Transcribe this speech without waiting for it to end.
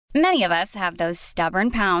Many of us have those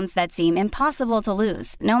stubborn pounds that seem impossible to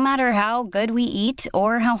lose, no matter how good we eat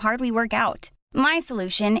or how hard we work out. My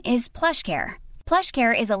solution is PlushCare.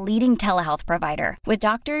 PlushCare is a leading telehealth provider with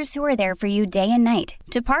doctors who are there for you day and night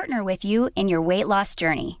to partner with you in your weight loss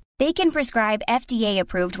journey. They can prescribe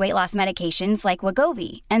FDA-approved weight loss medications like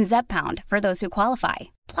Wegovy and Zepbound for those who qualify.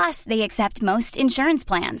 Plus, they accept most insurance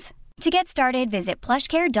plans. To get started, visit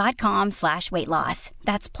plushcare.com/weightloss.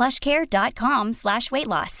 That's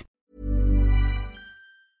plushcare.com/weightloss.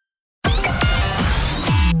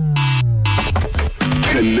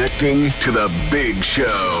 Connecting to the big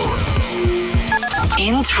show.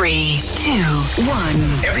 In 3, 2,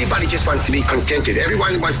 1. Everybody just wants to be contented.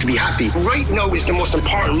 Everyone wants to be happy. Right now is the most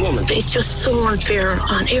important moment. It's just so unfair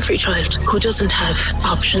on every child who doesn't have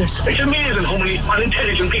options. It's amazing how many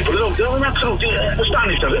unintelligent people look. I'm absolutely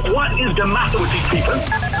astonished of it. What is the matter with these people?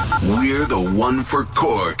 We're the one for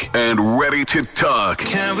Cork and ready to talk.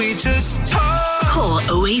 Can we just talk? Call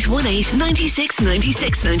 0818 96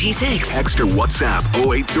 96 96. Text or WhatsApp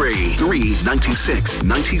 083 396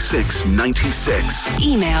 96 96.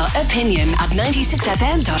 Email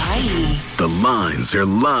opinion@96fm.ie. The lines are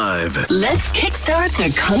live. Let's kickstart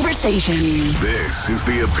the conversation. This is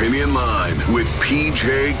the Opinion Line with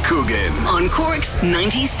PJ Coogan On Cork's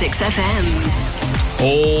 96 FM.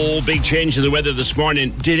 Oh, big change in the weather this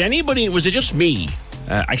morning. Was it just me?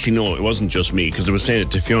 Actually, no, it wasn't just me, because I was saying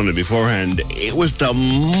it to Fiona beforehand. It was the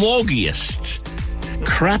muggiest,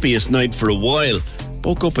 crappiest night for a while.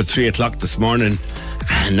 Woke up at 3 o'clock this morning,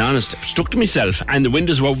 and honest, stuck to myself, and the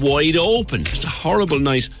windows were wide open. It's a horrible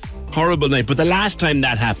night. But the last time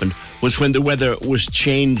that happened was when the weather was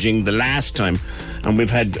changing the last time, and we've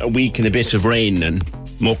had a week and a bit of rain and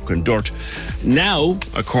muck and dirt. Now,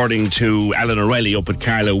 according to Alan O'Reilly up at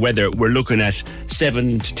Carlow Weather, we're looking at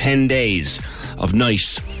 7 to 10 days of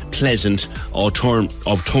nice, pleasant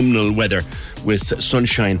autumnal weather with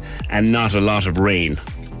sunshine and not a lot of rain.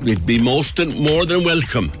 It'd be more than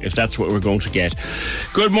welcome if that's what we're going to get.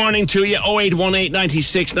 Good morning to you. 0818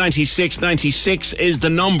 96 96 96 is the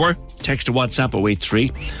number. Text to WhatsApp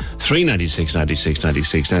 083 396 96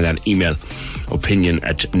 96, and that email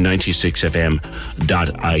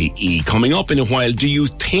opinion@96fm.ie. Coming up in a while, do you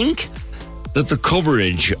think that the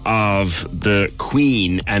coverage of the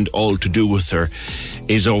Queen and all to do with her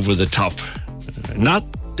is over the top? Not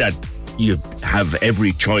that you have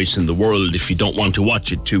every choice in the world, if you don't want to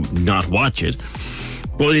watch it, to not watch it,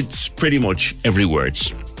 but it's pretty much everywhere.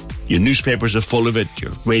 Your newspapers are full of it,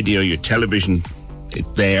 your radio, your television,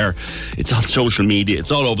 it's there, it's on social media,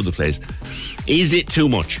 it's all over the place. Is it too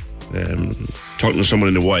much? Talking to someone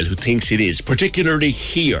in a while who thinks it is, particularly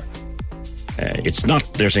here. It's not,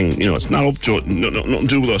 they're saying, it's not up to it, nothing to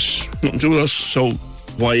do with us, so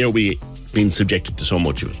why are we being subjected to so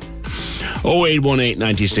much of it? 0818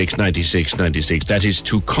 96 96 96, that is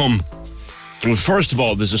to come. Well, first of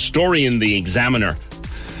all, there's a story in the Examiner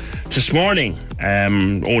this morning.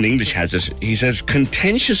 Owen English has it. He says,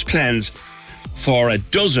 contentious plans for a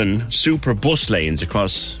dozen super bus lanes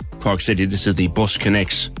across Cork City. This is the Bus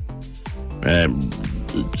Connects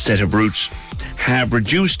set of routes, have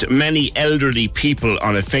reduced many elderly people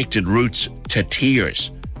on affected routes to tears.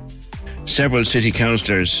 Several city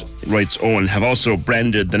councillors, writes Owen, have also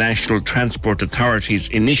branded the National Transport Authority's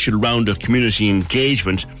initial round of community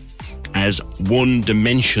engagement as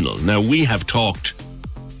one-dimensional. Now, we have talked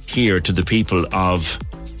here to the people of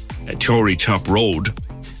Tory Top Road.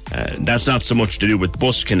 That's not so much to do with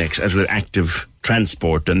Bus Connects as with active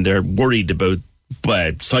transport, and they're worried about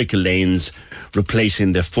cycle lanes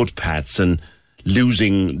replacing their footpaths and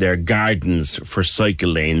losing their gardens for cycle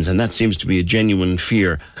lanes, and that seems to be a genuine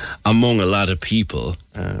fear among a lot of people.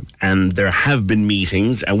 And there have been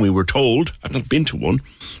meetings, and we were told, I've not been to one,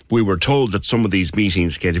 we were told that some of these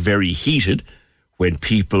meetings get very heated when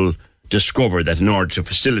people discover that in order to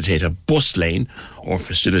facilitate a bus lane or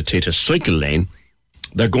facilitate a cycle lane,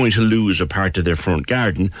 they're going to lose a part of their front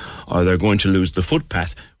garden, or they're going to lose the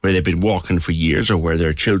footpath where they've been walking for years, or where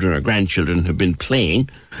their children or grandchildren have been playing,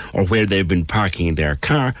 or where they've been parking their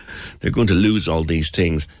car. They're going to lose all these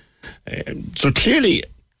things. So clearly,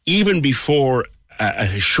 even before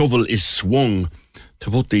a shovel is swung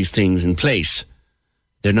to put these things in place,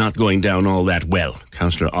 they're not going down all that well.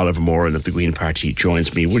 Councillor Oliver Moran of the Green Party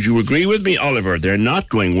joins me. Would you agree with me, Oliver? They're not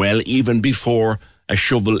going well even before a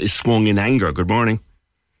shovel is swung in anger. Good morning.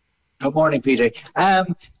 Good morning, PJ.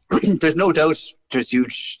 There's no doubt there's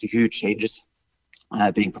huge changes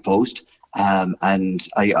being proposed, and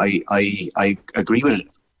I agree with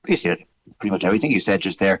basically pretty much everything you said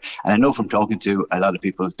just there. And I know from talking to a lot of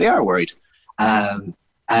people, they are worried.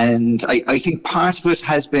 And I think part of it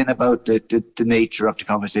has been about the nature of the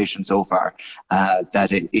conversation so far, that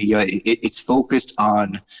it's focused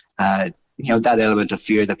on that element of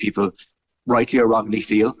fear that people rightly or wrongly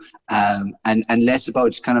feel, and less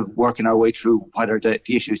about kind of working our way through what are the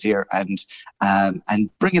issues here, and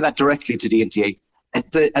bringing that directly to the NTA.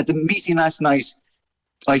 At the meeting last night,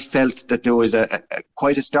 I felt that there was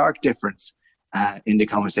quite a stark difference in the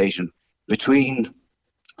conversation between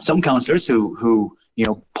some councillors who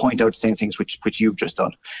point out the same things which you've just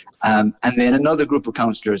done, and then another group of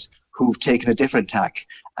councillors who've taken a different tack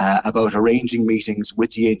about arranging meetings with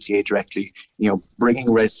the NTA directly,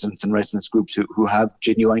 bringing residents and residents groups who have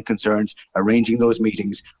genuine concerns, arranging those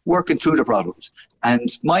meetings, working through the problems. And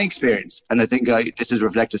my experience, and I think this is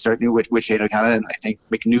reflected certainly with Shane O'Callaghan, and I think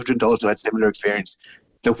Mick Nugent also had similar experience,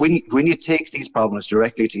 that when you take these problems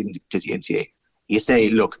directly to the NTA, you say,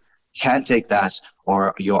 look, you can't take that,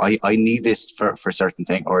 or I need this for a certain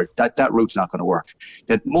thing, or that route's not going to work.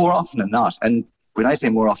 That more often than not, and when I say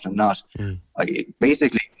more often than not,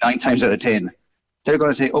 basically 9 times out of 10, they're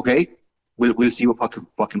going to say, okay, we'll see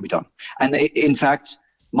what can be done. And in fact,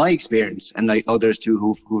 my experience, and others too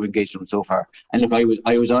who've engaged them so far, and look,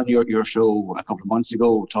 I was on your show a couple of months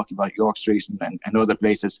ago talking about York Street and other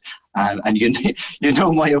places, and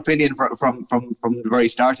my opinion from the very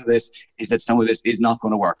start of this is that some of this is not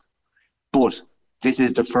going to work. But this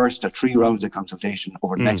is the first of 3 rounds of consultation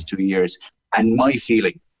over the next 2 years. And my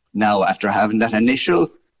feeling now, after having that initial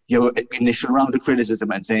round of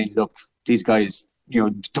criticism and saying, look, these guys,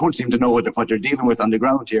 don't seem to know what they're dealing with on the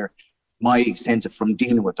ground here. My sense from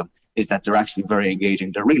dealing with them is that they're actually very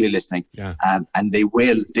engaging. They're really listening, and they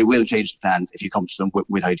will change the plans if you come to them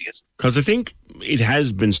with ideas. Because I think it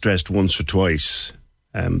has been stressed once or twice,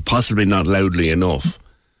 possibly not loudly enough,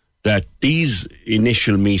 that these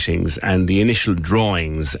initial meetings and the initial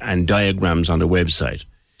drawings and diagrams on the website,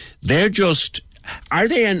 are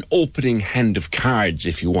they an opening hand of cards,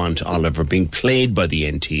 if you want, Oliver, being played by the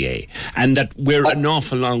NTA? And that we're an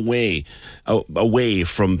awful long way away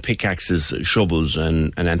from pickaxes, shovels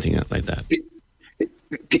and anything like that?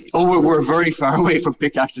 We're very far away from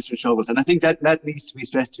pickaxes and shovels. And I think that needs to be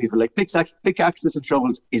stressed to people. Like pickaxes and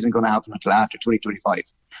shovels isn't going to happen until after 2025.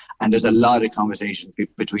 And there's a lot of conversation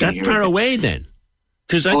between that here. That far away then?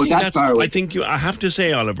 Because I have to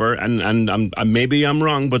say, Oliver, and maybe I'm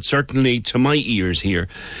wrong, but certainly to my ears here,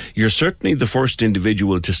 you're certainly the first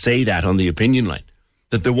individual to say that on the opinion line,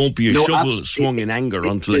 that there won't be a shovel swung in anger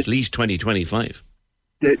until at least 2025.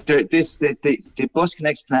 The Bus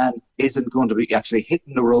Connects plan isn't going to be actually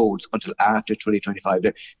hitting the roads until after 2025.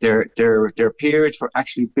 Their period for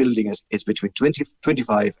actually building is between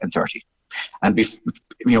 25 and 30. And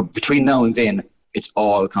between now and then, it's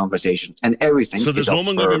all conversations and everything. So there's no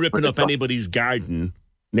one going to be ripping up anybody's garden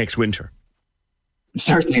next winter?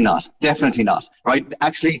 Certainly not. Definitely not. Right?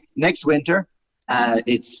 Actually, next winter, not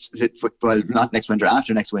next winter,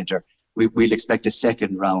 after next winter, we'll expect a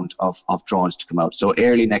second round of drawings to come out. So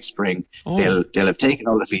early next spring, they'll have taken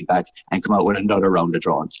all the feedback and come out with another round of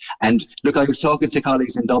drawings. And look, I was talking to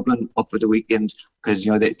colleagues in Dublin up at the weekend because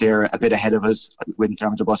they're a bit ahead of us in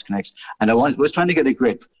terms of Bus Connects, and I was trying to get a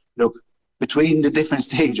grip. Look, between the different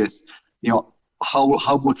stages,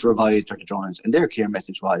 how much revised are the drawings? And their clear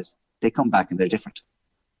message was they come back and they're different.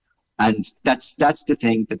 And that's the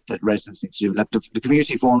thing that residents need to do. Like the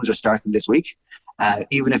community forums are starting this week.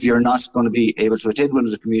 Even if you're not going to be able to attend one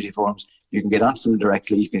of the community forums, you can get onto them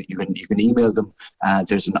directly. You can email them.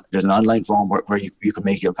 There's an online form where you can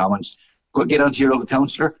make your comments. Get onto your local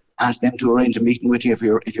councillor. Ask them to arrange a meeting with you if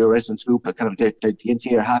you're a residents group. The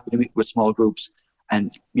NTA are happy to meet with small groups. And,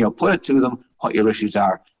 put it to them what your issues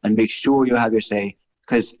are and make sure you have your say.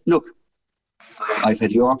 Because, look, I've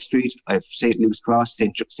had York Street, I've St. Luke's Cross,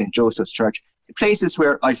 St. Joseph's Church, places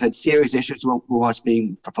where I've had serious issues with what's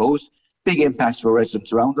being proposed, big impacts for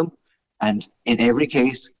residents around them. And in every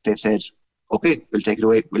case, they've said, okay, we'll take it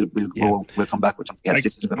away, we'll come back with something else.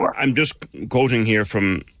 This isn't going to work. I'm just quoting here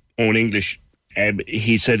from Owen English.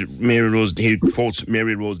 He said he quotes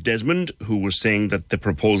Mary Rose Desmond, who was saying that the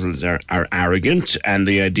proposals are arrogant, and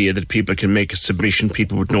the idea that people can make a submission,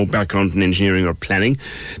 people with no background in engineering or planning,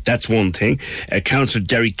 that's one thing. Councillor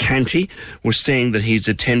Derry Canty was saying that he's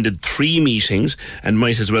attended 3 meetings and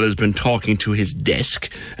might as well have been talking to his desk,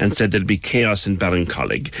 and said there'd be chaos in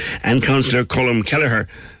Ballincollig. And Councillor Colm Kelleher,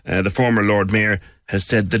 the former Lord Mayor, has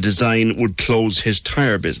said the design would close his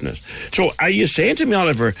tyre business. So are you saying to me,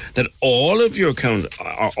 Oliver, that all of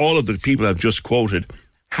the people I've just quoted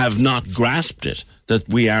have not grasped it, that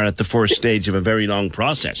we are at the first stage of a very long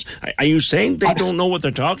process? Are you saying they don't know what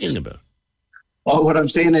they're talking about? Well, what I'm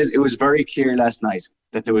saying is it was very clear last night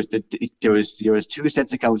that there was two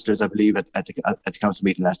sets of councillors, I believe, at the council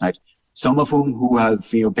meeting last night. Some of whom who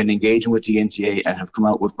have been engaging with the NTA and have come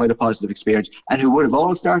out with quite a positive experience, and who would have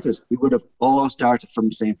all started. We would have all started from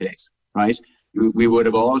the same place, right? We would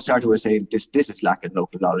have all started with saying this is lacking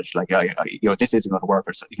local knowledge. Like this isn't going to work,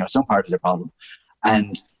 or some part is a problem.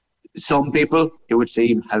 And some people, it would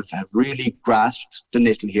seem, have really grasped the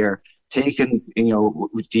nettle here, taken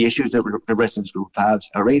the issues that the residents group have,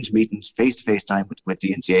 arranged meetings, face-to-face time with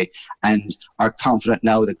the NTA, and are confident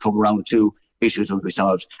now that come around to issues will be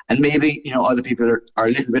solved. And maybe other people are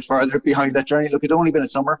a little bit further behind that journey. Look, it's only been a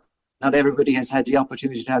summer. Not everybody has had the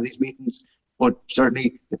opportunity to have these meetings, but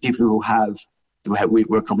certainly the people who have,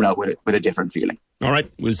 we're coming out with a different feeling. All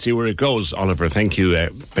right, we'll see where it goes, Oliver. Thank you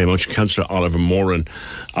very much, Councillor Oliver Moran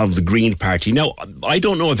of the Green Party. Now, I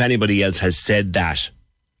don't know if anybody else has said that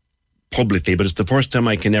publicly, but it's the first time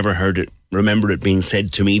I can ever remember it being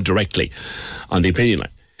said to me directly on the opinion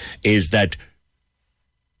line, is that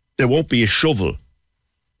there won't be a shovel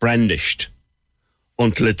brandished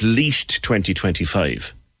until at least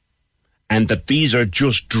 2025. And that these are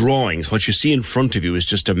just drawings. What you see in front of you is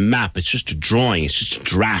just a map. It's just a drawing. It's just a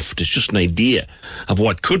draft. It's just an idea of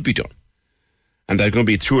what could be done. And there are going to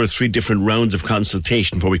be 2 or 3 different rounds of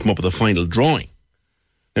consultation before we come up with a final drawing.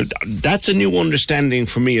 Now, that's a new understanding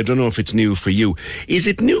for me. I don't know if it's new for you. Is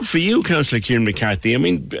it new for you, Councillor Kieran McCarthy? I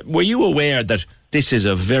mean, were you aware that this is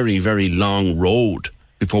a very, very long road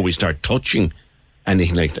before we start touching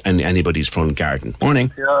anything like anybody's front garden?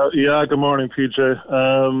 Morning. Yeah. Good morning,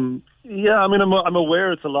 PJ. Yeah, I mean, I'm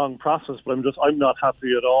aware it's a long process, but I'm not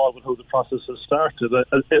happy at all with how the process has started.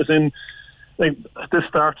 As in, this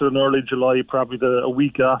started in early July, probably a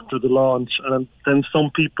week after the launch, and then some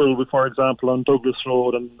people, for example, on Douglas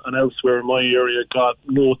Road and elsewhere in my area, got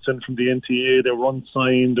notes in from the NTA. They were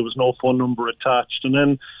unsigned. There was no phone number attached, and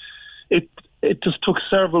then it just took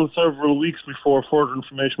several weeks before further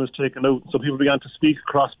information was taken out. So people began to speak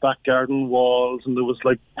across back garden walls, and there was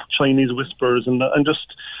like Chinese whispers, and just.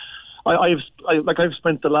 I've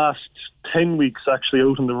spent the last 10 weeks actually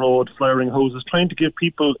out on the road flyering hoses trying to give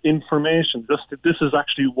people information, just that this is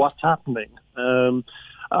actually what's happening. And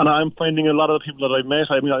I'm finding a lot of the people that I've met,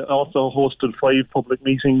 I also hosted 5 public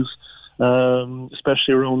meetings,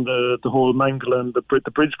 especially around the whole Mangala and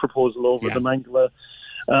the bridge proposal over the Mangala.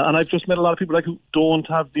 And I've just met a lot of people who don't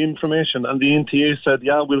have the information. And the NTA said,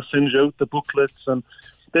 we'll send you out the booklets, and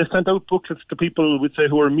they sent out booklets to people, we'd say,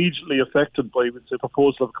 who are immediately affected by, we'd say,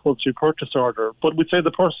 proposal of a compulsory purchase order. But we'd say the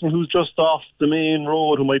person who's just off the main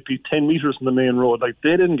road, who might be 10 metres from the main road, they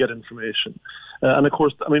didn't get information. And of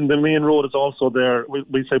course, I mean, the main road is also there.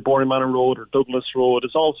 We'd say Borymana Road or Douglas Road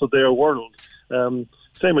is also their world.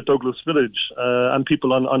 Same with Douglas Village and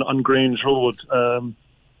people on Grange Road.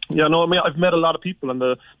 I've met a lot of people, and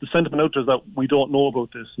the sentiment out there is that we don't know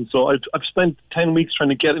about this. And so I've spent 10 weeks trying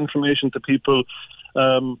to get information to people.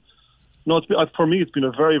 For me, it's been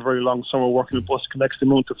a very, very long summer working with Bus Connects. The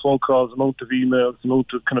amount of phone calls, the amount of emails, the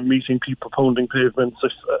amount of kind of meeting people, pounding pavements,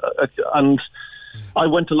 and I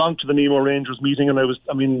went along to the Nemo Rangers meeting, and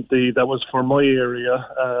that was for my area,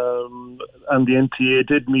 and the NTA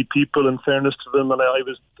did meet people. In fairness to them, and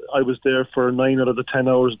I was there for 9 out of the 10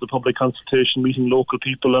 hours of the public consultation, meeting local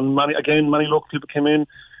people, and many local people came in.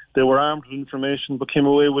 They were armed with information, but came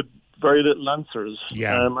away with very little answers. So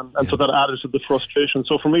that added to the frustration.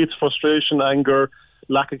 So for me, it's frustration, anger,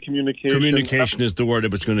 lack of communication. Communication is the word I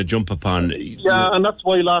was going to jump upon. Yeah, and that's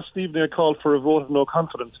why last evening I called for a vote of no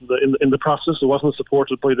confidence in the process. It wasn't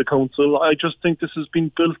supported by the council. I just think this has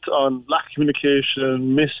been built on lack of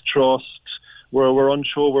communication, mistrust, where we're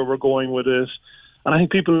unsure where we're going with it. And I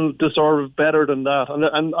think people deserve better than that.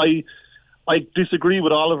 And I disagree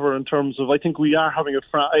with Oliver in terms of, I think we are having a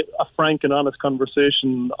frank and honest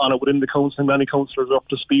conversation on it within the council. Many councillors are up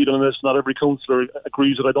to speed on this. Not every councillor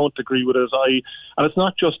agrees that I don't agree with it. And it's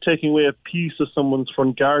not just taking away a piece of someone's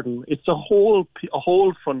front garden. It's a whole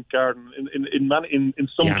front garden in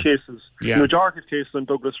some cases. The majority of cases on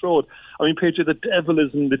Douglas Road. I mean, PJ, the devil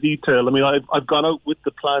is in the detail. I mean, I've gone out with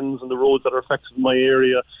the plans and the roads that are affected in my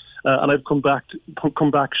area. And I've come back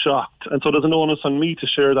shocked, and so there's an onus on me to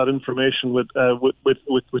share that information with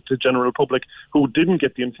the general public who didn't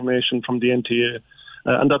get the information from the NTA,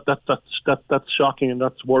 and that's shocking and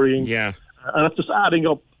that's worrying. Yeah, and that's just adding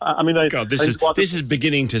up. I mean, this is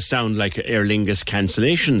beginning to sound like Aer Lingus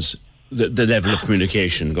cancellations. The level of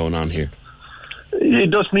communication going on here.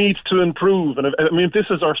 It just needs to improve, and if this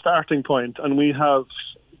is our starting point, and we have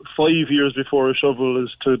 5 years before a shovel is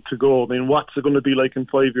to go. I mean, what's it going to be like in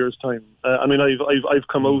 5 years' time? I've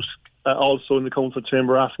come out also in the council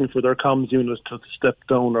chamber asking for their comms unit to step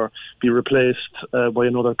down or be replaced by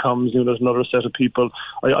another comms unit, another set of people.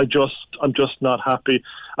 I'm just not happy.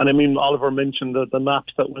 And I mean, Oliver mentioned the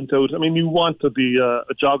maps that went out. I mean, you want to be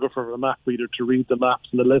a geographer or a map reader to read the maps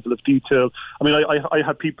and the level of detail. I mean, I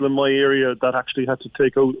had people in my area that actually had to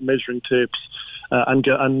take out measuring tapes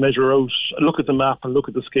and measure out, look at the map and look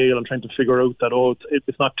at the scale and trying to figure out that,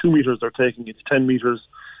 it's not 2 meters they're taking, it's 10 meters.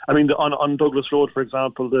 I mean, on Douglas Road, for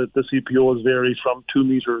example, the CPOs vary from 2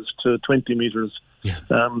 meters to 20 meters. Yeah.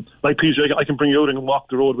 Like PJ, I can bring you out and walk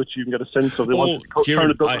the road, which you can get a sense of.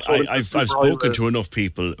 Kieran, I've spoken to enough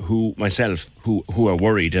people who are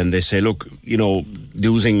worried, and they say, look,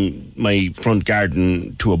 losing my front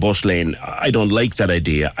garden to a bus lane, I don't like that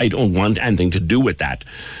idea. I don't want anything to do with that.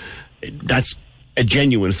 That's a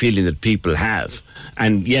genuine feeling that people have.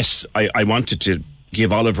 And yes, I wanted to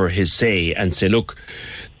give Oliver his say and say, look,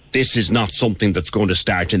 this is not something that's going to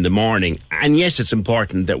start in the morning. And yes, it's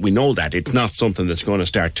important that we know that. It's not something that's going to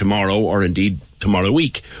start tomorrow or indeed tomorrow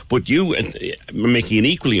week. But you are making an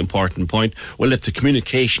equally important point. Well, if the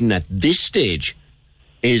communication at this stage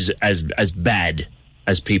is as bad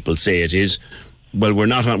as people say it is, well, we're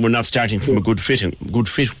not starting from a good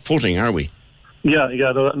footing, are we? Yeah,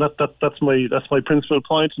 that's my principal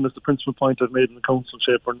point, and it's the principal point I've made in the council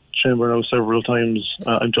chamber now several times.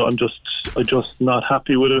 I'm just not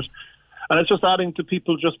happy with it, and it's just adding to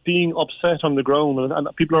people just being upset on the ground, and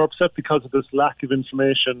people are upset because of this lack of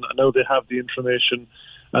information. And now they have the information,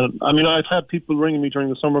 and I mean, I've had people ringing me during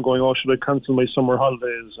the summer going, "Oh, should I cancel my summer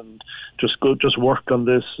holidays and just work on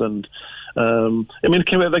this?" And I mean, it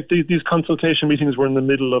came out like these consultation meetings were in the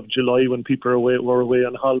middle of July when people were away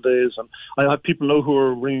on holidays, and I have people now who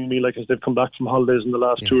are ringing me like as they've come back from holidays in the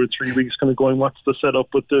last 2 or 3 weeks, kind of going, "What's the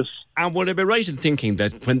setup with this?" And would I be right in thinking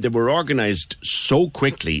that when they were organised so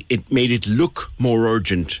quickly, it made it look more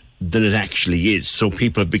urgent than it actually is, so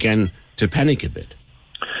people began to panic a bit?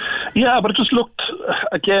 Yeah, but it just looked,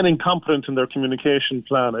 again, incompetent in their communication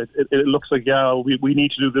plan. It looks like, we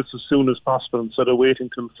need to do this as soon as possible instead of waiting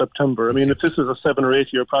till September. I mean, if this is a 7 or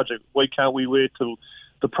 8 year project, why can't we wait till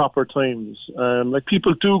the proper times? Like,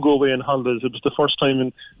 people do go away on holidays. It was the first time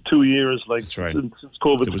in 2 years, since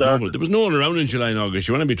COVID started. There was no one around in July and August.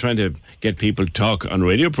 You want to be trying to get people to talk on a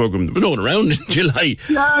radio programme. There was no one around in July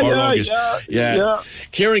or August. Yeah.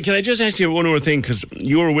 Kieran, can I just ask you one more thing? Because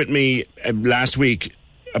you were with me last week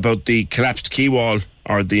about the collapsed quay wall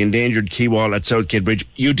or the endangered quay wall at Southgate Bridge.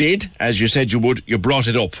 You did, as you said you would. You brought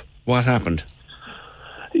it up. What happened?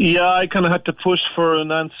 Yeah, I kind of had to push for an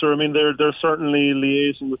answer. I mean, they're certainly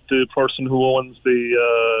liaising with the person who owns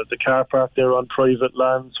the car park there on private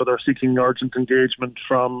land, so they're seeking urgent engagement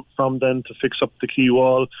from them to fix up the quay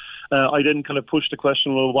wall. I then kind of pushed the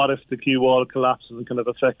question, well, what if the quay wall collapses and kind of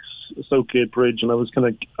affects Southgate Bridge? And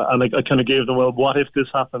I kind of gave them, well, what if this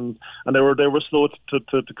happened? And they were slow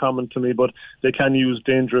to comment to me, but they can use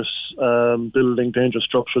dangerous dangerous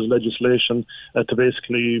structures legislation to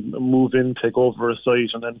basically move in, take over a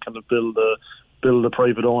site, and then kind of build a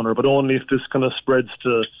private owner. But only if this kind of spreads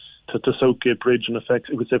to Southgate Bridge and affects,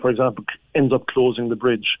 it would say, for example, ends up closing the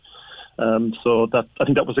bridge. So that, I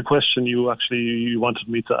think that was a question you wanted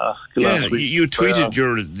me to ask last week. You tweeted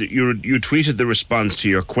you tweeted the response to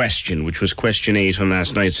your question, which was question 8 on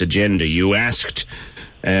last night's agenda. You asked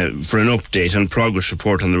for an update and progress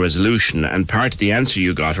report on the resolution, and part of the answer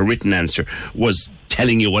you got, a written answer, was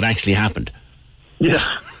telling you what actually happened. Yeah.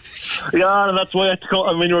 Yeah, and that's why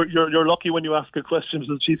you're lucky when you ask a question as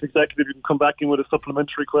the chief executive. You can come back in with a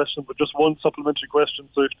supplementary question, but just one supplementary question,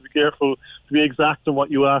 so you have to be careful to be exact in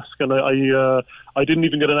what you ask. And I didn't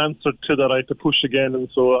even get an answer to that. I had to push again, and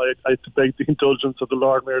so I had to beg the indulgence of the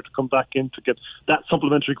Lord Mayor to come back in to get that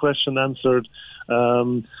supplementary question answered.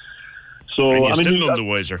 And you're still none the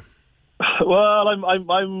wiser. Well,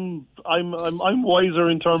 I'm wiser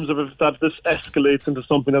in terms of if this escalates into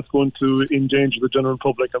something that's going to endanger the general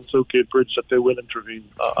public on Southgate Bridge, that they will intervene.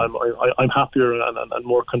 I'm happier and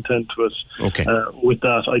more content with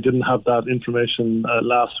that. I didn't have that information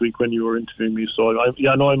last week when you were interviewing me, so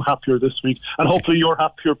I'm happier this week, and hopefully you're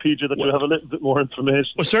happier, PJ, that you have a little bit more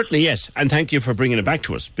information. Well, certainly yes, and thank you for bringing it back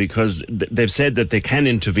to us, because they've said that they can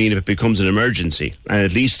intervene if it becomes an emergency, and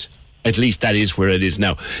at least that is where it is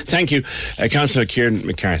now. Thank you, Councillor Kieran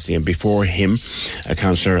McCarthy, and before him,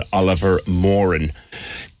 Councillor Oliver Moran.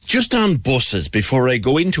 Just on buses, before I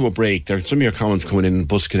go into a break, there are some of your comments coming in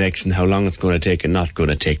Bus Connection, how long it's going to take and not going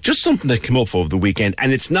to take. Just something that came up over the weekend,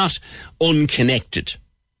 and it's not unconnected,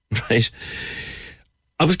 right?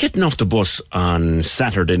 I was getting off the bus on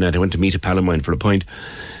Saturday night. I went to meet a pal of mine for a pint,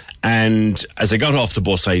 and as I got off the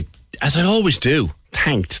bus, as I always do,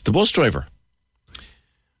 thanked the bus driver.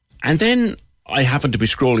 And then I happen to be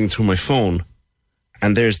scrolling through my phone,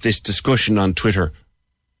 and there's this discussion on Twitter.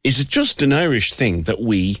 Is it just an Irish thing that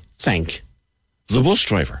we thank the bus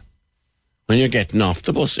driver when you're getting off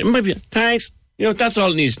the bus? It might be, thanks, that's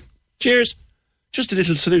all it needs. Cheers. Just a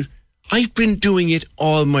little salute. I've been doing it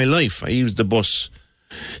all my life. I use the bus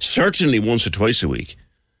certainly once or twice a week.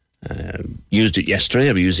 Used it yesterday,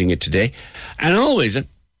 I'll be using it today. And always,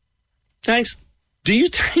 thanks. Do you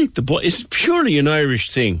thank the bus? It's purely an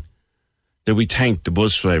Irish thing that we thank the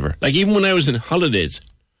bus driver. Like even when I was in holidays,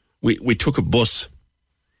 we took a bus.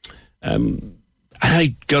 And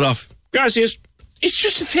I got off. Gracias. It's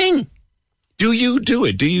just a thing. Do you do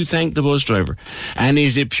it? Do you thank the bus driver? And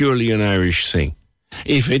is it purely an Irish thing?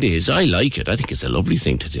 If it is, I like it. I think it's a lovely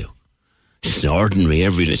thing to do. It's an ordinary,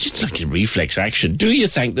 everyday, it's just like a reflex action. Do you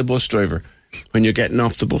thank the bus driver when you're getting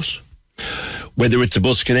off the bus? Whether it's a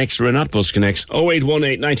Bus Connects or a not Bus Connects.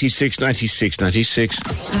 0818 96 96 96.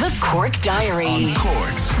 The Cork Diary. On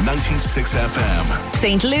Cork's 96 FM.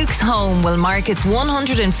 St. Luke's Home will mark its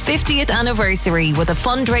 150th anniversary with a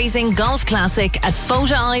fundraising golf classic at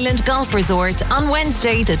Fota Island Golf Resort on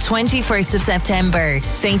Wednesday, the 21st of September.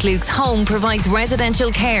 St. Luke's Home provides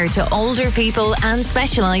residential care to older people and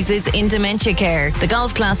specialises in dementia care. The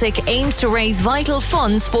golf classic aims to raise vital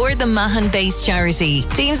funds for the Mahon-based charity.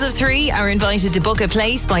 Teams of 3 are invited to book a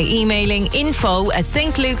place by emailing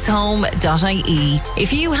info@stlukeshome.ie.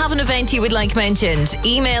 If you have an event you would like mentioned,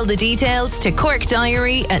 email the details to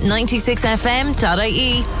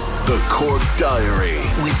corkdiary@96fm.ie. The Cork Diary.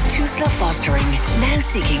 With Tusla Fostering, now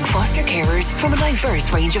seeking foster carers from a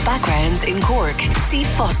diverse range of backgrounds in Cork. See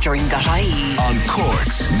fostering.ie. On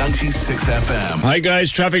Cork's 96 FM. Hi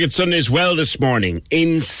guys, traffic at Sunday's Well this morning.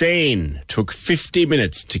 Insane. Took 50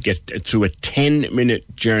 minutes to get through a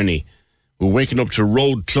 10-minute journey. We're waking up to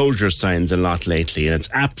road closure signs a lot lately, and it's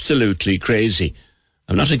absolutely crazy.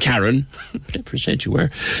 I'm not a Karen. Never said you were.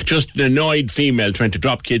 Just an annoyed female trying to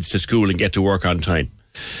drop kids to school and get to work on time.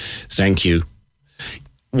 Thank you.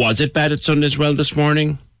 Was it bad at Sunday's Well this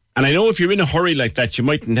morning? And I know if you're in a hurry like that, you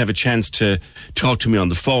mightn't have a chance to talk to me on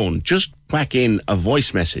the phone. Just whack in a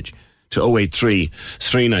voice message to 083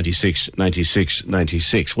 396 96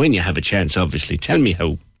 96. When you have a chance, obviously. Tell me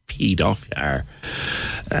how peed off you are.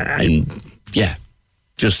 And yeah,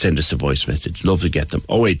 just send us a voice message. Love to get them.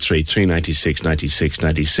 083 396 96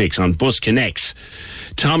 96. On Bus Connects,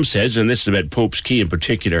 Tom says, and this is about Pope's Quay in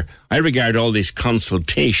particular, I regard all this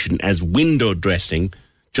consultation as window dressing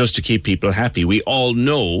just to keep people happy. We all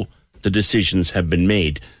know the decisions have been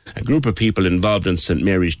made. A group of people involved in St.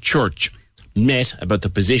 Mary's Church met about the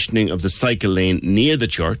positioning of the cycle lane near the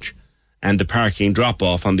church and the parking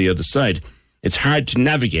drop-off on the other side. It's hard to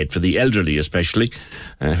navigate for the elderly, especially,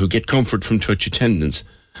 who get comfort from church attendance.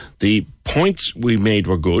 The points we made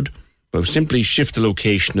were good, but simply shift the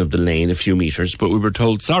location of the lane a few metres, but we were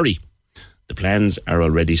told, sorry, the plans are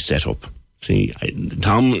already set up. See,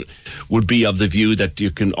 Tom would be of the view that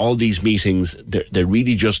you can, all these meetings, they're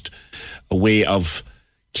really just a way of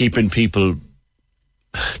keeping people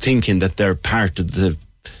thinking that they're part of the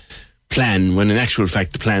plan, when in actual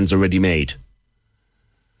fact the plan's already made.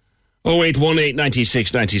 0818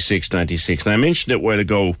 96 96 96. Now, I mentioned it a while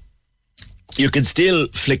ago. You can still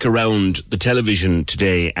flick around the television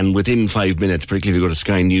today, and within 5 minutes, particularly if you go to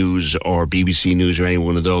Sky News or BBC News or any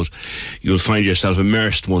one of those, you'll find yourself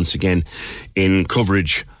immersed once again in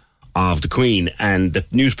coverage of the Queen, and the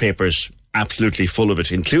newspapers absolutely full of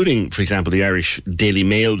it, including, for example, the Irish Daily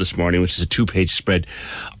Mail this morning, which is a 2-page spread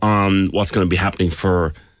on what's going to be happening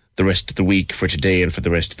for the rest of the week, for today and for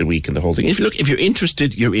the rest of the week and the whole thing. If you're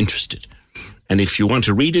interested, you're interested. And if you want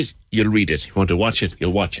to read it, you'll read it. If you want to watch it,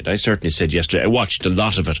 you'll watch it. I certainly said yesterday, I watched a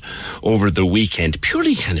lot of it over the weekend,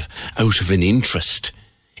 purely kind of out of an interest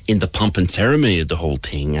in the pomp and ceremony of the whole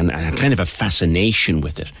thing, and kind of a fascination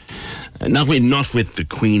with it. Not with the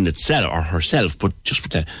Queen itself or herself, but just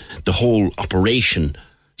with the whole operation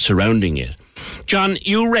surrounding it. John,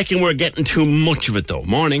 you reckon we're getting too much of it, though?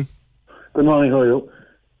 Morning. Good morning, how are you?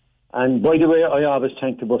 And by the way, I always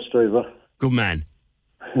thank the bus driver. Good man.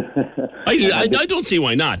 I don't see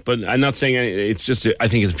why not, but I'm not saying it's just. I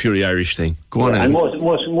think it's a purely Irish thing. Go on. And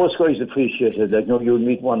most guys appreciate it. Like, you'll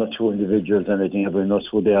meet one or two individuals, and I think everyone else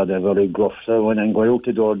would they're very gruff. So when I go out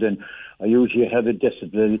the door, then I usually have a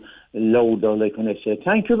decibel louder, like when I say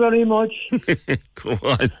thank you very much. Go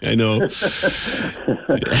on, I know.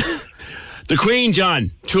 The Queen,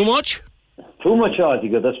 John, too much? Too much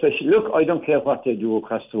altogether, especially, look, I don't care what they do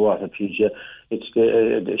across the water, PJ.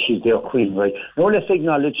 She's their queen, right? Now, let's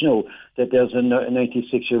acknowledge now that there's a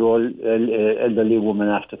 96-year-old elderly woman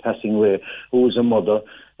after passing away who's a mother,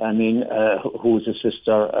 who's a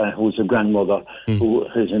sister, who's a grandmother, who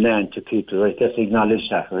is an aunt to people, right? Let's acknowledge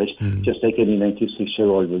that, right? Just like any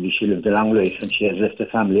 96-year-old, really, she lived a long life and she has left a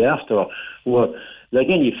family after her, who are, like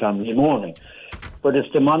any family, mourning. But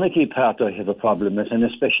it's the monarchy part I have a problem with, and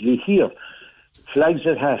especially here. Flags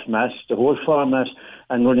at half-mast, the whole format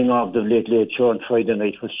and running off the late show on Friday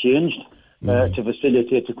night was changed to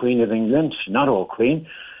facilitate the Queen of England, not our Queen.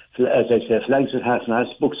 As I say, flags at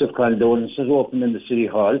half-mast, books of condolences open in the City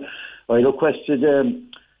Hall. I requested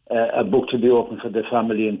a book to be open for the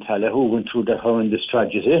family in Tala who went through that horrendous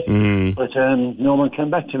tragedy. But no one came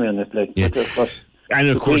back to me on it. And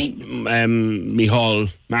of course,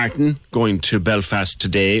 Micheál Martin going to Belfast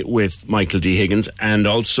today with Michael D. Higgins, and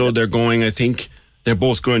also they're going, I think, they're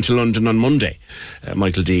both going to London on Monday,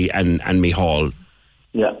 Michael D. and Micheál.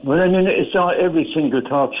 Yeah, well, it's every single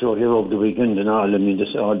talk show here over the weekend and all,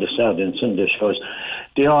 all the Saturday and Sunday shows,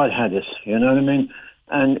 they all had it, you know what I mean?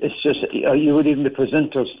 And it's just, you would even the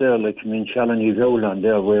presenters there, like, Shalini Rowland,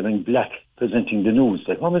 they're wearing black, presenting the news.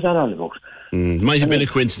 Like, what was that all about? Might have been a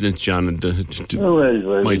coincidence, John. Well,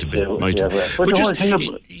 might have been. But the whole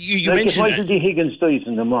thing you like mentioned... if Michael D. Higgins dies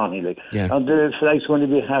in the morning, are the flags going to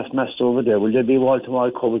be half-mast over there? Will there be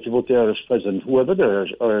wall-to-wall coverage about the Irish president, whoever the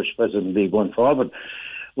Irish president be going forward?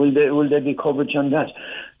 Will there be coverage on that?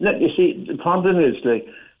 You see, the problem is,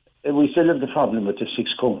 we still have the problem with the 6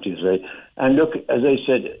 counties, right? And look, as I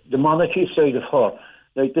said, the monarchy side of her,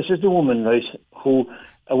 this is the woman, right, who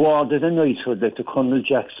awarded a knighthood, to Colonel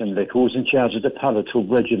Jackson, who was in charge of the Palatine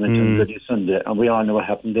Regiment on Bloody Sunday, and we all know what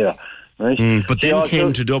happened there, right? But then also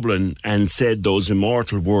came to Dublin and said those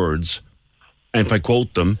immortal words, and if I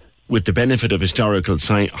quote them, with the benefit of historical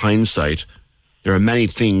hindsight, there are many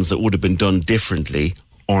things that would have been done differently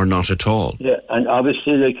or not at all. Yeah, and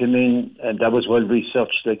obviously, that was well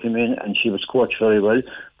researched, and she was coached very well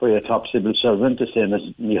by a top civil servant, the same as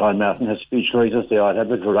Micheál Martin has speechwriters, they all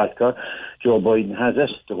have it, Varadkar, Joe Biden has it,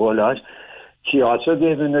 the whole lot. She also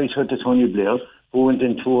gave a knighthood to Tony Blair, who went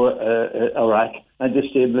into Iraq and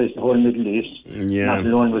destabilised the whole Middle East. Yeah. Not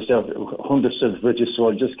alone was there hundreds of British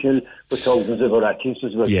soldiers killed, but thousands of Iraqis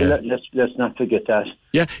as well. Yeah. So let's not forget that.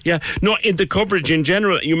 Yeah. No, in the coverage in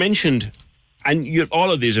general, you mentioned, and all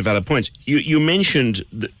of these are valid points, you mentioned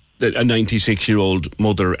a 96-year-old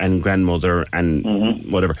mother and grandmother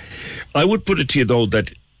and whatever. I would put it to you, though,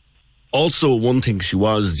 that also one thing she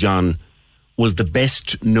was, John, was the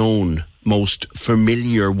best known, most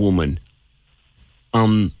familiar woman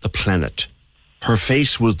on the planet. Her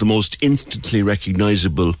face was the most instantly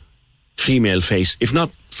recognisable female face, if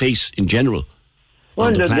not face in general.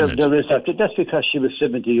 Well, there is that. That's because she was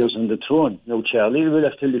 70 years on the throne. No, Charlie will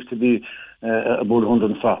have to live to be about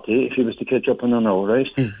 140 if he was to catch up on her now, right?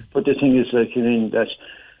 But the thing is,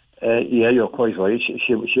 you're quite right.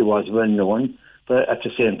 She was well known, but at the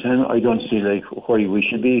same time, I don't see why we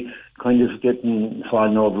should be kind of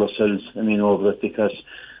falling over ourselves. Over it, because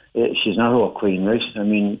she's not our queen, right?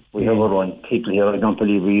 We have our own people here. I don't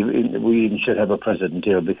believe we even should have a president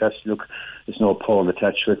here because, look, there's no power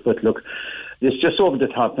attached to it. But look, it's just over the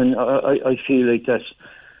top, and I feel like that,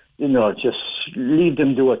 just leave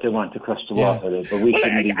them do what they want across the water. But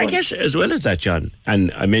I guess as well as that, John,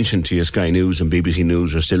 and I mentioned to you, Sky News and BBC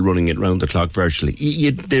News are still running it round the clock virtually.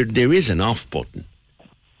 There is an off button.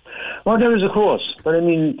 Well, there is, of course, but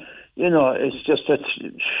it's just that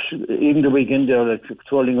even the weekend they're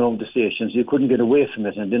trolling around the stations, you couldn't get away from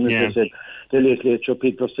it. And then, as I said, the late show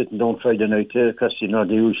people are sitting down Friday night because they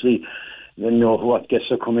usually know what guests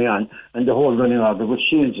are coming on, and the whole running order was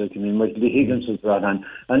changed. Michael D. Higgins was brought on,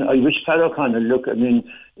 and I wish Pat O'Connell,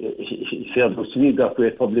 he failed to me, got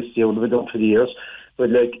great publicity out of it for the years. But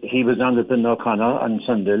he was on with Ben O'Connor on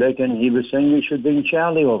Sunday, and he was saying we should bring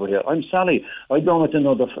Charlie over here. I'm sorry, I don't want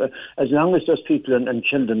another. As long as there's people and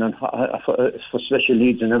children and for special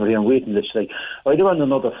needs and everything on waiting list, I don't want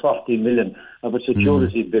another 40 million of a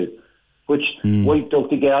security bill, which wiped out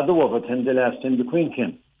the Garda over time the last time the Queen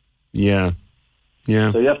came. Yeah.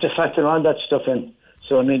 So you have to factor all that stuff in.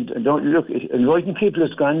 So, don't look, inviting people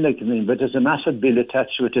is gone, but there's a massive bill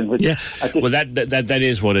attached to it. Well, that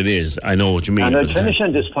is what it is. I know what you mean. And I'll finish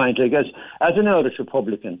on this point, as an Irish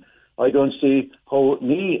Republican, I don't see how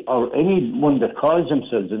me or anyone that calls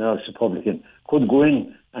themselves an Irish Republican could go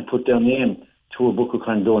in and put their name to a book of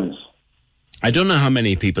condolence. I don't know how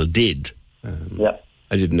many people did.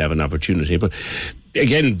 I didn't have an opportunity. But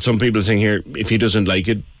again, some people saying here, if he doesn't like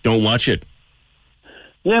it, don't watch it.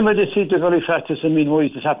 Yeah, but they see the very fact is, why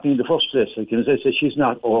is this happening in the first place? Like, as I say, she's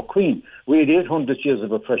not our queen. We had 800 years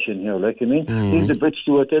of oppression here, leave the Brits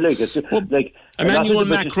do what they like. Emmanuel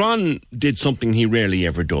Macron did something he rarely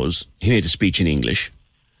ever does. He made a speech in English.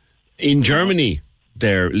 In Germany,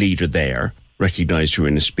 their leader there recognised her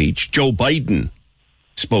in a speech. Joe Biden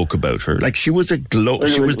spoke about her. Like, she was she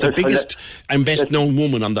was the biggest and best known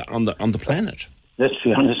woman on the planet. Let's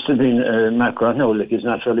be honest, Macron, he's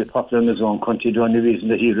not very popular in his own country. The only reason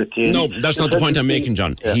that he retained... No, that's not the point I'm making,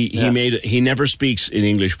 John. He never speaks in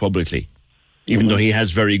English publicly, even though he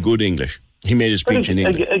has very good English. He made a speech in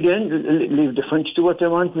English. Again, leave the French do what they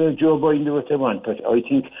want, leave Joe Biden do what they want. But I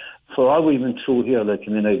think for all we went through here, I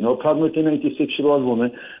have no problem with the 96-year-old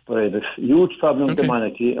woman, but I have a huge problem with the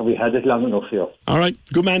monarchy, and we had it long enough here. All right.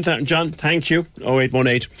 Good man, John. Thank you.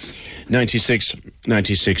 0818 96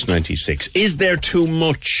 96 96. Is there too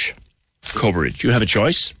much coverage? You have a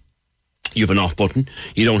choice. You have an off button.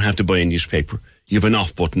 You don't have to buy a newspaper. You have an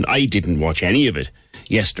off button. I didn't watch any of it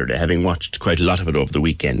yesterday, having watched quite a lot of it over the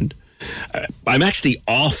weekend. I'm actually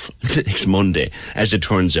off next Monday, as it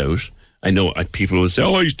turns out. I know people will say,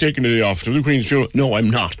 he's taking the day off to the Queen's funeral. No, I'm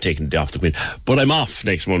not taking the day off the Queen. But I'm off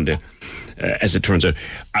next Monday, as it turns out.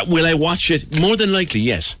 Will I watch it? More than likely,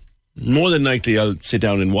 yes. More than likely, I'll sit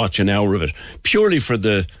down and watch an hour of it, purely for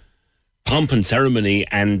the pomp and ceremony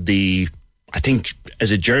and I think,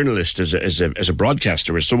 as a journalist, as a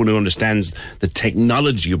broadcaster, as someone who understands the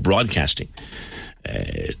technology of broadcasting,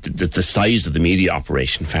 the size of the media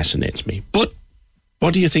operation fascinates me. But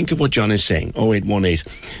what do you think of what John is saying?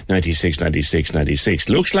 0818 96 96 96.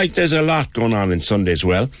 Looks like there's a lot going on in Sunday as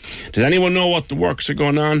well. Does anyone know what the works are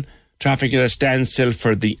going on? Traffic at a standstill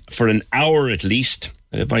for an hour at least.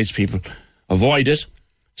 I advise people avoid it.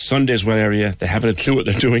 Sundayswell area, they haven't a clue what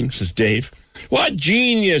they're doing, says Dave. What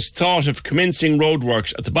genius thought of commencing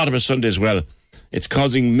roadworks at the bottom of Sundayswell? It's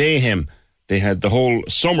causing mayhem. They had the whole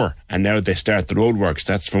summer and now they start the roadworks.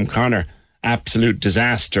 That's from Connor. Absolute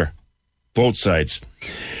disaster. Both sides.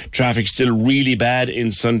 Traffic still really bad in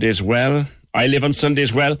Sundayswell. I live on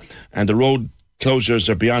Sundayswell and the road closures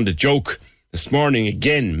are beyond a joke. This morning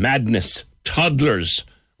again, madness. Toddlers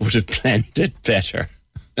would have planned it better.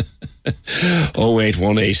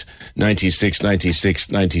 0818 96 96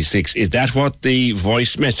 96. Is that what the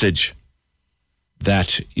voice message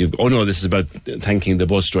that you've... Oh no, this is about thanking the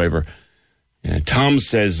bus driver. Tom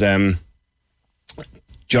says,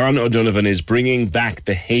 John O'Donovan is bringing back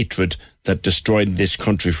the hatred that destroyed this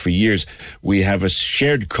country for years. We have a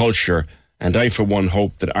shared culture, and I, for one,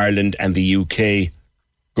 hope that Ireland and the UK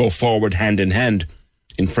go forward hand in hand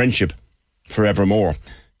in friendship forevermore.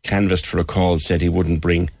 Canvassed for a call, said he wouldn't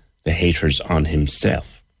bring the haters on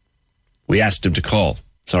himself. We asked him to call.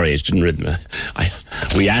 Sorry, I didn't read him.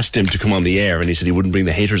 We asked him to come on the air, and he said he wouldn't bring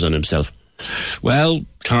the haters on himself. Well,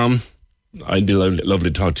 Tom, I'd be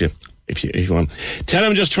lovely to talk to you if you want. Tell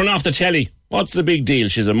him just turn off the telly. What's the big deal?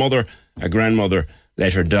 She's a mother, a grandmother.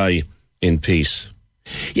 Let her die in peace.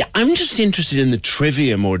 Yeah, I'm just interested in the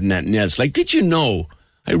trivia more than anything else. Like, did you know?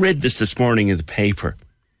 I read this morning in the paper.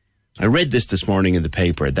 That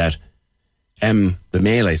the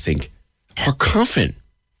Mail, I think, her coffin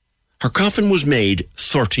was made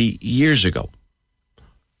 30 years ago.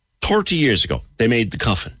 30 years ago, they made the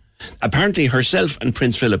coffin. Apparently, herself and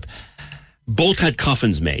Prince Philip both had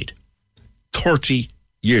coffins made 30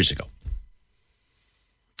 years ago.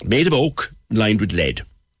 Made of oak, lined with lead.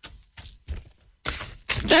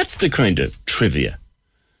 That's the kind of trivia.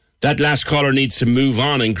 That last caller needs to move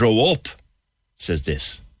on and grow up, says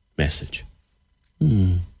this message.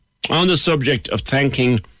 On the subject of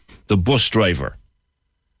thanking the bus driver,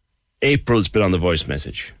 April's been on the voice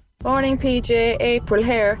message. Morning, PJ. April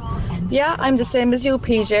here. Yeah, I'm the same as you,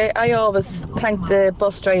 PJ. I always thank the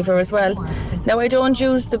bus driver as well. Now, I don't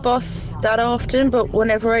use the bus that often, but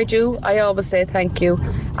whenever I do, I always say thank you.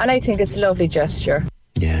 And I think it's a lovely gesture.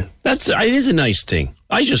 Yeah, it is a nice thing.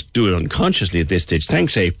 I just do it unconsciously at this stage.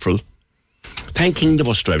 Thanks, April. Thanking the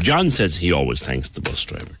bus driver. John says he always thanks the bus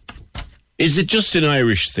driver. Is it just an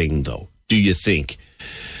Irish thing, though, do you think?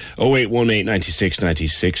 0818 96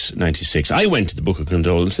 96 96. I went to the Book of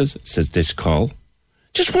Condolences, says this call.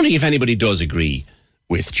 Just wondering if anybody does agree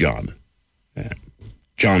with John.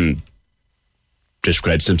 John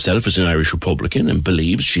describes himself as an Irish Republican and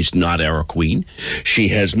believes she's not our queen. She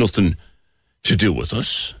has nothing to do with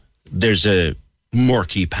us. There's a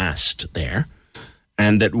murky past there,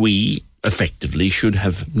 and that we effectively should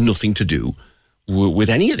have nothing to do with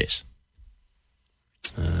any of this.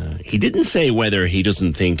 He didn't say whether he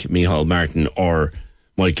doesn't think Micheál Martin or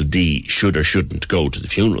Michael D should or shouldn't go to the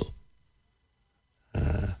funeral.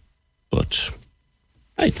 But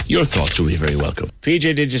Your thoughts will be very welcome.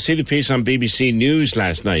 PJ, did you see the piece on BBC News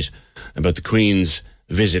last night about the Queen's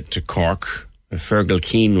visit to Cork? Fergal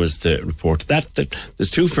Keane was the reporter.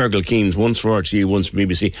 There's two Fergal Keanes, one's for RTE, one's for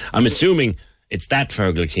BBC. I'm assuming it's that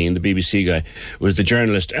Fergal Keane, the BBC guy, was the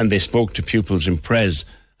journalist, and they spoke to pupils in Pres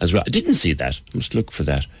as well. I didn't see that. I must look for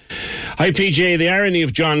that. Hi, PJ. The irony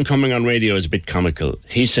of John coming on radio is a bit comical.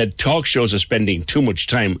 He said talk shows are spending too much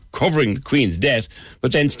time covering the Queen's death,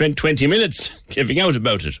 but then spent 20 minutes giving out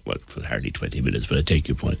about it. Well, hardly 20 minutes, but I take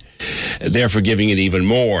your point. Therefore giving it even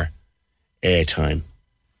more airtime.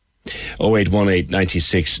 0818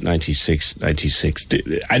 96 96 96.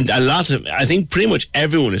 And I think pretty much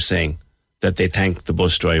everyone is saying that they thank the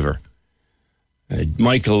bus driver.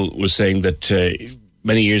 Michael was saying that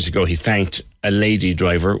many years ago he thanked a lady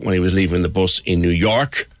driver when he was leaving the bus in New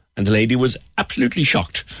York, and the lady was absolutely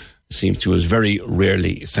shocked. Seems to was very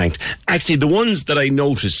rarely thanked. Actually, the ones that I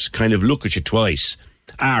notice kind of look at you twice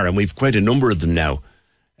are, and we've quite a number of them now,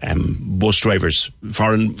 bus drivers,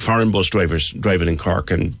 foreign bus drivers driving in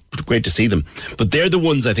Cork, and great to see them. But they're the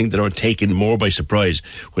ones I think that are taken more by surprise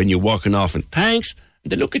when you're walking off and thanks,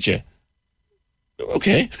 and they look at you.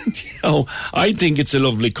 Okay. I think it's a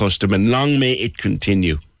lovely custom, and long may it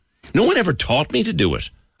continue. No one ever taught me to do it.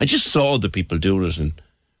 I just saw the people doing it and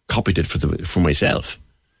copied it for myself.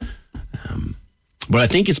 But I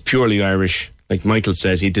think it's purely Irish. Like Michael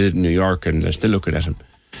says, he did it in New York, and they're still looking at him.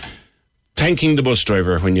 Thanking the bus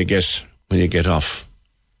driver when you get off.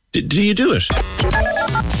 Do you do it?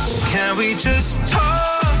 Can we just talk?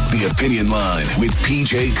 The Opinion Line with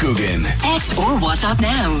PJ Coogan. Text or WhatsApp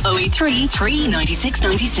now. 083 396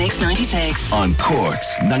 96 96. On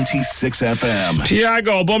Cork's 96 FM.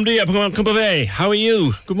 Tiago, bom dia, come how are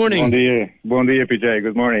you? Good morning. Bom dia, PJ.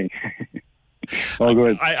 Good morning. All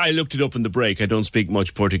good. I looked it up in the break. I don't speak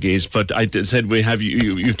much Portuguese, but I said we have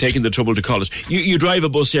you've taken the trouble to call us. You drive a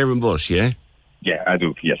bus here in bus, yeah? Yeah, I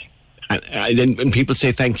do, yes. And people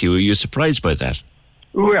say thank you. Are you surprised by that?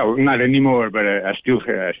 Well, not anymore, but I still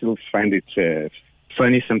find it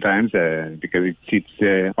funny sometimes because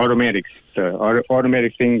it's automatic. So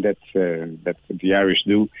automatic thing that the Irish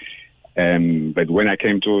do. But when I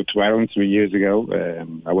came to Ireland 3 years ago,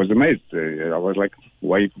 I was amazed. I was like,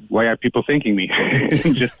 why are people thanking me?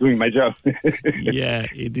 Just doing my job. Yeah,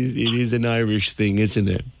 it is an Irish thing, isn't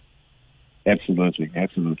it? Absolutely.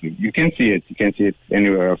 You can see it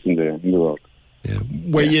anywhere else in the world. Yeah.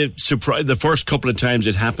 Were you surprised the first couple of times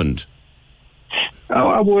it happened? Oh,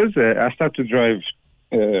 I was. I started to drive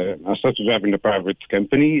in a private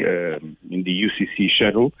company in the UCC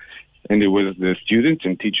shuttle, and there was the students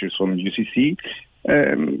and teachers from UCC.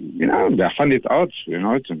 I found it odd.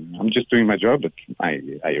 I'm just doing my job, but I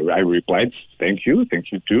replied, "Thank you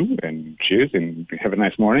too, and cheers, and have a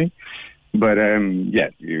nice morning." But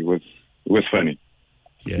it was funny.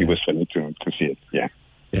 Yeah. It was funny to see it. Yeah.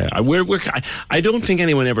 Yeah, I don't think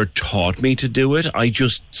anyone ever taught me to do it. I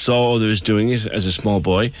just saw others doing it as a small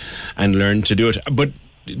boy and learned to do it. But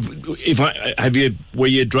were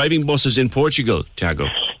you driving buses in Portugal, Tiago?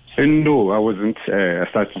 No, I wasn't. I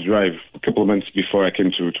started to drive a couple of months before I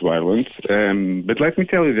came to Ireland. But let me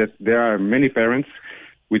tell you that there are many parents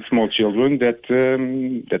with small children that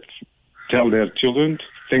tell their children to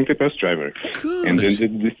thank the bus driver. Good. And then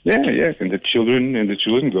and the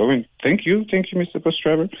children go and thank you, Mr. Bus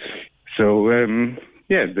Driver. So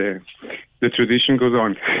the tradition goes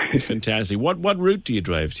on. Fantastic. What route do you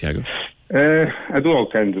drive, Tiago? I do all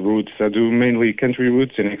kinds of routes. I do mainly country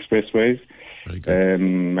routes and expressways.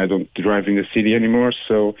 I don't drive in the city anymore,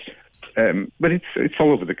 so but it's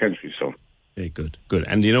all over the country. So good.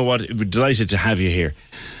 And you know what? We're delighted to have you here.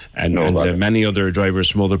 And many other drivers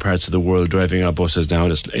from other parts of the world driving our buses now.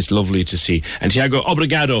 It's lovely to see. And Tiago,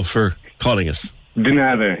 obrigado for calling us. De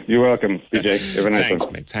nada. You're welcome, PJ. Have a nice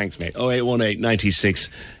one. Thanks, mate. 0818 96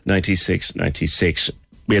 96 96.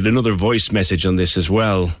 We had another voice message on this as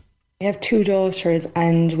well. I have two daughters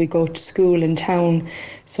and we go to school in town,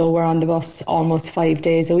 so we're on the bus almost 5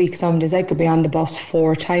 days a week. Some days I could be on the bus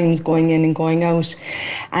 4 times going in and going out,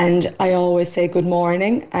 and I always say good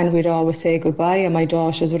morning and we'd always say goodbye, and my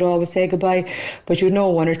daughters would always say goodbye, but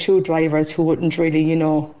one or two drivers who wouldn't really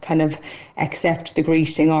kind of accept the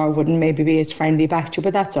greeting or wouldn't maybe be as friendly back to you,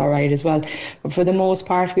 but that's all right as well. But for the most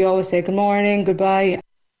part we always say good morning, goodbye.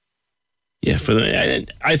 Yeah,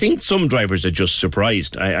 I think some drivers are just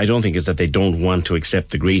surprised. I don't think it's that they don't want to accept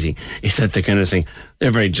the greeting. It's that they're kind of saying they're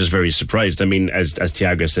very surprised. I mean, as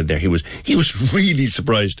Tiago said there, he was really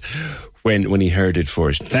surprised when he heard it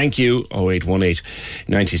first. Thank you, 0818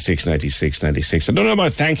 96 96 96. I don't know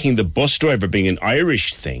about thanking the bus driver being an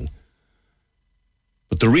Irish thing,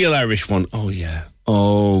 but the real Irish one, oh yeah,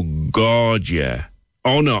 oh God, yeah.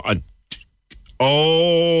 Oh no!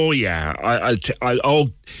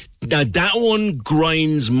 Now that one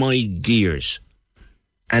grinds my gears,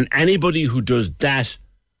 and anybody who does that,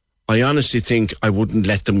 I honestly think I wouldn't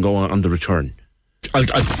let them go on the return. I'll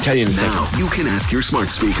tell you in a second. Now you can ask your smart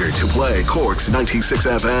speaker to play Cork's 96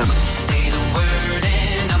 FM. Say the word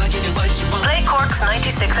and I'ma give you what you want. Play Cork's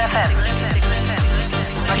 96 FM.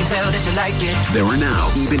 I can tell that you like it. There are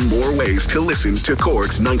now even more ways to listen to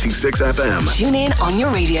Cork's 96 FM. Tune in on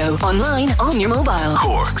your radio, online, on your mobile.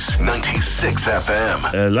 Cork's 96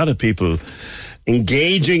 FM. A lot of people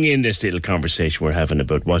engaging in this little conversation we're having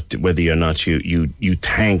about whether or not you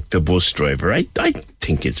thank the bus driver. I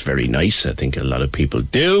think it's very nice. I think a lot of people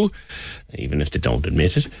do, even if they don't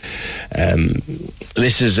admit it.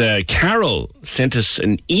 This is Carol sent us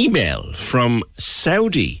an email from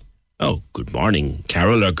Saudi. Oh, good morning,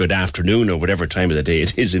 Carol, or good afternoon, or whatever time of the day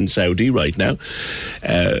it is in Saudi right now.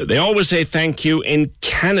 They always say thank you in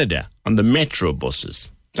Canada on the metro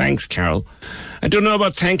buses. Thanks, Carol. I don't know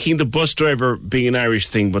about thanking the bus driver being an Irish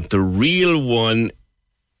thing, but the real one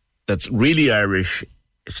that's really Irish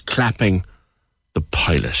is clapping the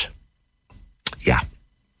pilot. Yeah.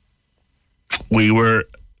 We were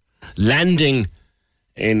landing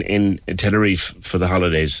in Tenerife for the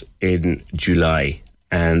holidays in July,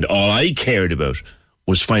 and all I cared about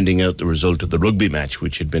was finding out the result of the rugby match,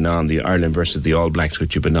 which had been on, the Ireland versus the All Blacks,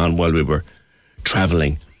 which had been on while we were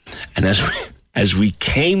travelling. And as we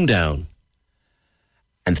came down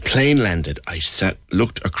and the plane landed, I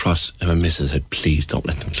looked across at my missus and said, please don't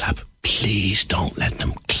let them clap. Please don't let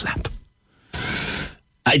them clap.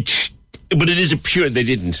 But it is they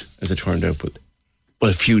didn't, as it turned out. But,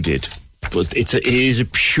 well, a few did. But it is a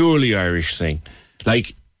purely Irish thing.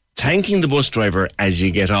 Like, thanking the bus driver as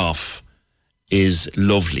you get off is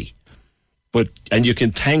lovely. And you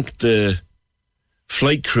can thank the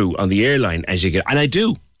flight crew on the airline as you get, and I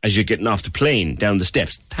do, as you're getting off the plane down the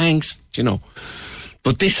steps. Thanks,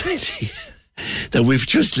 But this idea that we've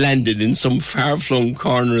just landed in some far-flung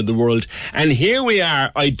corner of the world, and here we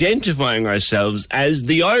are identifying ourselves as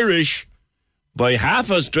the Irish by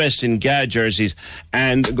half us dressed in GA jerseys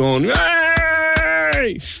and going,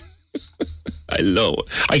 hey! I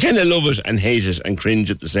kind of love it and hate it and cringe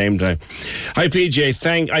at the same time. Hi,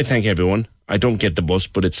 PJ. I thank everyone. I don't get the bus,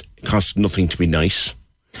 but it costs nothing to be nice.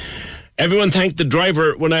 Everyone thanked the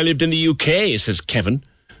driver when I lived in the UK, says Kevin.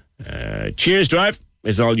 Cheers, drive,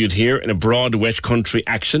 is all you'd hear in a broad West Country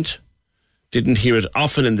accent. Didn't hear it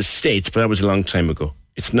often in the States, but that was a long time ago.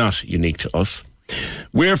 It's not unique to us.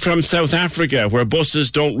 We're from South Africa, where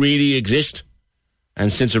buses don't really exist.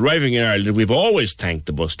 And since arriving in Ireland, we've always thanked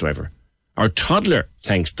the bus driver. Our toddler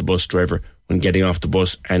thanks the bus driver when getting off the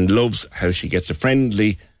bus and loves how she gets a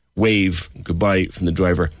friendly wave goodbye from the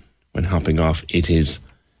driver when hopping off. It is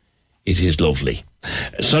lovely.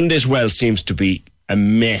 Sunday's Well seems to be a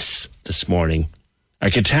mess this morning. A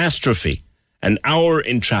catastrophe. An hour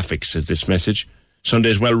in traffic, says this message.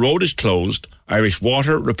 Sunday's Well Road is closed. Irish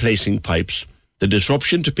Water replacing pipes. The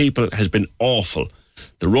disruption to people has been awful.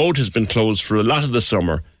 The road has been closed for a lot of the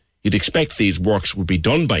summer. You'd expect these works would be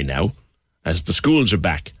done by now, as the schools are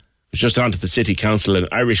back. It's just on to the City Council, and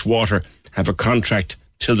Irish Water have a contract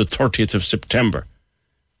till the 30th of September.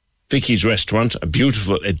 Vicky's Restaurant, a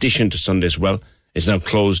beautiful addition to Sunday's Well, is now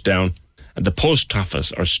closed down, and the post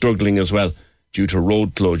office are struggling as well due to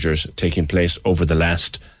road closures taking place over the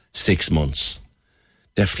last 6 months.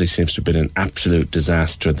 Definitely seems to have been an absolute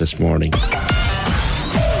disaster this morning.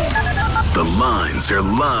 The lines are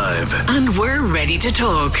live. And we're ready to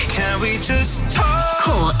talk. Can we just talk?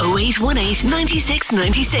 Call 0818 96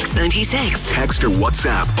 96 96. Text or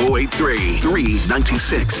WhatsApp 083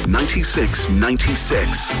 396 96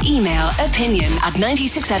 96. Email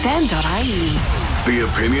opinion@96fm.ie. The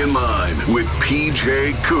Opinion Line with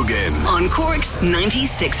PJ Coogan. On Cork's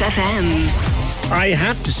 96 FM. I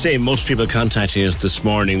have to say, most people contacting us this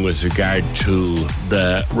morning with regard to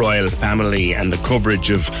the royal family and the coverage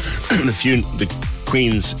of the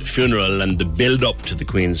Queen's funeral and the build-up to the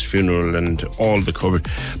Queen's funeral and all the coverage.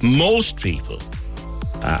 Most people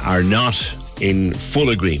are not in full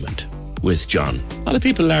agreement with John. A lot of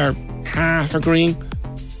people are half agreeing,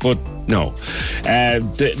 but no.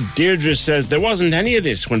 Deirdre says there wasn't any of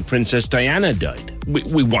this when Princess Diana died.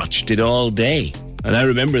 We watched it all day, and I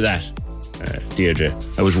remember that. Deirdre,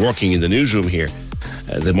 I was working in the newsroom here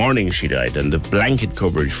the morning she died, and the blanket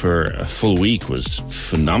coverage for a full week was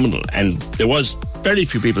phenomenal, and there was very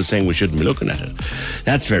few people saying we shouldn't be looking at it.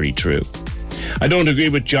 That's very true. I don't agree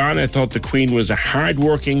with John. I thought the Queen was a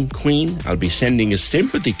hard-working Queen. I'll be sending a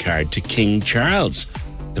sympathy card to King Charles.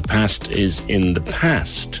 The past is in the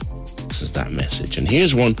past. This is that message. And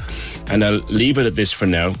here's one and I'll leave it at this for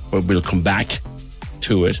now, but we'll come back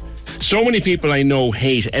to it. So many people I know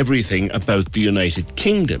hate everything about the United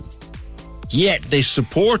Kingdom, yet they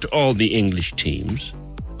support all the English teams.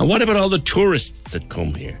 And what about all the tourists that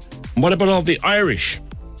come here? And what about all the Irish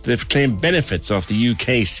that have claimed benefits off the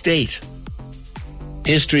UK state?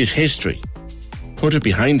 History is history. Put it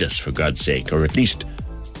behind us, for God's sake, or at least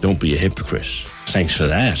don't be a hypocrite. Thanks for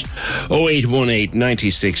that. 0818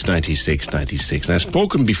 96 96 96. And I've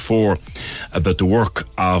spoken before about the work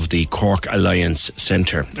of the Cork Alliance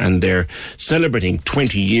Centre, and they're celebrating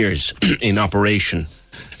 20 years in operation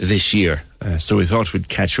this year. So we thought we'd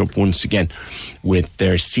catch up once again with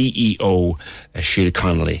their CEO, Sheila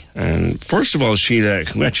Connolly. And first of all, Sheila,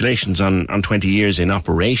 congratulations on 20 years in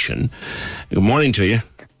operation. Good morning to you.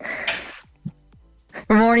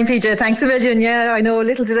 Good morning, PJ. Thanks a million. Yeah, I know.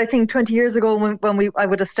 Little did I think 20 years ago when I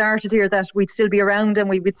would have started here that we'd still be around and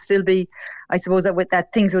we would still be, I suppose, that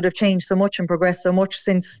things would have changed so much and progressed so much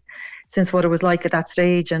since what it was like at that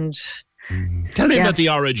stage. And tell me about the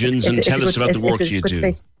origins and tell us about the work you do.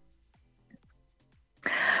 Space.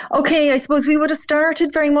 Okay, I suppose we would have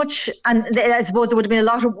started very much, and I suppose there would have been a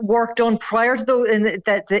lot of work done prior to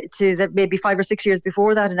that maybe 5 or 6 years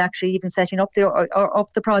before that, and actually even setting up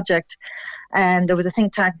the project. And there was a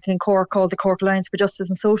think tank in Cork called the Cork Alliance for Justice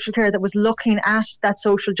and Social Care that was looking at that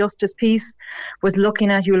social justice piece. Was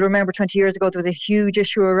looking at, you'll remember 20 years ago there was a huge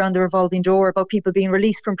issue around the revolving door about people being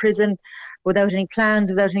released from prison without any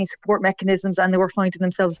plans, without any support mechanisms, and they were finding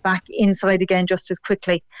themselves back inside again just as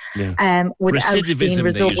quickly, without being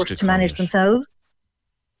resourced to manage themselves.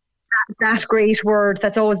 That great word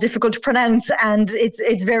that's always difficult to pronounce, and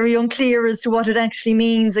it's very unclear as to what it actually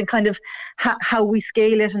means and kind of how we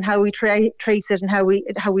scale it and how we trace it and how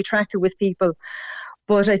we track it with people.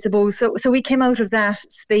 But I suppose so we came out of that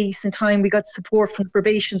space in time. We got support from the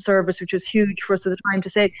probation service, which was huge for us at the time, to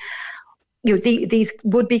say, you know, these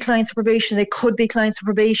would be clients of probation. They could be clients of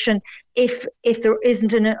probation if there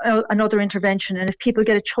isn't another intervention, and if people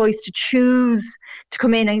get a choice to choose to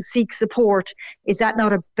come in and seek support, is that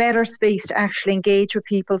not a better space to actually engage with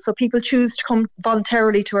people? So people choose to come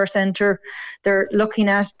voluntarily to our centre. They're looking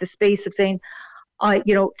at the space of saying,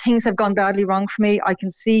 things have gone badly wrong for me. I can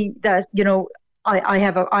see that, I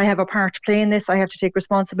have a part to play in this. I have to take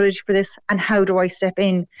responsibility for this. And how do I step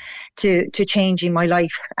in to changing my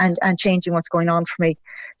life and changing what's going on for me?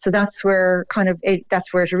 So that's where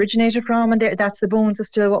that's where it originated from, and that's the bones of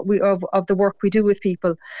still of the work we do with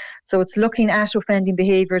people. So it's looking at offending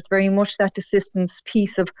behaviour. It's very much that desistance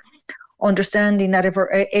piece of understanding that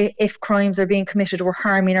if crimes are being committed, we're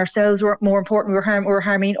harming ourselves, or more importantly, we're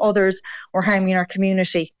harming others, we're harming our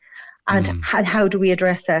community. And how do we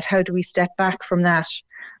address that? How do we step back from that?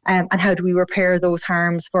 And how do we repair those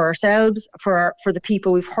harms for ourselves, for the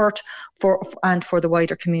people we've hurt, and for the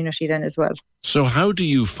wider community then as well? So how do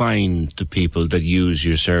you find the people that use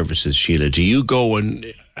your services, Sheila? Do you go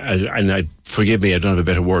and forgive me, I don't have a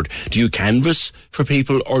better word, do you canvass for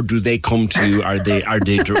people, or do they come to you? Are they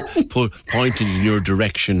pointing in your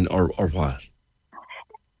direction, or what?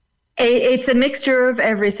 It's a mixture of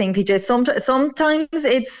everything, PJ. Sometimes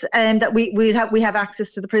it's that we have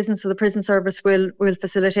access to the prison, so the prison service will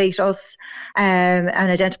facilitate us and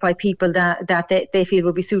identify people that they feel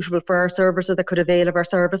will be suitable for our service or that could avail of our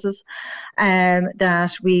services.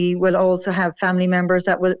 That we will also have family members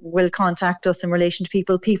that will contact us in relation to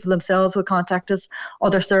people. People themselves will contact us.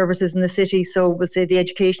 Other services in the city, so we'll say the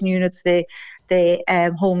education units, the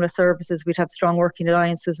homeless services, we'd have strong working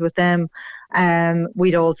alliances with them.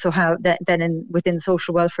 We'd also have within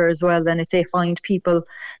social welfare as well. Then if they find people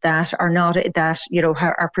that are not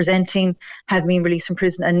are presenting, have been released from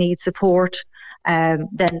prison and need support,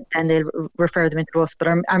 then they'll refer them into us. But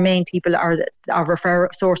our main people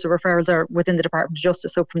source of referrals are within the Department of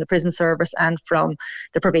Justice, so from the prison service and from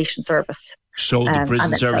the probation service. So the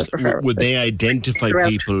prison service, would they identify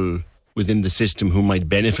people within the system who might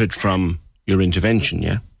benefit from your intervention?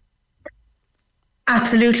 Yeah.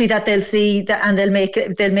 Absolutely, that they'll see that, and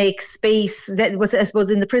they'll make space. That was, I suppose,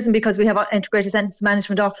 in the prison, because we have integrated sentence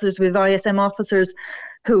management officers, we have ISM officers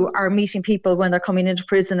who are meeting people when they're coming into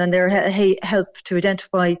prison, and they're help to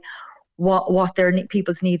identify what their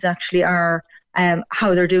people's needs actually are,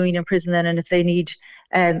 how they're doing in prison, then, and if they need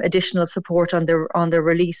additional support on their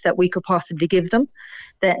release that we could possibly give them,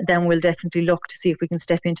 then we'll definitely look to see if we can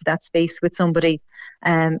step into that space with somebody,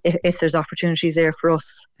 if there's opportunities there for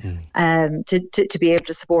us to be able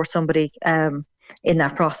to support somebody in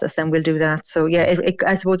that process, then we'll do that. So yeah,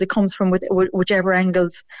 I suppose it comes from whichever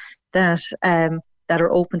angles that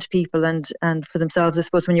are open to people and for themselves. I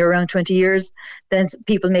suppose when you're around 20 years, then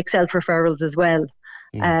people make self-referrals as well,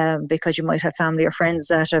 because you might have family or friends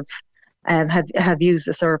that have used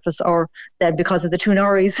the service, or that because of the two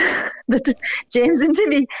Norries that James and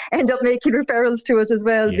Timmy end up making referrals to us as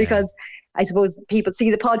well, because I suppose people see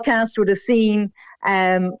the podcast, would have seen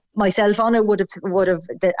myself on it, would have,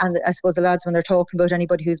 and I suppose the lads, when they're talking about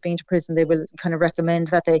anybody who's been to prison, they will kind of recommend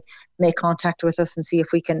that they make contact with us and see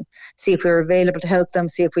if we're available to help them,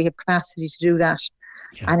 see if we have capacity to do that.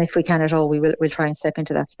 Yeah. And if we can at all, we'll try and step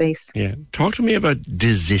into that space. Yeah. Talk to me about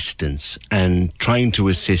desistance and trying to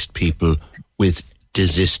assist people with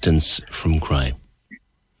desistance from crime.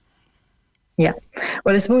 Yeah.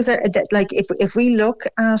 Well, I suppose like if we look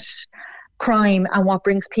at crime and what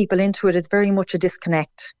brings people into it, it's very much a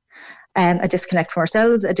disconnect from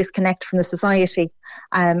ourselves, a disconnect from the society,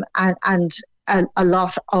 and a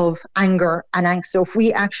lot of anger and angst. So if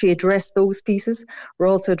we actually address those pieces, we're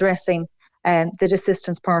also addressing the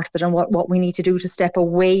desistance part of it, and what we need to do to step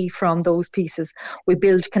away from those pieces. We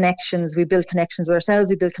build connections with ourselves,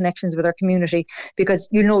 we build connections with our community, because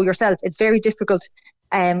you know yourself, it's very difficult.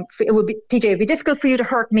 It'd be difficult for you to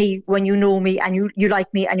hurt me when you know me and you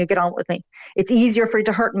like me and you get on with me. It's easier for you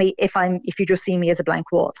to hurt me if you just see me as a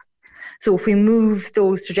blank wall. So if we move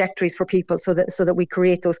those trajectories for people so that we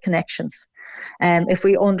create those connections, if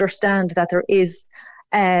we understand that there is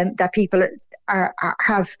that people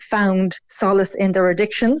have found solace in their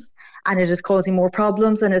addictions, and it is causing more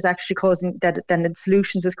problems than it's actually causing, than the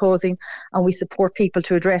solutions is causing, and we support people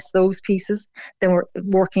to address those pieces, then we're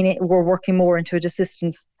working more into a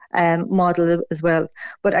desistance model as well.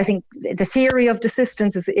 But I think the theory of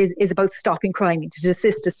desistance is about stopping crime. To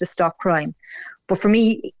desist is to stop crime. But for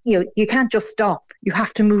me, you can't just stop. You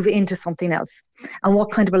have to move into something else. And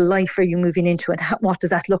what kind of a life are you moving into, and what does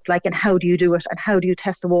that look like, and how do you do it, and how do you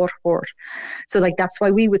test the water for it? So like that's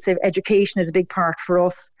why we would say education is a big part for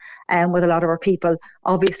us, with a lot of our people.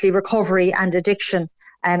 Obviously recovery and addiction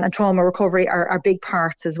and trauma recovery are big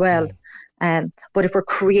parts as well. But if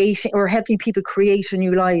we're helping people create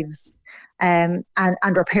new lives, and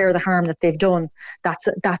repair the harm that they've done, that's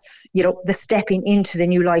the stepping into the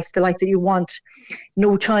new life, the life that you want.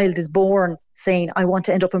 No child is born saying, I want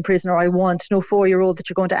to end up in prison, or I want. No 4-year-old that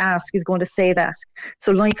you're going to ask is going to say that.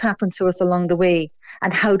 So life happens to us along the way,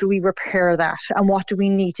 and how do we repair that, and what do we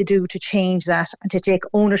need to do to change that, and to take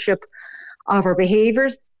ownership of our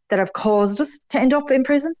behaviours that have caused us to end up in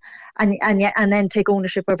prison, and then take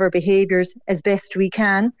ownership of our behaviours as best we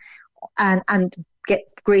can, and get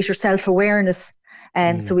greater self-awareness,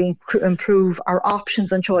 so we improve our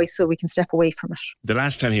options and choice, so we can step away from it. The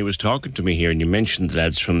last time he was talking to me here, and you mentioned the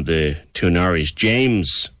lads from the two Norries,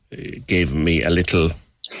 James gave me a little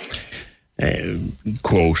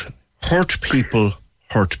quote: hurt people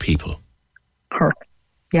hurt people. Hurt,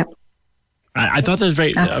 yeah. I thought that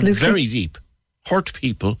was very deep. Hurt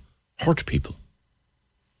people hurt people.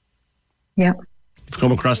 Yeah. You've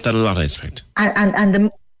come across that a lot, I expect.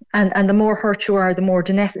 And the more hurt you are, the more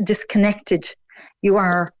disconnected you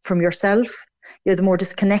are from yourself. The more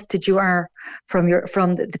disconnected you are from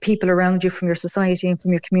the people around you, from your society and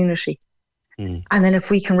from your community. And then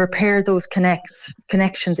if we can repair those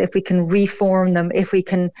connections, if we can reform them, if we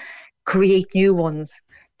can create new ones,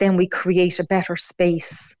 then we create a better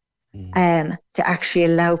space to actually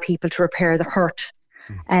allow people to repair the hurt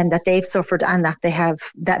that they've suffered, and that they have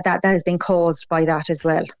that has been caused by that as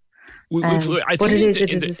well. But it is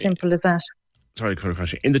as simple as that. Sorry,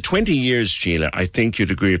 in the 20 years, Sheila, I think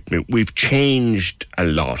you'd agree with me, we've changed a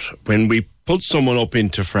lot. When we put someone up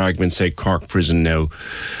into, for argument's sake, Cork Prison now,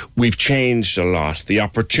 we've changed a lot. The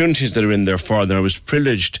opportunities that are in there for them, I was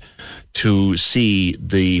privileged to see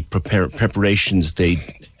the preparations they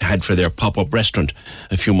had for their pop-up restaurant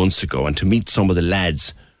a few months ago, and to meet some of the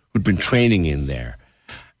lads who'd been training in there.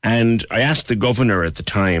 And I asked the governor at the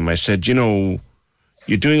time, I said,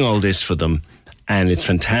 you're doing all this for them, and it's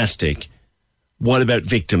fantastic. What about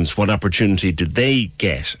victims? What opportunity did they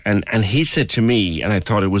get? And he said to me, and I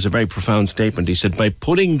thought it was a very profound statement, he said, by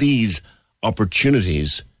putting these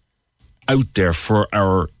opportunities out there for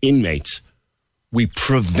our inmates, we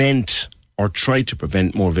prevent or try to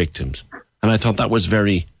prevent more victims. And I thought that was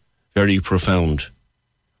very, very profound.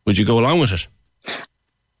 Would you go along with it?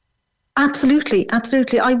 Absolutely,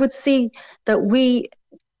 absolutely. I would say that we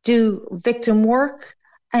do victim work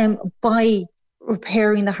by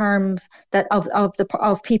repairing the harms that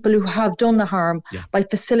of people who have done the harm, by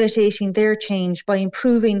facilitating their change, by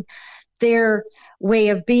improving their way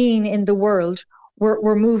of being in the world.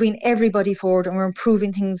 We're moving everybody forward, and we're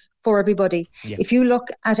improving things for everybody. Yeah. If you look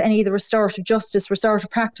at any of the restorative justice, restorative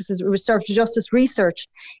practices, restorative justice research,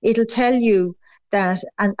 it'll tell you that,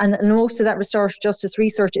 and most of that restorative justice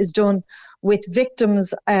research is done with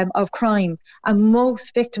victims of crime, and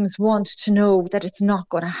most victims want to know that it's not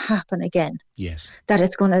going to happen again. Yes.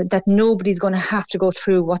 That nobody's going to have to go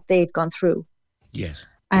through what they've gone through. Yes.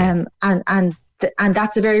 And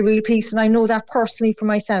that's a very real piece, and I know that personally for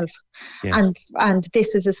myself. Yes. And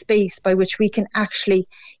this is a space by which we can actually,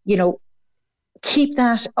 keep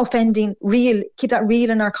that offending real, keep that real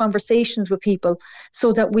in our conversations with people,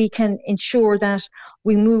 so that we can ensure that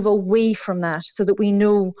we move away from that, so that we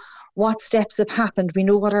know what steps have happened, we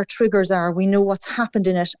know what our triggers are, we know what's happened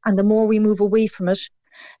in it, and the more we move away from it,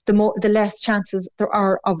 the less chances there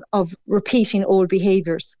are of repeating old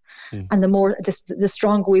behaviours, and the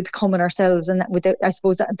stronger we become in ourselves. And I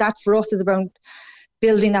suppose that for us is about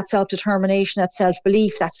building that self-determination, that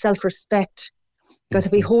self-belief, that self-respect. Because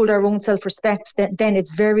if we hold our own self-respect, then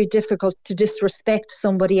it's very difficult to disrespect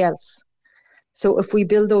somebody else. So if we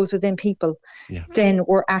build those within people, then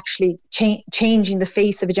we're actually changing the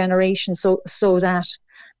face of a generation, so that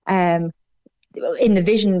in the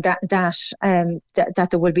vision that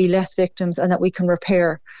there will be less victims, and that we can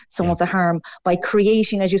repair some of the harm by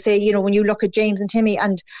creating, as you say, when you look at James and Timmy,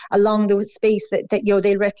 and along the space that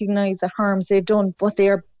they'll recognise the harms they've done, but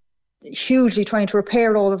they're hugely trying to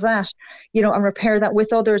repair all of that, and repair that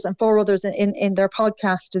with others and for others in their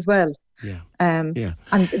podcast as well. And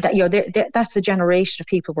that, that's the generation of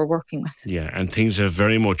people we're working with. Yeah, and things have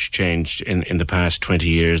very much changed in the past 20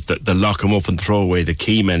 years. The lock 'em up and throw away the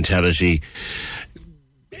key mentality,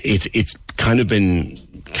 it's kind of been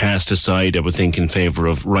cast aside, I would think, in favour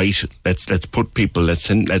of, right, let's put people, let's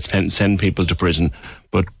send people to prison,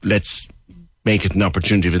 but let's make it an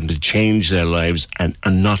opportunity for them to change their lives and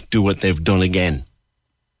not do what they've done again.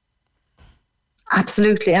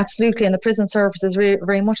 Absolutely. And the prison service is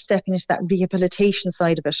very much stepping into that rehabilitation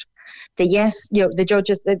side of it. The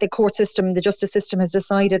judges, the court system, the justice system has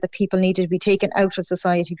decided that people needed to be taken out of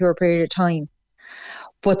society for a period of time.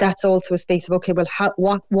 But that's also a space of, okay,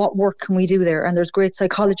 well, what work can we do there? And there's great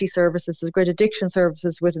psychology services, there's great addiction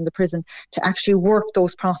services within the prison to actually work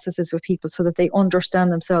those processes with people, so that they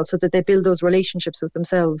understand themselves, so that they build those relationships with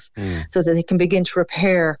themselves, so that they can begin to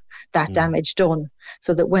repair that damage done,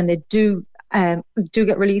 so that when they do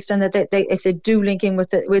get released, and that if they do link in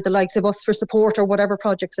with the likes of us for support or whatever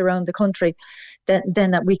projects around the country, then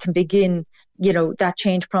that we can begin that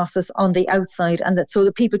change process on the outside, and that so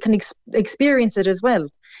that people can experience it as well.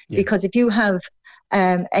 Because if you have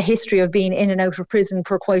a history of being in and out of prison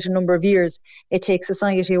for quite a number of years, it takes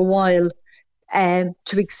society a while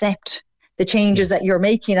to accept the changes that you're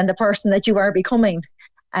making and the person that you are becoming.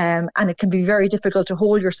 And it can be very difficult to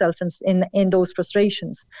hold yourself in those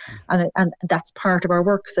frustrations. And that's part of our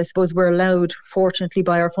work. So I suppose we're allowed, fortunately,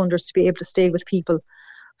 by our funders, to be able to stay with people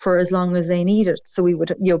for as long as they need it. So we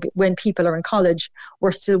would, when people are in college,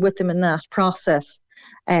 we're still with them in that process.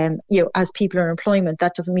 As people are in employment,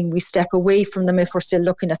 that doesn't mean we step away from them if we're still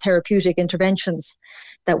looking at therapeutic interventions,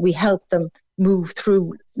 that we help them move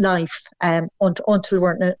through life until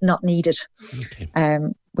we're not needed. Okay.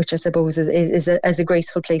 Which I suppose is a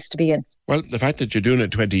graceful place to be in. Well, the fact that you're doing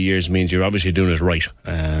it 20 years means you're obviously doing it right.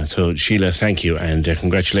 So Sheila, thank you, and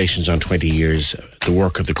congratulations on 20 years, the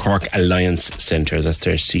work of the Cork Alliance Centre. That's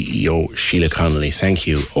their CEO, Sheila Connolly. Thank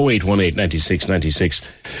you. 0818 96 96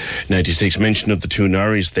 96. Mention of the two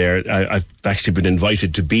Norries there. I've actually been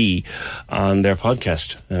invited to be on their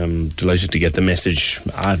podcast. Delighted to get the message,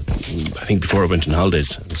 I think before I went on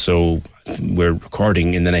holidays. So we're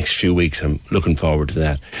recording in the next few weeks. I'm looking forward to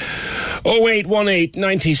that. 0818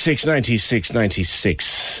 96 96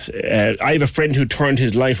 96. I have a friend who turned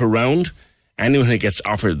his life around. Anyone who gets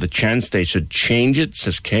offered the chance, they should change it,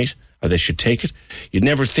 says Kate, or they should take it. You'd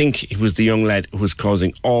never think he was the young lad who was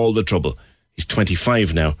causing all the trouble. He's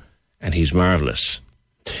 25 now, and he's marvellous.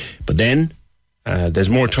 But then there's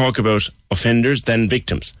more talk about offenders than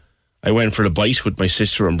victims. I went for a bite with my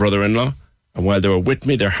sister and brother-in-law, and while they were with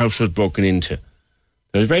me, their house was broken into.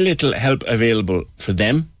 There was very little help available for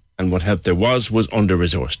them, and what help there was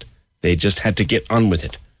under-resourced. They just had to get on with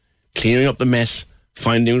it. Cleaning up the mess,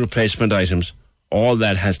 finding replacement items, all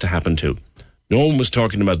that has to happen too. No one was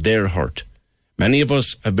talking about their hurt. Many of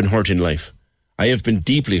us have been hurt in life. I have been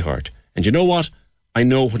deeply hurt. And you know what? I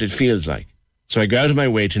know what it feels like. So I go out of my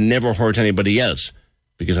way to never hurt anybody else,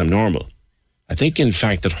 because I'm normal. I think, in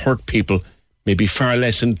fact, that hurt people may be far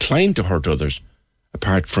less inclined to hurt others,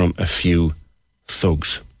 apart from a few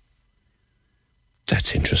thugs.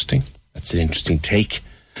 That's interesting. That's an interesting take.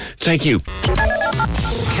 Thank you.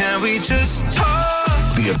 Can we just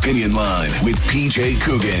talk? The Opinion Line with PJ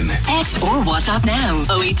Coogan. Text or WhatsApp now.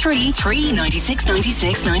 083 396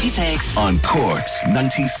 96 96. On Cork's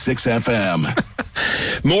 96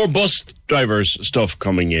 FM. More bus drivers stuff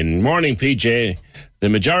coming in. Morning, PJ. The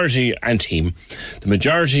majority and team, the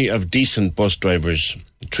majority of decent bus drivers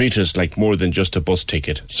treat us like more than just a bus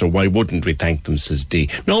ticket. So why wouldn't we thank them, says Dee.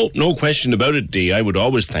 No question about it, Dee. I would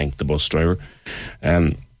always thank the bus driver.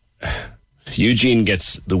 Eugene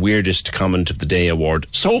gets the weirdest comment of the day award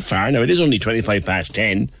so far. Now, it is only 25 past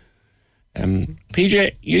 10.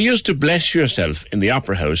 PJ, you used to bless yourself in the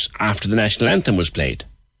Opera House after the national anthem was played.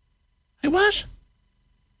 Hey, what?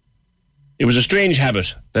 It was a strange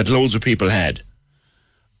habit that loads of people had.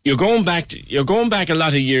 You're going back a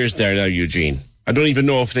lot of years there now, Eugene. I don't even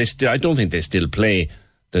know if I don't think they still play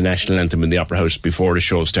the national anthem in the Opera House before the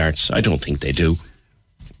show starts. I don't think they do.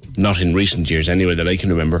 Not in recent years anyway, that I can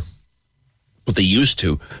remember. But they used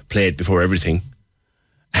to play it before everything.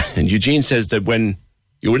 And Eugene says that when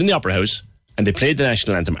you were in the Opera House and they played the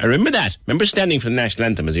national anthem, I remember that. I remember standing for the national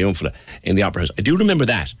anthem as a young fella in the Opera House. I do remember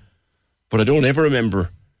that. But I don't ever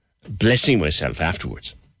remember blessing myself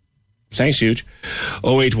afterwards. Thanks, Huge.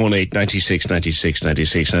 0818 96 96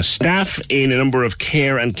 96. Now, staff in a number of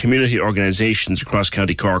care and community organisations across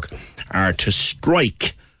County Cork are to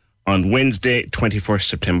strike on Wednesday, 21st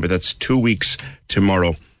September. That's 2 weeks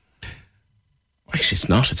tomorrow. Actually, it's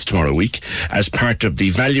not. It's tomorrow week. As part of the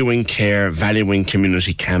Valuing Care, Valuing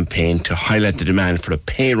Community campaign to highlight the demand for a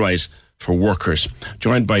pay rise for workers.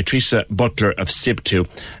 Joined by Teresa Butler of SIB2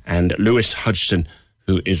 and Lewis Hodgson,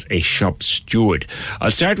 who is a shop steward.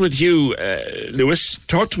 I'll start with you, Lewis.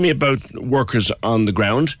 Talk to me about workers on the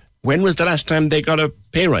ground. When was the last time they got a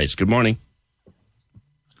pay rise? Good morning.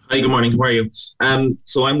 Hi, good morning. How are you?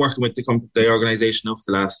 So I'm working with the organisation now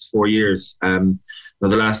for the last 4 years. Now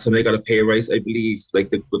the last time they got a pay rise, I believe, like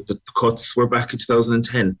the cuts were back in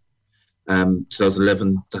 2010,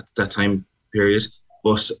 2011, that time period.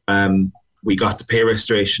 But we got the pay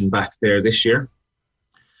restoration back there this year,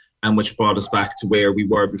 and which brought us back to where we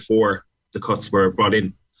were before the cuts were brought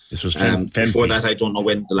in. This was before that, I don't know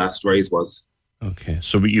when the last rise was. Okay,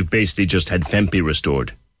 so you've basically just had FEMPI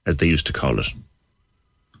restored, as they used to call it.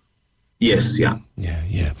 Yes, yeah.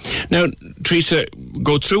 Yeah. Now, Teresa,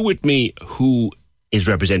 go through with me who is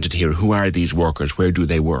represented here. Who are these workers? Where do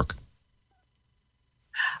they work?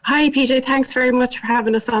 Hi, PJ. Thanks very much for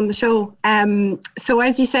having us on the show. So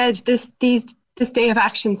as you said, this day of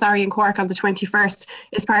action, in Cork on the 21st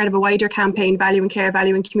is part of a wider campaign, Valuing Care,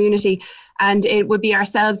 Valuing Community. And it would be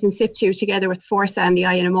ourselves in SIB2 together with Forsa and the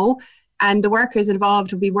INMO. And the workers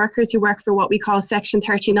involved would be workers who work for what we call Section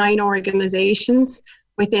 39 organisations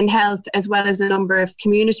within health, as well as a number of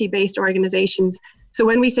community-based organisations. So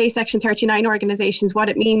when we say Section 39 organisations, what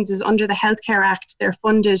it means is under the Healthcare Act, they're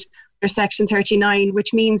funded under Section 39,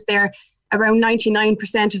 which means they're around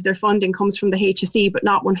 99% of their funding comes from the HSE, but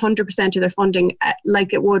not 100% of their funding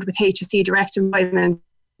like it would with HSE direct employment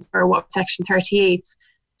or what Section 38.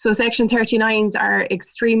 So Section 39s are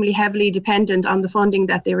extremely heavily dependent on the funding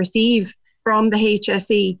that they receive from the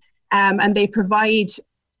HSE, and they provide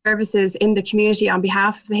services in the community on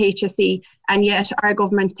behalf of the HSE, and yet our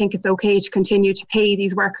government think it's okay to continue to pay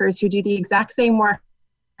these workers who do the exact same work.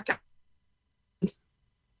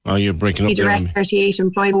 Oh, you're breaking up there. 38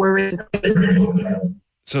 employed.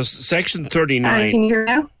 So Section 39. Can you hear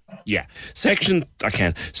now? Yeah. Section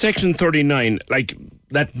 39, like,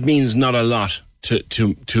 that means not a lot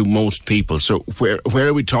to most people. So where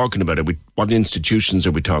are we talking about? What institutions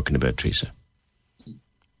are we talking about, Teresa?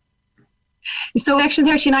 So Section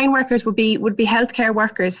 39 workers would be healthcare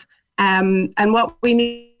workers. And what we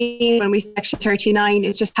mean when we say Section 39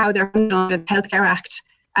 is just how they're funded under the Healthcare Act.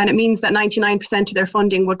 And it means that 99% of their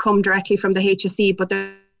funding would come directly from the HSE, but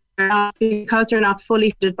they're not, because they're not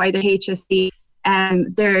fully funded by the HSE,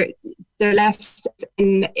 they're left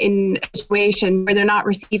in a situation where they're not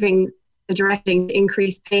receiving the direct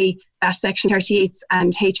increased pay that Section 38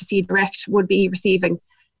 and HSE Direct would be receiving.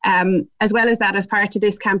 As well as that, as part of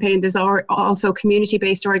this campaign, there's also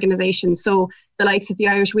community-based organisations, so the likes of the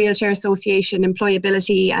Irish Wheelchair Association,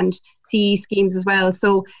 Employability and CE schemes as well.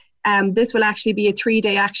 So this will actually be a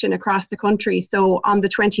 3-day action across the country. So on the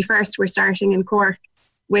 21st, we're starting in Cork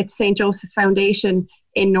with St. Joseph's Foundation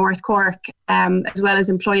in North Cork, as well as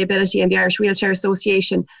Employability and the Irish Wheelchair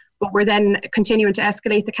Association. But we're then continuing to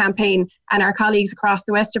escalate the campaign, and our colleagues across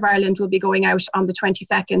the west of Ireland will be going out on the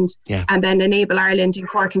 22nd. Yeah. And then Enable Ireland in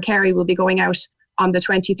Cork and Kerry will be going out on the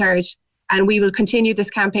 23rd. And we will continue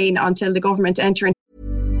this campaign until the government enter in.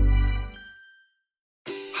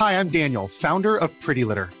 Hi, I'm Daniel, founder of Pretty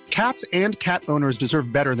Litter. Cats and cat owners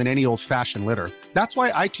deserve better than any old-fashioned litter. That's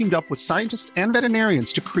why I teamed up with scientists and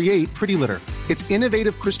veterinarians to create Pretty Litter. Its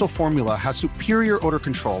innovative crystal formula has superior odor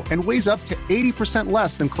control and weighs up to 80%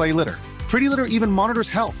 less than clay litter. Pretty Litter even monitors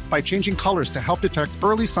health by changing colors to help detect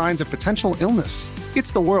early signs of potential illness.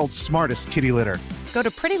 It's the world's smartest kitty litter. Go to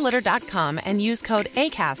prettylitter.com and use code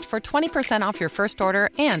ACAST for 20% off your first order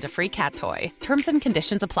and a free cat toy. Terms and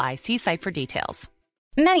conditions apply. See site for details.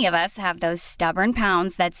 Many of us have those stubborn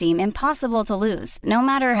pounds that seem impossible to lose, no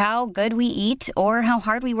matter how good we eat or how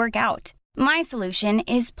hard we work out. My solution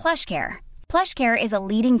is PlushCare. PlushCare is a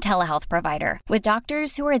leading telehealth provider with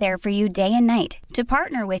doctors who are there for you day and night to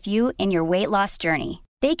partner with you in your weight loss journey.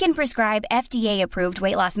 They can prescribe FDA-approved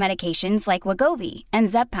weight loss medications like Wegovy and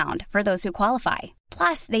Zepbound for those who qualify.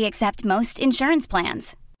 Plus, they accept most insurance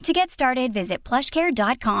plans. To get started, visit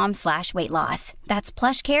plushcare.com/weightloss. That's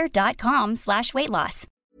plushcare.com/weightloss.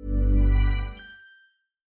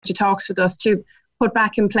 To talks with us to put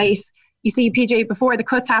back in place. You see, PJ, before the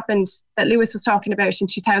cuts happened that Lewis was talking about in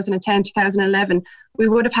 2010, 2011, we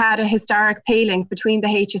would have had a historic pay link between the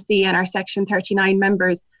HSE and our Section 39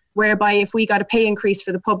 members, whereby if we got a pay increase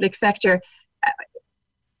for the public sector,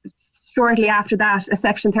 shortly after that, a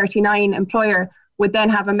Section 39 employer would then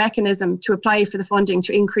have a mechanism to apply for the funding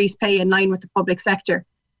to increase pay in line with the public sector.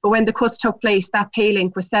 But when the cuts took place, that pay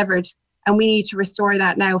link was severed, and we need to restore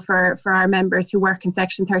that now for our members who work in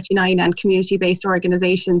Section 39 and community-based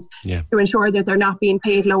organisations to ensure that they're not being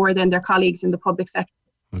paid lower than their colleagues in the public sector.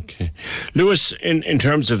 Okay. Lewis, in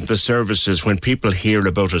terms of the services, when people hear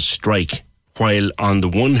about a strike, while on the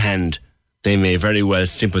one hand they may very well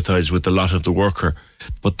sympathise with a lot of the worker,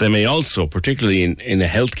 but they may also, particularly in the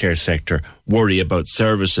healthcare sector, worry about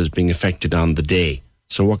services being affected on the day.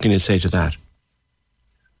 So what can you say to that?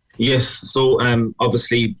 Yes, so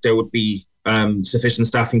obviously there would be sufficient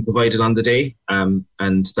staffing provided on the day, and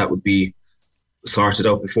that would be sorted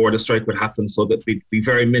out before the strike would happen, so that would be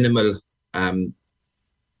very minimal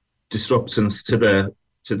disruptions to the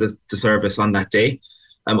service on that day.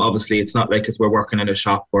 Obviously, it's not like as we're working in a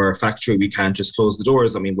shop or a factory, we can't just close the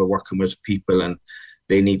doors. I mean, we're working with people and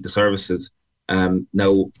they need the services.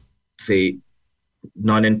 Now, say,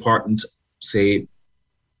 non-important, say,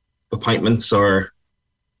 appointments or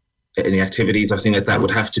any activities or things like that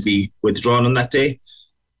would have to be withdrawn on that day.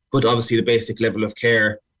 But obviously, the basic level of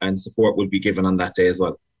care and support will be given on that day as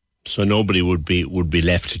well. So nobody would be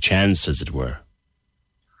left to chance, as it were.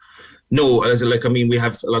 No, we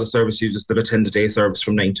have a lot of service users that attend the day service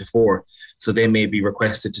from 9 to 4, so they may be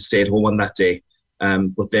requested to stay at home on that day.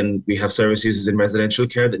 But then we have service users in residential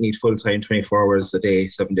care that need full-time 24 hours a day,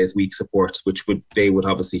 7 days a week support, they would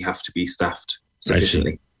obviously have to be staffed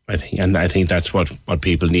sufficiently. I think that's what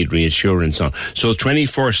people need reassurance on. So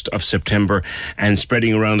 21st of September and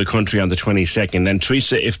spreading around the country on the 22nd. And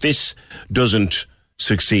Teresa, if this doesn't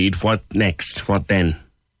succeed, what next? What then?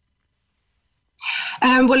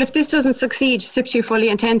 Well, if this doesn't succeed, SIPTU fully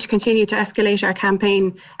intend to continue to escalate our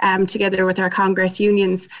campaign together with our Congress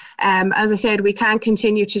unions. As I said, we can't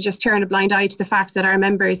continue to just turn a blind eye to the fact that our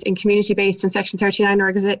members in community-based and Section 39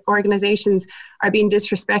 organisations are being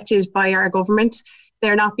disrespected by our government.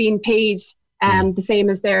 They're not being paid the same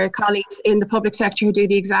as their colleagues in the public sector who do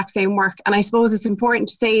the exact same work. And I suppose it's important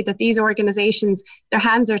to say that these organisations, their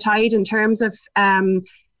hands are tied in terms of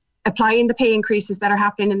applying the pay increases that are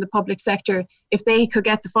happening in the public sector. If they could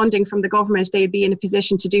get the funding from the government, they'd be in a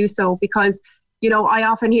position to do so, because, I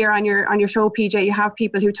often hear on your show, PJ, you have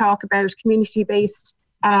people who talk about community-based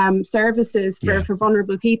services for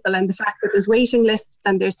vulnerable people, and the fact that there's waiting lists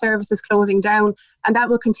and there's services closing down, and that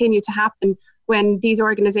will continue to happen when these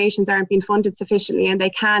organisations aren't being funded sufficiently and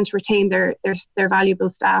they can't retain their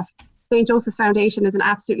valuable staff. St. Joseph's Foundation is an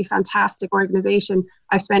absolutely fantastic organisation.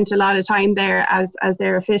 I've spent a lot of time there as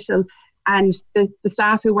their official, and the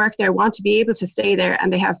staff who work there want to be able to stay there,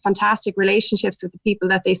 and they have fantastic relationships with the people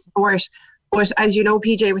that they support. But as you know,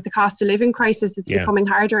 PJ, with the cost of living crisis, it's becoming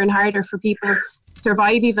harder and harder for people to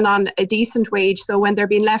survive even on a decent wage. So when they're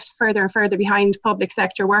being left further and further behind public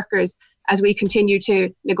sector workers, as we continue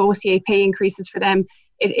to negotiate pay increases for them,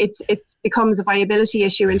 it becomes a viability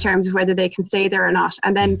issue in terms of whether they can stay there or not.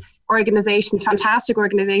 And then organisations, fantastic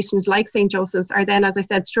organisations like St. Joseph's, are then, as I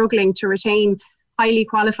said, struggling to retain highly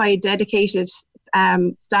qualified, dedicated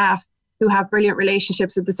staff who have brilliant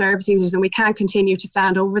relationships with the service users, and we can't continue to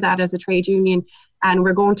stand over that as a trade union. And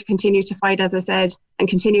we're going to continue to fight, as I said, and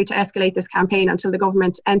continue to escalate this campaign until the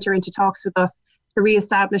government enter into talks with us to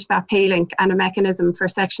re-establish that pay link and a mechanism for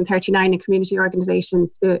Section 39 and community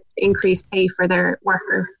organisations to increase pay for their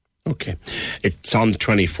workers. Okay. It's on the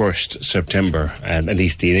 21st September, at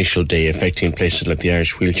least the initial day, affecting places like the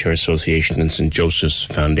Irish Wheelchair Association and St. Joseph's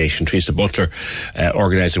Foundation. Teresa Butler,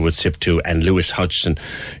 organiser with SIP2, and Lewis Hodgson,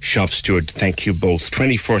 shop steward. Thank you both.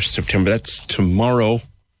 21st September, that's tomorrow.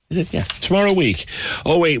 Is it? Yeah, tomorrow week.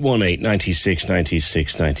 0818 96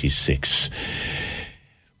 96 96.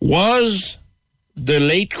 Was the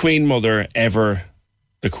late Queen Mother ever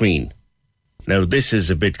the Queen? Now, this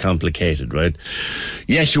is a bit complicated, right?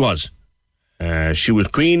 Yes, she was. She was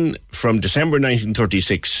Queen from December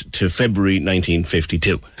 1936 to February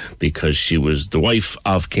 1952 because she was the wife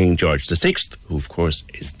of King George VI, who, of course,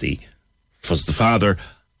 was the father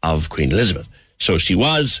of Queen Elizabeth. So she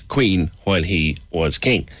was Queen while he was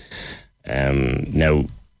King. Now,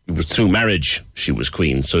 it was through marriage she was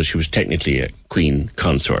Queen, so she was technically a Queen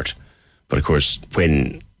consort. But, of course,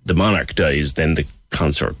 when the monarch dies, then the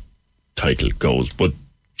consort title goes, but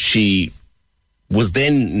she was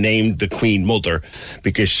then named the Queen Mother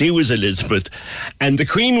because she was Elizabeth and the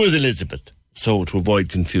Queen was Elizabeth. So to avoid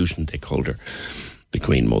confusion, they called her the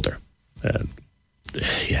Queen Mother.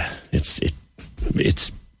 It's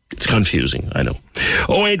confusing, I know.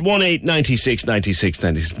 0818 96 96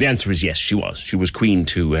 96. The answer is yes, she was. She was Queen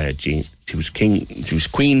to she was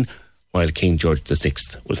Queen while King George VI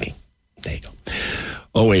was King. There you go.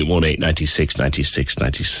 0818 96 96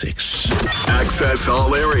 96. Access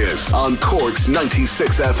all areas on Cork's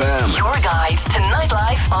 96 FM. Your guide to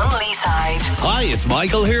nightlife on Leeside. Hi, it's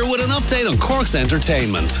Michael here with an update on Cork's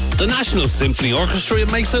entertainment. The National Symphony Orchestra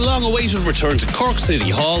makes a long-awaited return to Cork City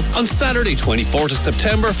Hall on Saturday 24th of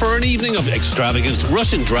September for an evening of extravagant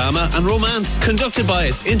Russian drama and romance conducted by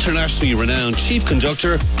its internationally renowned chief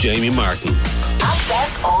conductor, Jamie Martin.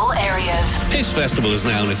 Access all areas. Pitch Festival is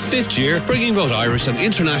now in its 5th year, bringing both Irish and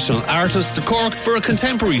international artists to Cork for a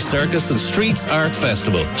contemporary circus and streets art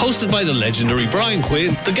festival. Hosted by the legendary Brian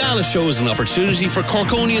Quinn, the gala show is an opportunity for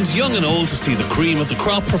Corkonians young and old to see the cream of the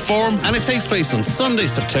crop perform, and it takes place on Sunday,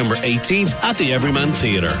 September 18th at the Everyman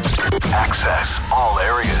Theatre. Access all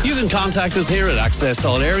areas. You can contact us here at Access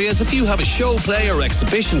All Areas if you have a show, play or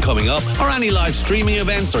exhibition coming up, or any live streaming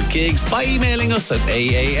events or gigs by emailing us at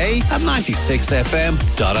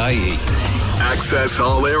aaa@96fm.ie. Access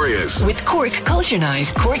all areas. With Cork Culture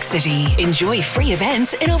Night, Cork City. Enjoy free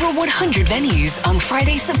events in over 100 venues on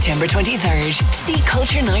Friday, September 23rd. See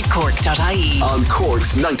culturenightcork.ie. On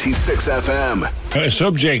Cork's 96 FM. A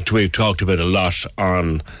subject we've talked about a lot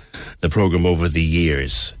on the programme over the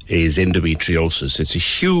years is endometriosis. It's a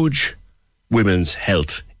huge women's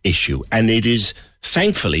health issue, and it is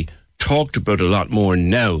thankfully talked about a lot more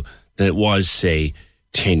now than it was, say,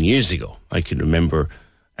 10 years ago. I can remember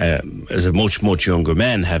as a much younger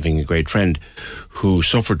man having a great friend who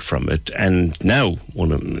suffered from it, and now a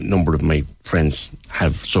number of my friends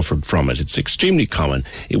have suffered from it. It's extremely common.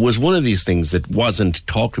 It was one of these things that wasn't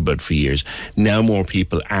talked about for years. Now more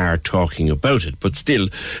people are talking about it, but still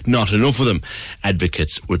not enough of them,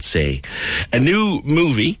 advocates would say. A new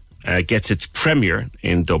movie gets its premiere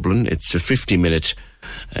in Dublin. It's a 50-minute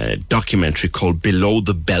documentary called Below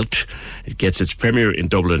the Belt. It gets its premiere in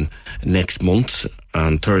Dublin next month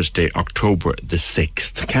on Thursday, October the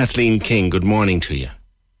 6th. Kathleen King, good morning to you.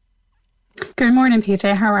 Good morning,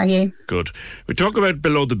 PJ. How are you? Good. We talk about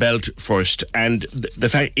Below the Belt first, and the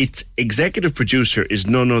fact its executive producer is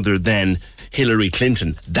none other than Hillary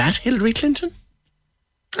Clinton. That Hillary Clinton?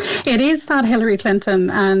 It is that Hillary Clinton,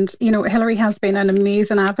 and Hillary has been an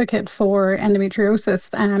amazing advocate for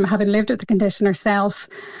endometriosis, having lived with the condition herself.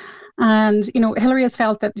 And, Hillary has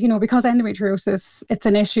felt that, because endometriosis, it's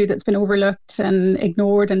an issue that's been overlooked and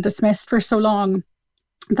ignored and dismissed for so long,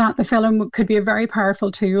 that the film could be a very powerful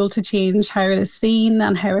tool to change how it is seen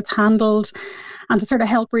and how it's handled, and to sort of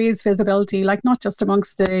help raise visibility, like not just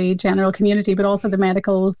amongst the general community, but also the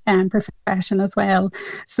medical profession as well.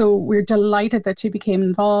 So we're delighted that she became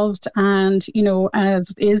involved, and,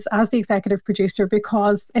 as the executive producer,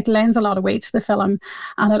 because it lends a lot of weight to the film,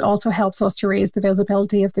 and it also helps us to raise the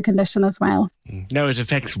visibility of the condition as well. Now, it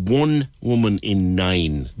affects 1 woman in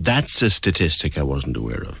 9. That's a statistic I wasn't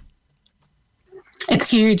aware of.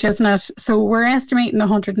 It's huge, isn't it? So we're estimating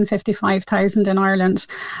 155,000 in Ireland,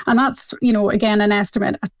 and that's, again, an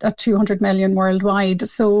estimate at 200 million worldwide.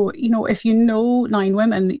 So, if you know 9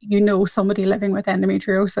 women, somebody living with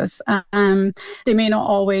endometriosis. They may not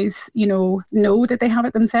always, know that they have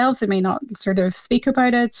it themselves. They may not sort of speak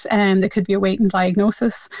about it, and there could be a waiting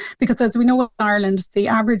diagnosis, because as we know in Ireland, the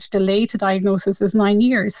average delay to diagnosis is 9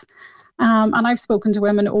 years. And I've spoken to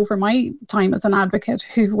women over my time as an advocate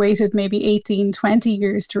who've waited maybe 18, 20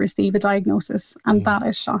 years to receive a diagnosis. And that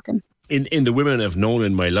is shocking. In the women I've known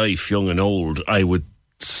in my life, young and old, I would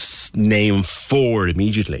name 4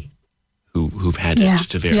 immediately who've had it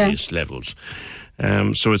to various levels.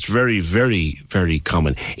 So it's very, very, very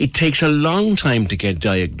common. It takes a long time to get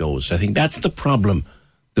diagnosed. I think that's the problem,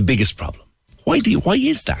 the biggest problem. Why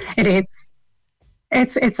is that? It is.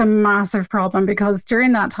 It's a massive problem because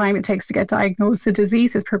during that time it takes to get diagnosed, the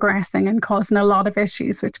disease is progressing and causing a lot of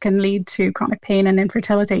issues, which can lead to chronic pain and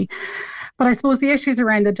infertility. But I suppose the issues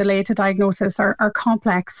around the delay to diagnosis are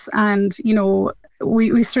complex, and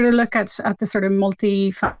we sort of look at the sort of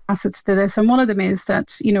multi-facets to this, and one of them is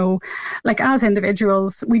that, like as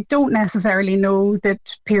individuals, we don't necessarily know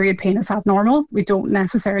that period pain is abnormal. We don't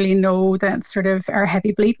necessarily know that sort of our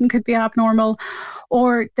heavy bleeding could be abnormal,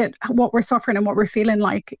 or that what we're suffering and what we're feeling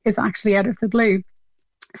like is actually out of the blue.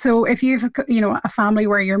 So if you've, a family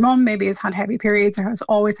where your mum maybe has had heavy periods or has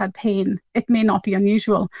always had pain, it may not be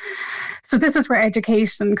unusual. So this is where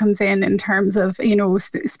education comes in terms of,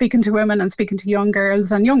 speaking to women and speaking to young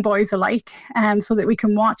girls and young boys alike, so that we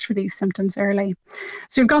can watch for these symptoms early.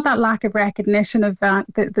 So you've got that lack of recognition of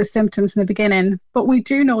the symptoms in the beginning, but we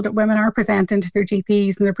do know that women are presenting to their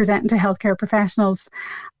GPs and they're presenting to healthcare professionals,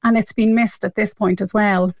 and it's been missed at this point as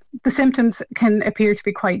well. The symptoms can appear to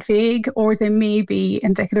be quite vague, or they may be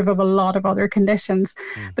indicative of a lot of other conditions.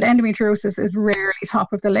 But endometriosis is rarely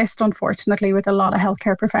top of the list, unfortunately, with a lot of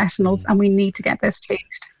healthcare professionals, and we need to get this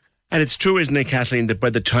changed. And it's true, isn't it, Kathleen, that by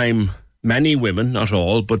the time many women, not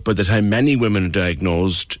all, but by the time many women are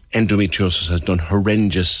diagnosed, endometriosis has done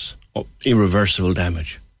horrendous, irreversible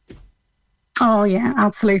damage? Oh yeah,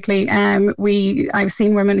 absolutely. I've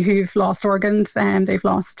seen women who've lost organs, and they've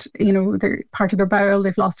lost, their part of their bowel,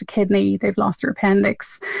 they've lost a kidney, they've lost their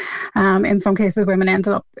appendix. In some cases, women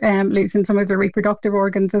ended up losing some of their reproductive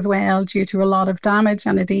organs as well due to a lot of damage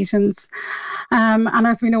and adhesions. And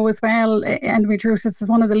as we know as well, endometriosis is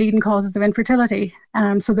one of the leading causes of infertility.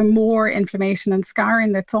 So the more inflammation and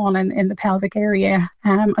scarring that's on in the pelvic area,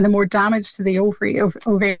 and the more damage to the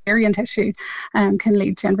ovarian tissue can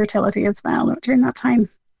lead to infertility as well during that time.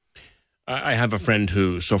 I have a friend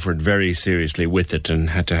who suffered very seriously with it and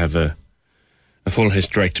had to have a full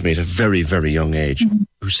hysterectomy at a very, very young age,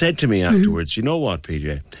 who said to me afterwards, you know what,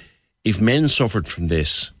 PJ, if men suffered from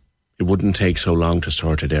this, it wouldn't take so long to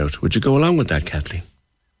sort it out. Would you go along with that, Kathleen?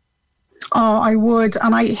 Oh, I would.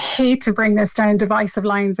 And I hate to bring this down divisive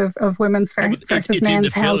lines of women's versus men's health. It's in the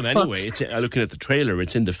film anyway. Looking at the trailer,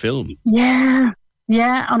 it's in the film.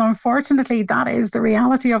 Yeah, and unfortunately that is the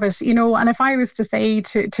reality of it, and if I was to say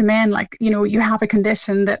to men, like, you have a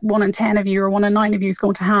condition that 1 in 10 of you or 1 in 9 of you is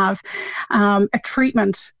going to have, a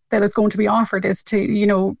treatment that is going to be offered is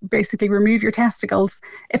to, basically remove your testicles.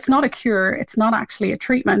 It's not a cure, it's not actually a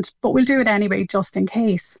treatment, but we'll do it anyway just in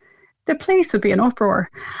case. The place would be an uproar.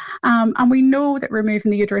 And we know that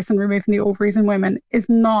removing the uterus and removing the ovaries in women is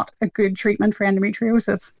not a good treatment for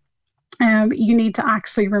endometriosis. You need to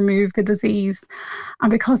actually remove the disease.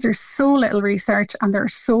 And because there's so little research and there are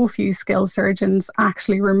so few skilled surgeons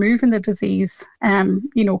actually removing the disease,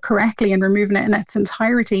 correctly and removing it in its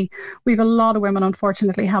entirety, we have a lot of women,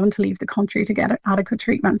 unfortunately, having to leave the country to get adequate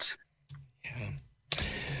treatment.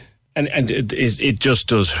 And it just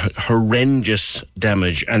does horrendous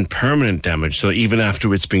damage and permanent damage. So even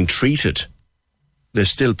after it's being treated,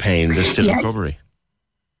 there's still pain, there's still recovery.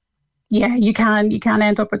 Yeah, you can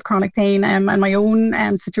end up with chronic pain. And my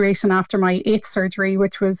own situation after my 8th surgery,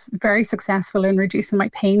 which was very successful in reducing my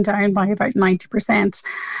pain down by about 90%,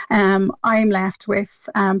 I'm left with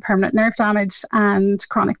permanent nerve damage and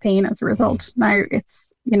chronic pain as a result. Now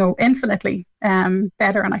it's, infinitely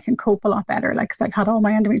better, and I can cope a lot better, because I've had all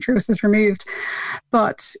my endometriosis removed.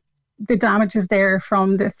 But the damage is there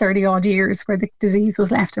from the 30 odd years where the disease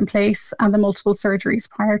was left in place and the multiple surgeries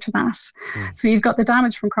prior to that. So you've got the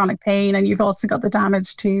damage from chronic pain, and you've also got the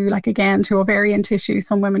damage to ovarian tissue.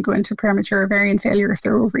 Some women go into premature ovarian failure if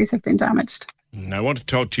their ovaries have been damaged. Now, I want to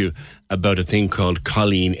talk to you about a thing called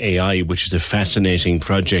Colleen AI, which is a fascinating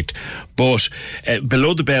project. But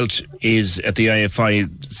Below the Belt is at the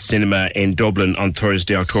IFI Cinema in Dublin on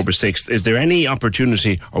Thursday, October 6th. Is there any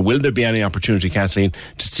opportunity, or will there be any opportunity, Kathleen,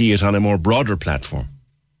 to see it on a more broader platform?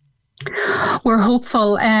 We're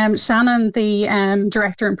hopeful. Shannon, the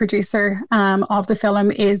director and producer of the film,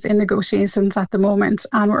 is in negotiations at the moment,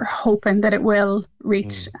 and we're hoping that it will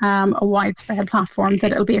reach a widespread platform,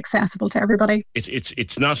 that it'll be accessible to everybody.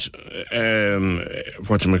 It's not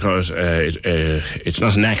it's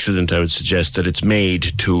not an accident, I would suggest, that it's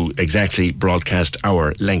made to exactly broadcast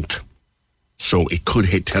hour length, so it could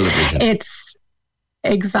hit television.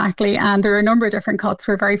 Exactly, and there are a number of different cuts.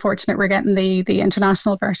 We're very fortunate we're getting the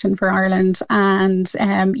international version for Ireland, and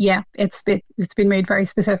it's been made very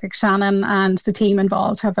specific. Shannon and the team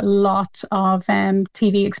involved have a lot of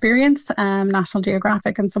TV experience, National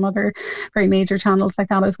Geographic and some other very major channels like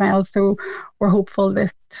that as well. So we're hopeful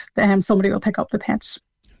that somebody will pick up the pitch.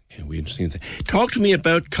 Talk to me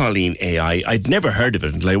about Colleen AI. I'd never heard of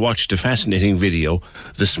it until I watched a fascinating video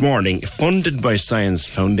this morning, funded by Science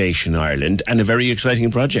Foundation Ireland, and a very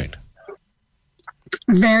exciting project.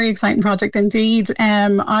 Very exciting project indeed.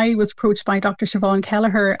 I was approached by Dr. Siobhan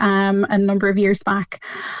Kelleher a number of years back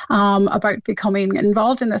about becoming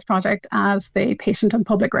involved in this project as the patient and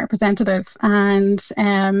public representative, and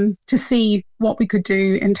to see what we could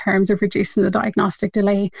do in terms of reducing the diagnostic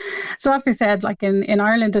delay. So as I said, like in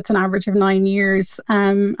Ireland, it's an average of 9 years.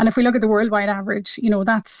 And if we look at the worldwide average,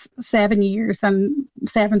 that's 7 years and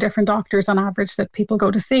 7 different doctors on average that people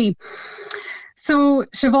go to see. So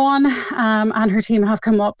Siobhan and her team have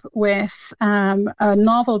come up with a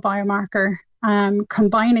novel biomarker,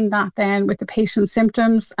 combining that then with the patient's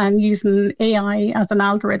symptoms and using AI as an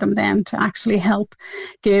algorithm then to actually help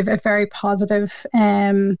give a very positive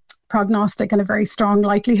prognostic and a very strong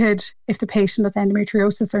likelihood if the patient has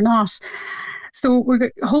endometriosis or not. So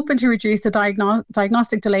we're hoping to reduce the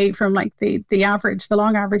diagnostic delay from like the average, the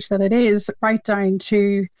long average that it is, right down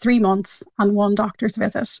to 3 months and 1 doctor's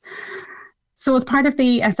visit. So as part of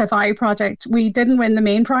the SFI project, we didn't win the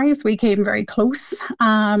main prize. We came very close.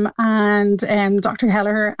 And Dr.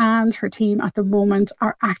 Kelleher and her team at the moment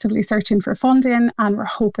are actively searching for funding, and we're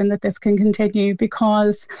hoping that this can continue,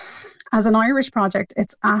 because as an Irish project,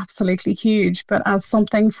 it's absolutely huge. But as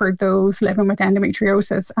something for those living with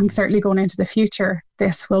endometriosis and certainly going into the future,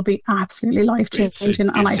 this will be absolutely life-changing.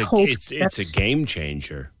 And I hope it's a game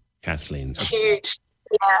changer, Kathleen. Huge,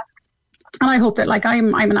 yeah. And I hope that, like,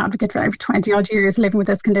 I'm an advocate for over 20 odd years, living with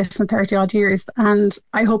this condition 30 odd years. And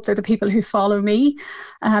I hope that the people who follow me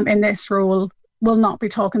in this role will not be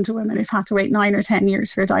talking to women who've had to wait 9 or 10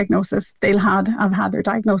 years for a diagnosis. They'll have had their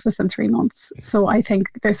diagnosis in 3 months. So I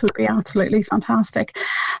think this would be absolutely fantastic.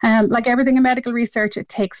 Like everything in medical research, it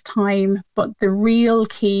takes time, but the real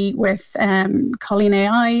key with Colleen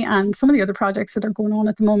AI and some of the other projects that are going on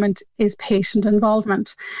at the moment is patient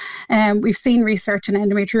involvement. We've seen research in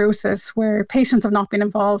endometriosis where patients have not been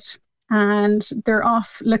involved, and they're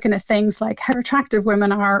off looking at things like how attractive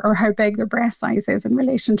women are or how big their breast size is in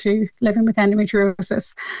relation to living with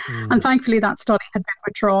endometriosis. And thankfully that study had been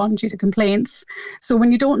withdrawn due to complaints. So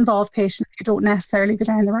when you don't involve patients, you don't necessarily go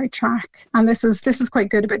down the right track. And this is quite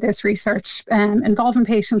good about this research, involving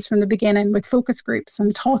patients from the beginning with focus groups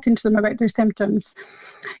and talking to them about their symptoms.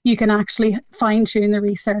 You can actually fine-tune the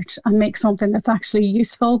research and make something that's actually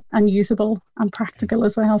useful and usable and practical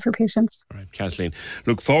as well for patients. All right, Kathleen,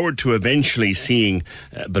 look forward to eventually seeing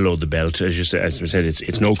Below the Belt. As we said,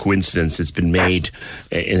 it's no coincidence it's been made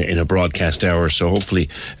in a broadcast hour, so hopefully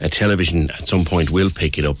television at some point will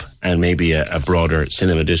pick it up, and maybe a broader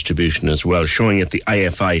cinema distribution as well, showing at the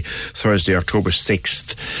IFI Thursday, October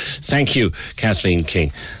 6th. Thank you, Kathleen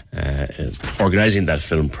King, organising that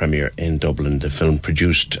film premiere in Dublin. The film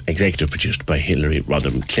executive produced by Hillary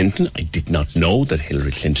Rodham Clinton. I did not know that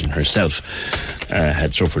Hillary Clinton herself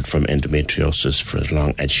had suffered from endometriosis for as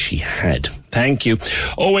long as she had. Thank you.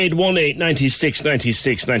 0818 96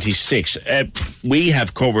 96 96. We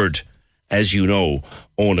have covered, as you know,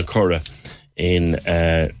 Ona Curra in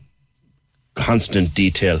constant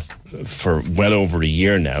detail for well over a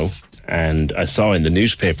year now. And I saw in the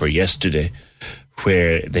newspaper yesterday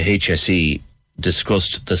where the HSE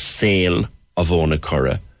discussed the sale of Ona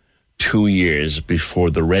Curra 2 years before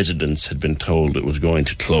the residents had been told it was going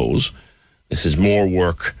to close. This is more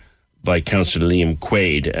work by Councillor Liam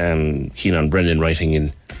Quaid, Keenan Brennan writing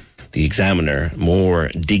in The Examiner. More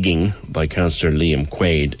digging by Councillor Liam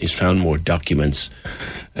Quaid. He's found more documents,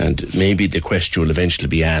 and maybe the question will eventually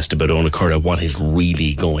be asked about Ona Curra, what is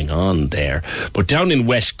really going on there. But down in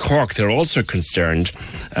West Cork, they're also concerned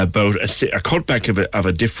about a cutback of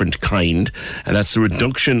a different kind, and that's the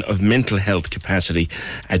reduction of mental health capacity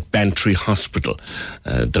at Bantry Hospital.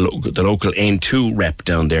 The local AIM2 rep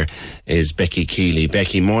down there is Becky Keeley.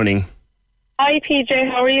 Becky, morning. Hi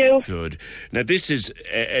PJ, how are you? Good. Now this is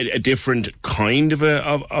a different kind of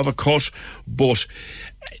a cut, but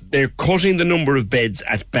they're cutting the number of beds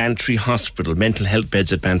at Bantry Hospital, mental health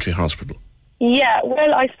beds at Bantry Hospital. Yeah,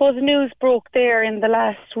 well, I suppose news broke there in the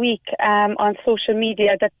last week on social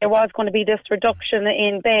media that there was going to be this reduction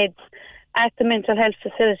in beds at the mental health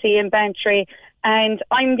facility in Bantry, and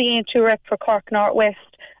I'm the AIM2 rep for Cork North West.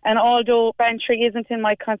 And although Bantry isn't in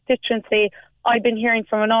my constituency, I've been hearing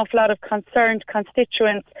from an awful lot of concerned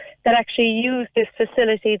constituents that actually use this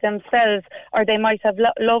facility themselves, or they might have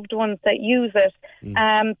loved ones that use it.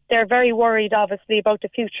 They're very worried, obviously, about the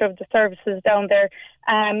future of the services down there.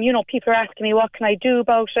 People are asking me, what can I do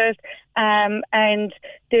about it? And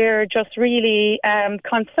they're just really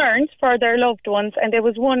concerned for their loved ones. And there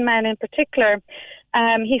was one man in particular,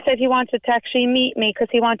 he said he wanted to actually meet me because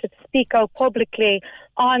he wanted to speak out publicly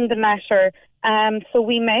on the matter. So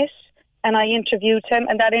we met and I interviewed him,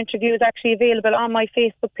 and that interview is actually available on my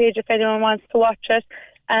Facebook page if anyone wants to watch it.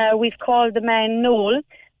 We've called the man Noel,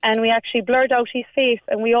 and we actually blurred out his face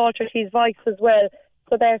and we altered his voice as well,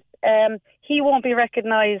 so that he won't be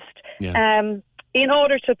recognised, in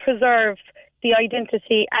order to preserve the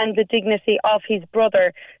identity and the dignity of his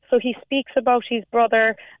brother. So he speaks about his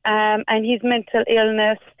brother and his mental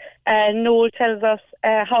illness. Noel tells us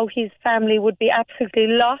how his family would be absolutely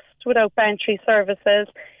lost without Bantry services.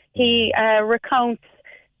 He recounts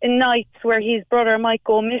nights where his brother might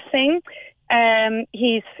go missing.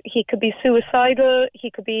 He could be suicidal.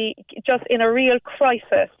 He could be just in a real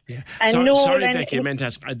crisis. Yeah. And sorry, Becky, I meant to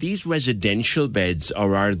ask, are these residential beds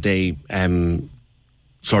or are they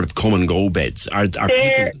sort of come and go beds? Are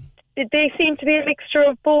people... They seem to be a mixture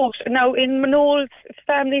of both. Now, in Noel's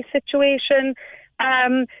family situation,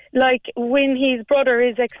 like when his brother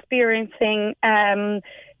is experiencing, a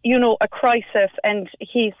crisis and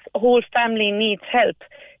his whole family needs help,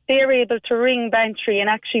 they're able to ring Bantry and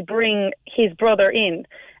actually bring his brother in.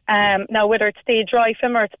 Now, whether it's they drive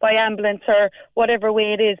him or it's by ambulance or whatever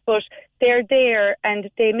way it is, but they're there and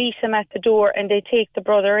they meet him at the door and they take the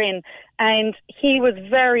brother in. And he was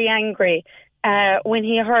very angry when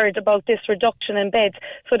he heard about this reduction in beds.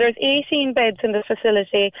 So there's 18 beds in the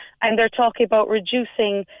facility, and they're talking about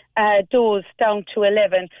reducing those down to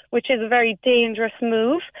 11, which is a very dangerous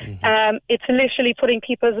move. It's literally putting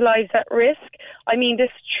people's lives at risk. I mean,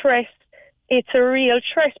 this threat, it's a real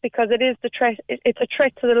threat because it is it's a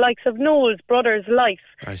threat to the likes of Noel's brother's life.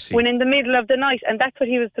 I see. When in the middle of the night, and that's what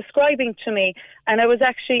he was describing to me. And it was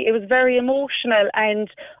very emotional,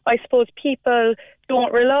 and I suppose people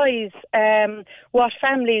don't realise what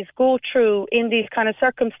families go through in these kind of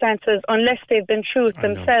circumstances unless they've been through it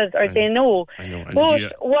themselves or they know.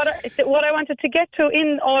 But what I wanted to get to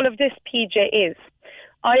in all of this, PJ, is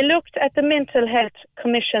I looked at the Mental Health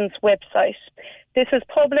Commission's website. This is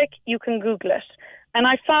public, you can Google it. And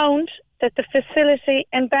I found that the facility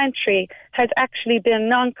in Bantry has actually been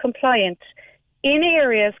non-compliant in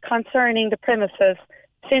areas concerning the premises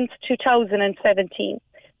since 2017.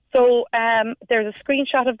 So there's a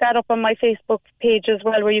screenshot of that up on my Facebook page as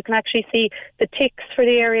well, where you can actually see the ticks for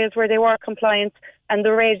the areas where they were compliant and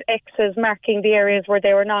the red X's marking the areas where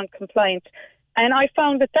they were non-compliant. And I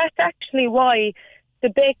found that that's actually why the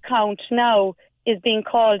bed count now is being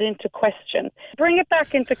called into question. Bring it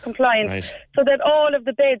back into compliance so that all of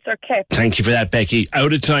the beds are kept. Thank you for that, Becky.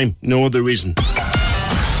 Out of time, no other reason.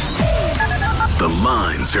 The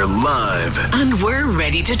lines are live. And we're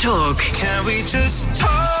ready to talk. Can we just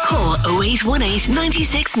talk? Call 0818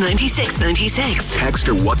 96 96 96. Text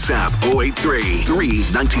or WhatsApp 083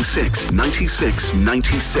 396 96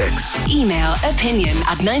 96. Email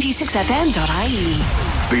opinion@96fm.ie.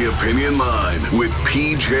 The Opinion Line with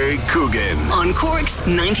PJ Coogan. On Cork's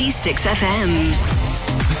 96 FM.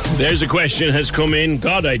 There's a question has come in.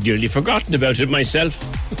 God, I'd nearly forgotten about it myself.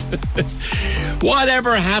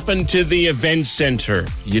 Whatever happened to the event centre?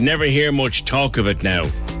 You never hear much talk of it now.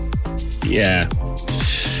 Yeah.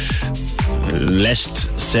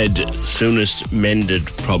 Lest said, soonest mended,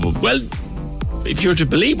 probably. Well, if you're to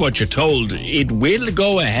believe what you're told, it will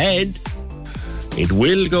go ahead. It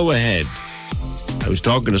will go ahead. I was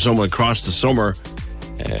talking to someone across the summer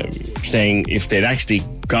saying if they'd actually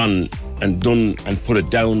gone and done and put it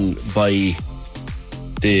down by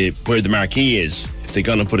where the marquee is, if they'd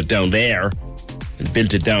gone and put it down there and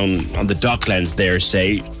built it down on the docklands there,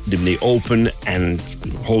 say, then they open and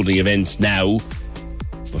holding events now.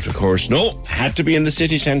 But of course, no, had to be in the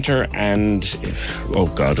city centre, and oh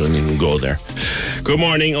God, I don't even go there. Good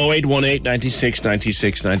morning, 0818 96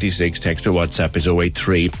 96 96. Text or WhatsApp is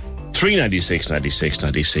 083 396 96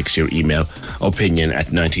 96. Your email,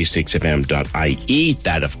 opinion@96fm.ie.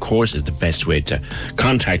 That, of course, is the best way to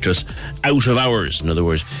contact us out of hours. In other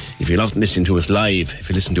words, if you're not listening to us live, if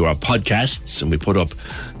you listen to our podcasts, and we put up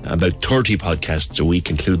about 30 podcasts a week,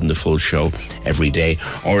 including the full show every day,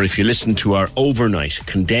 or if you listen to our overnight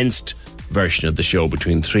condensed version of the show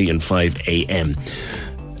between 3 and 5 a.m.,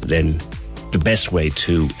 then the best way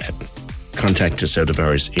to contact us out of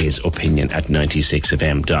hours is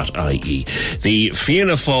opinion@96fm.ie. The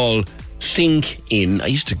Fianna Fáil Think In, I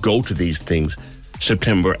used to go to these things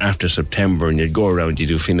September after September, and you'd go around, you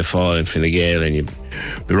do Fianna Fáil and Fine Gael, and you'd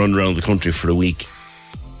be running around the country for a week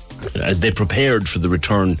as they prepared for the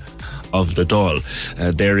return of the Dáil.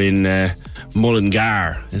 They're in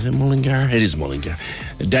Mullingar. Is it Mullingar? It is Mullingar.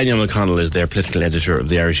 Daniel McConnell is their political editor of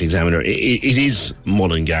the Irish Examiner. It is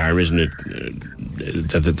Mullingar, isn't it,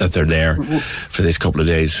 that they're there for this couple of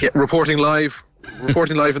days? Yeah, reporting live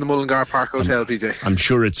in the Mullingar Park Hotel, PJ. I'm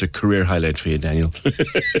sure it's a career highlight for you, Daniel.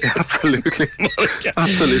 Absolutely.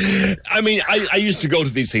 Absolutely. I mean, I used to go to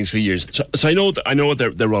these things for years, so I know what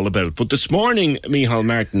they're all about. But this morning, Micheál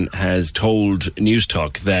Martin has told News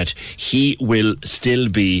Talk that he will still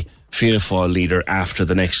be Fianna Fáil leader after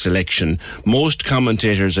the next election. Most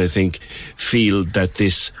commentators, I think, feel that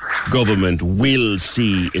this government will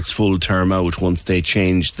see its full term out once they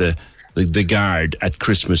change the guard at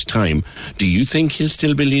Christmas time. Do you think he'll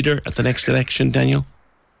still be leader at the next election, Daniel?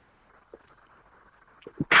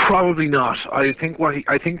 Probably not. I think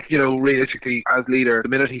realistically, as leader, the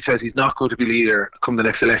minute he says he's not going to be leader come the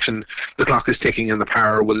next election, the clock is ticking and the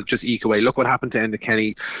power will just eke away. Look what happened to Enda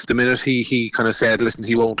Kenny. The minute he kind of said, listen,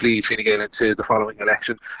 he won't lead Fine Gael into the following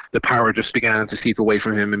election, the power just began to seep away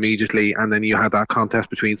from him immediately, and then you had that contest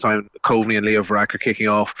between Simon Coveney and Leo Varadkar kicking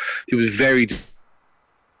off. It was very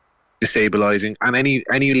destabilising, and any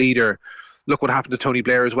leader, look what happened to Tony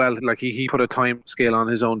Blair as well. Like he put a time scale on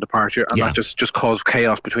his own departure, and that just caused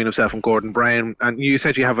chaos between himself and Gordon Brown. And you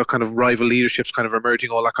essentially have a kind of rival leaderships kind of emerging,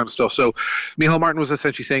 all that kind of stuff. So Micheál Martin was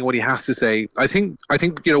essentially saying what he has to say. I think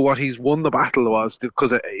what he's won the battle was,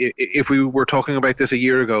 because if we were talking about this a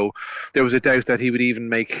year ago, there was a doubt that he would even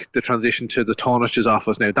make the transition to the Taoiseach's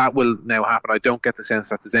office. Now that will now happen. I don't get the sense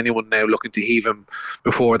that there's anyone now looking to heave him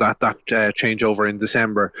before that changeover in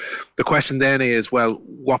December. The question then is, well,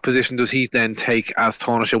 what position does he then take as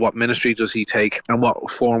Taoiseach? What ministry does he take, and what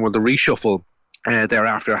form will the reshuffle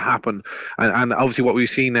thereafter happen? And obviously what we've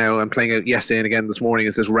seen now and playing out yesterday and again this morning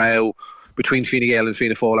is this row between Fine Gael and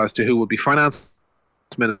Fianna Fáil as to who will be finance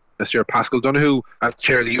minister. Paschal Donohoe, as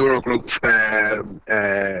chair of the Eurogroup,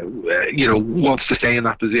 wants to stay in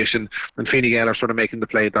that position, and Fine Gael are sort of making the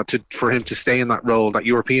play that for him to stay in that role, that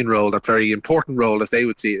European role, that very important role as they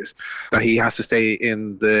would see it, that he has to stay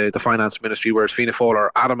in the finance ministry, whereas Fianna Fáil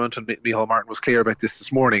are adamant, and Micheál Martin was clear about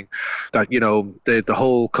this morning, that the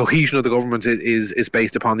whole cohesion of the government is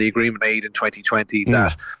based upon the agreement made in 2020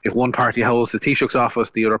 that if one party holds the Taoiseach's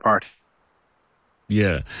office, the other party.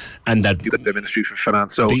 Yeah, and that the Ministry for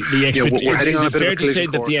Finance. So, is it fair to say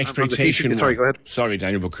that the expectation? Sorry, go ahead. Sorry,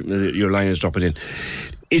 Daniel, but your line is dropping in.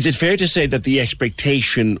 Is it fair to say that the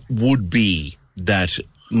expectation would be that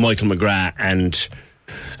Michael McGrath and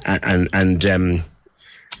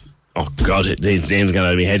oh God, the name's gone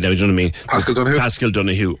out of my head now. Do you know what I mean? Paschal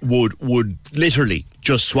Donohoe would literally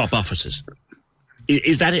just swap offices.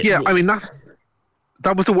 Is that it? Yeah, I mean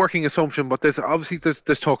that was the working assumption, but there's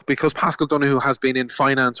talk, because Paschal Donohoe has been in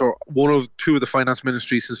finance, or two of the finance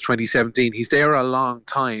ministries, since 2017. He's there a long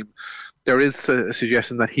time. There is a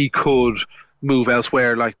suggestion that he could move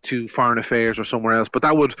elsewhere, like to foreign affairs or somewhere else, but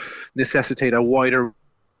that would necessitate a wider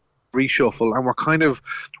reshuffle, and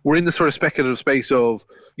we're in the sort of speculative space of,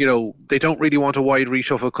 they don't really want a wide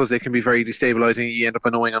reshuffle because they can be very destabilising. You end up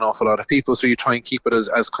annoying an awful lot of people, so you try and keep it as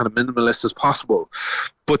kind of minimalist as possible.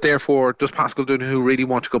 But therefore, does Paschal Donohoe really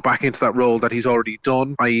want to go back into that role that he's already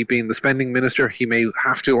done, i.e. being the spending minister? He may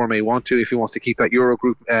have to or may want to if he wants to keep that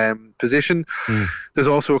Eurogroup position. There's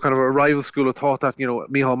also a kind of a rival school of thought that,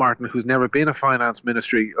 Micheál Martin, who's never been a finance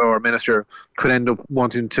minister, could end up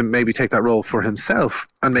wanting to maybe take that role for himself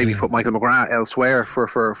and maybe put Michael McGrath elsewhere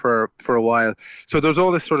for a while. So there's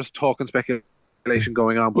all this sort of talk and speculation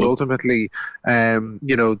going on, but ultimately,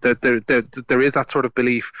 that there is that sort of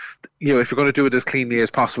belief. If you're going to do it as cleanly as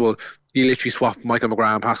possible, you literally swap Michael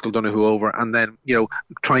McGrath and Paschal Donohoe over, and then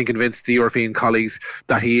try and convince the European colleagues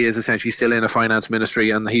that he is essentially still in a finance ministry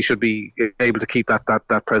and he should be able to keep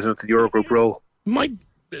that president of the Eurogroup role. Might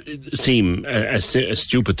seem a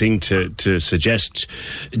stupid thing to suggest,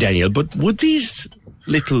 Daniel, but would these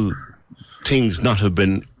little things not have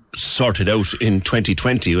been sorted out in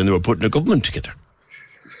 2020 when they were putting a government together?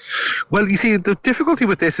 Well, you see, the difficulty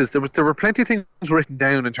with this is there were plenty of things written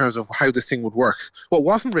down in terms of how this thing would work. What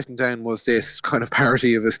wasn't written down was this kind of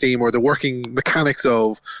parity of esteem, or the working mechanics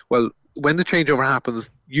of, well, when the changeover happens,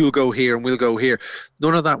 you'll go here and we'll go here.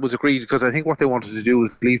 None of that was agreed, because I think what they wanted to do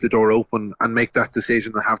was leave the door open and make that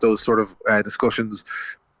decision and have those sort of discussions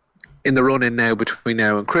in the run-in now between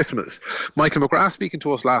now and Christmas. Michael McGrath, speaking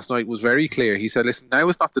to us last night, was very clear. He said, listen, now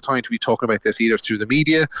is not the time to be talking about this either through the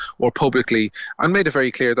media or publicly, and made it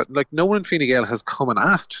very clear that no one in Fine Gael has come and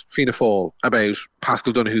asked Fianna Fáil about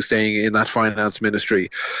Paschal Donohoe staying in that finance ministry.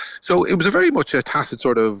 So it was a very much a tacit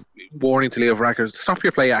sort of warning to Leo Varadkar, stop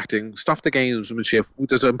your play acting, stop the gamesmanship.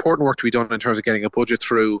 There's important work to be done in terms of getting a budget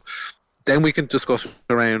through. Then we can discuss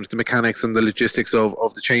around the mechanics and the logistics of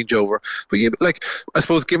the changeover. But I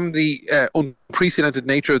suppose, given the unprecedented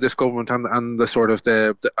nature of this government and the sort of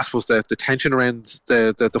the tension around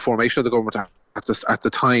the formation of the government at the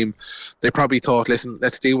time, they probably thought, listen,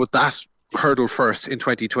 let's deal with that hurdle first in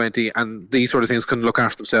 2020, and these sort of things can look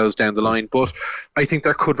after themselves down the line. But I think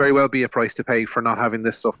there could very well be a price to pay for not having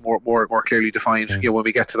this stuff more clearly defined when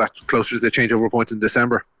we get to that closer to the changeover point in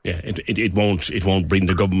December. Yeah, it won't bring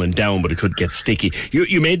the government down, but it could get sticky.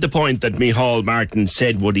 You made the point that Micheál Martin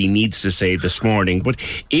said what he needs to say this morning, but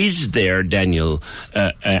is there, Daniel,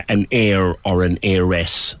 an heir or an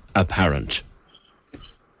heiress apparent?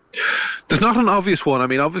 There's not an obvious one. I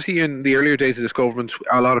mean, obviously in the earlier days of this government,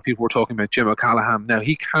 a lot of people were talking about Jim O'Callaghan. Now,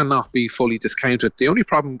 he cannot be fully discounted. The only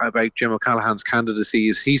problem about Jim O'Callaghan's candidacy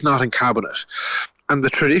is he's not in cabinet. And the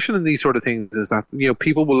tradition in these sort of things is that,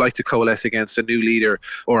 people will like to coalesce against a new leader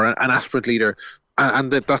or an aspirant leader,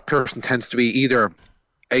 and that person tends to be either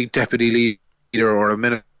a deputy leader or a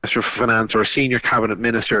minister of Finance or a senior cabinet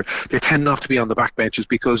minister. They tend not to be on the backbenches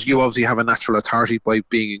because you obviously have a natural authority by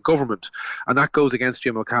being in government, and that goes against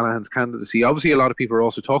Jim O'Callaghan's candidacy. Obviously, a lot of people are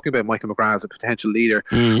also talking about Michael McGrath as a potential leader,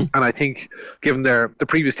 and I think given the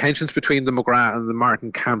previous tensions between the McGrath and the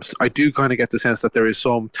Martin camps, I do kind of get the sense that there is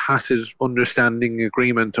some tacit understanding,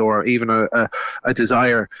 agreement, or even a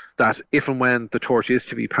desire that if and when the torch is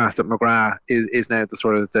to be passed, that McGrath is now the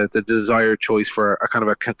sort of the desired choice for a kind of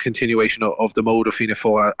a continuation of the mode of Fianna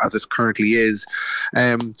Fáil as it currently is.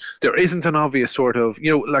 There isn't an obvious sort of,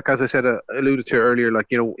 as I said, alluded to earlier,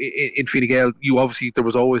 in Fine Gael, there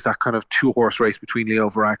was always that kind of two-horse race between Leo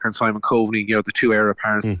Varadkar and Simon Coveney, the two heir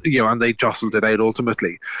apparents, and they jostled it out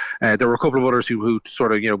ultimately. There were a couple of others who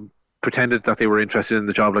sort of, pretended that they were interested in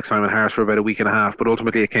the job, like Simon Harris, for about a week and a half, but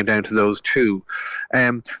ultimately it came down to those two.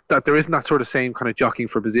 That there isn't that sort of same kind of jockeying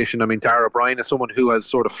for position. I mean, Darragh O'Brien is someone who has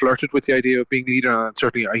sort of flirted with the idea of being leader, and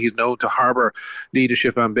certainly he's known to harbour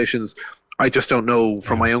leadership ambitions. I just don't know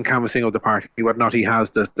from my own canvassing of the party whether or not he has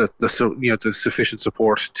the sufficient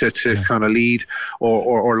support to kind of lead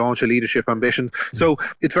or launch a leadership ambition. So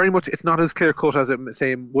it's not as clear cut as it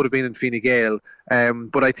would have been in Fine Gael.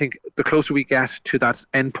 But I think the closer we get to that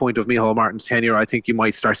end point of Micheál Martin's tenure, I think you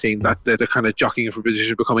might start seeing that the kind of jockeying for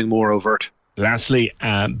position becoming more overt. Lastly,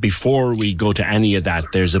 before we go to any of that,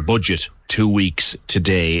 there's a budget 2 weeks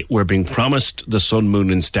today. We're being promised the sun,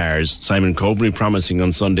 moon and stars. Simon Coveney promising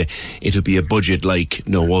on Sunday it'll be a budget like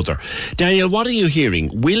no other. Daniel, what are you hearing?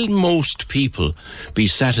 Will most people be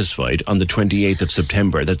satisfied on the 28th of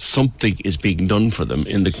September that something is being done for them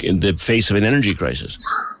in the face of an energy crisis?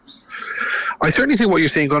 I certainly think what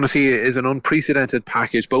you're going to see is an unprecedented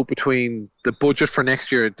package, both between the budget for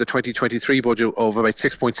next year, the 2023 budget of about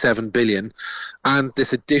 6.7 billion, and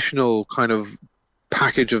this additional kind of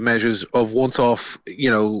package of measures of once-off,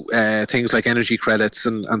 things like energy credits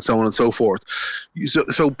and so on and so forth.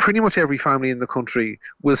 So pretty much every family in the country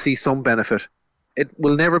will see some benefit. It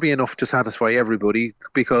will never be enough to satisfy everybody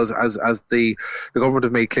because, as the government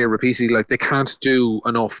have made clear repeatedly, they can't do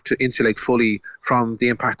enough to insulate fully from the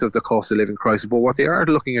impact of the cost of living crisis. But what they are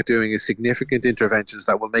looking at doing is significant interventions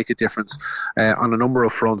that will make a difference on a number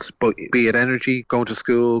of fronts, but be it energy, going to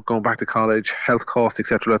school, going back to college, health costs,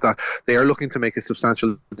 etc. like that. They are looking to make a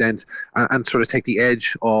substantial dent and sort of take the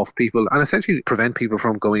edge off people and essentially prevent people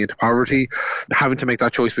from going into poverty, having to make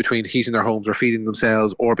that choice between heating their homes or feeding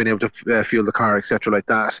themselves or being able to fuel the car, etc. like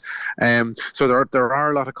that. So there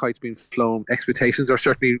are a lot of kites being flown. Expectations are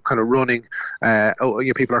certainly kind of running.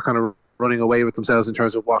 People are kind of running away with themselves in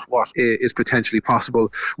terms of what is potentially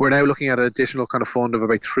possible. We're now looking at an additional kind of fund of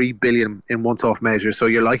about 3 billion in once-off measures. So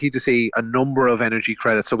you're likely to see a number of energy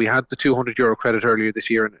credits. So we had the €200 credit earlier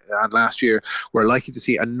this year and last year. We're likely to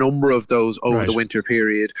see a number of those over the winter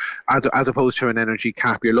period, as opposed to an energy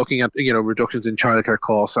cap. You're looking at reductions in childcare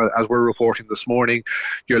costs, as we're reporting this morning.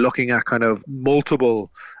 You're looking at kind of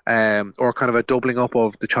multiple or kind of a doubling up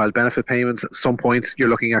of the child benefit payments. At some points, you're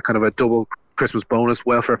looking at kind of a double Christmas bonus,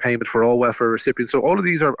 welfare payment for all welfare recipients. So all of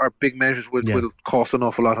these are big measures will cost an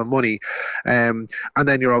awful lot of money. And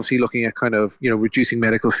then you're obviously looking at kind of, reducing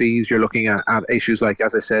medical fees. You're looking at issues like,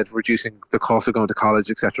 as I said, reducing the cost of going to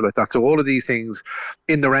college, etc. like that. So all of these things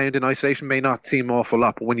in the round in isolation may not seem awful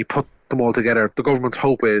lot, but when you put them all together, the government's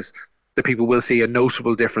hope is that people will see a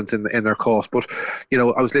noticeable difference in their cost. But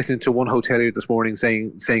I was listening to one hotelier this morning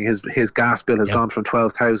saying his gas bill has gone from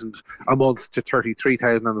 12,000 a month to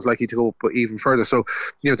 33,000 and is likely to go up even further. So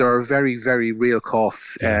there are very, very real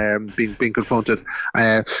costs being confronted,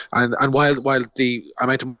 and while the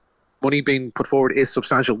amount of money being put forward is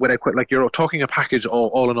substantial, you're talking a package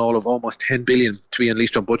all in all of almost 10 billion to be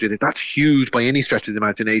unleashed on budget. That's huge by any stretch of the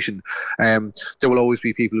imagination. There will always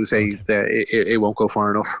be people who say that it won't go far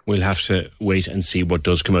enough. We'll have to wait and see what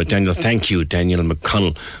does come out. Daniel, thank you. Daniel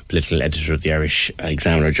McConnell, political editor of the Irish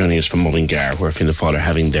Examiner, joining us from Mullingar, where Fianna Fáil are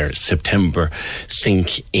having their September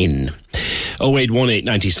Think In. 0818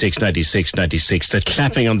 96 96 96. The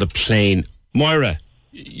clapping on the plane. Moira,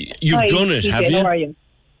 you've done it, have you? How are you?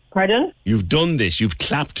 Pardon? You've done this. You've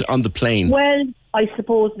clapped on the plane. Well, I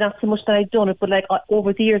suppose not so much that I've done it, but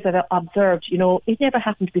over the years I've observed, it never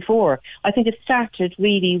happened before. I think it started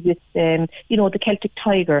really with, the Celtic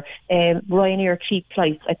Tiger, Ryanair cheap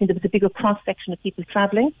flights. I think there was a bigger cross-section of people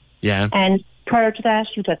travelling. Yeah. And prior to that,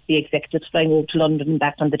 you'd have the executives flying over to London and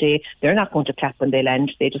back on the day. They're not going to clap when they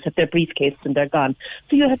land. They just have their briefcase and they're gone.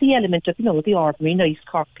 So you have the element of, the ordinary, nice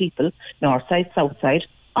Cork people, north side, south side,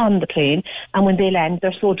 on the plane, and when they land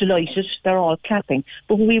they're so delighted, they're all clapping.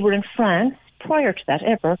 But when we were in France, prior to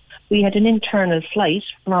that we had an internal flight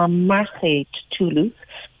from Marseille to Toulouse,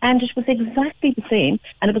 and it was exactly the same,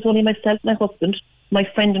 and it was only myself, my husband, my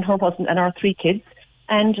friend and her husband and our 3 kids,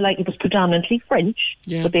 and it was predominantly French,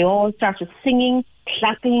 but they all started singing,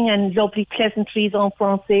 clapping and lovely pleasantries en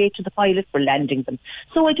français to the pilot for landing them.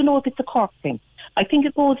 So I don't know if it's a Cork thing. I think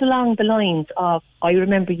it goes along the lines of, I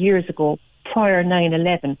remember years ago, prior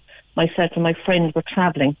 9/11, myself and my friend were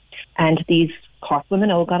travelling, and these Cork women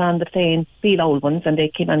got on the plane, the old ones, and they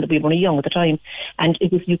came on. We were only young at the time, and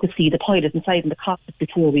it was, you could see the pilot inside in the cockpit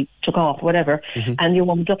before we took off, or whatever. Mm-hmm. And your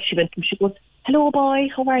woman up, she went and she goes, "Hello, boy,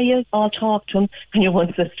 how are you?" I'll talk to him, and your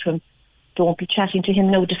one says to him, "Don't be chatting to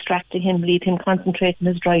him now, distracting him, leave him concentrating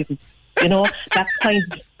his driving."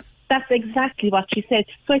 That's exactly what she said.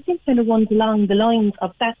 So I think kind of runs along the lines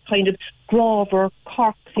of that kind of Grover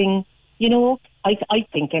Cork thing. I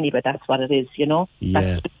think anyway that's what it is,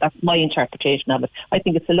 That's my interpretation of it. I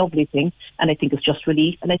think it's a lovely thing, and I think it's just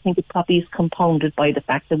relief, and I think it probably is compounded by the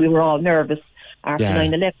fact that we were all nervous after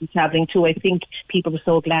 9/11 travelling too. I think people were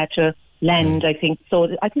so glad to land, I think.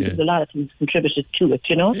 So I think there's a lot of things contributed to it,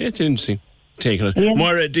 It's interesting taking it. Yeah.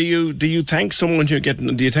 Moira, do you thank someone when you're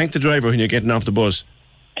getting, do you thank the driver when you're getting off the bus?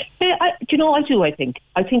 Yeah, I do, I think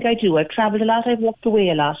I do. I've travelled a lot, I've walked away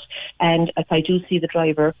a lot, and if I do see the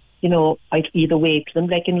driver, I'd either wave to them,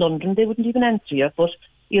 like in London, they wouldn't even answer you, but,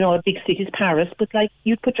 a big city's Paris, but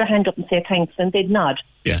you'd put your hand up and say thanks and they'd nod,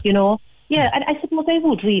 Yeah, and I suppose I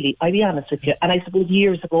would really, I'll be honest with you, and I suppose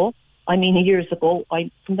years ago, I'm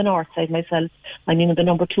from the north side myself, the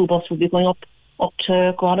number 2 bus would be going up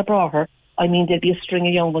to Grana Braher. There'd be a string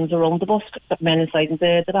of young ones around the bus, men inside in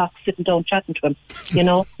the box, sitting down chatting to him,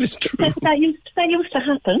 It's true. That used to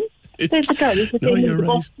happen. There's a girl who's the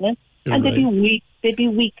bus, and they'd be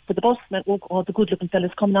weak for the busman. Oh, the good-looking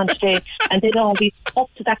fella's coming on today, and they'd all be up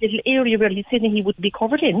to that little area where he's sitting. He wouldn't be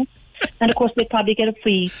covered in, and of course they'd probably get a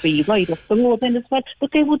free ride up the road then as well.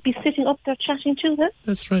 But they would be sitting up there chatting to them.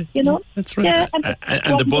 That's right. That's right. Yeah,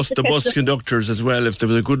 and the bus conductors as well. If there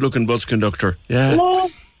was a good-looking bus conductor,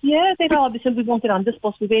 Yeah, they'd all be saying, "We won't get on this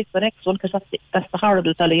bus, we wait for the next one, because that's the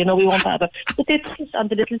horrible fella, we won't have it." But they'd sit on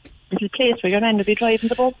the little place where your man would be driving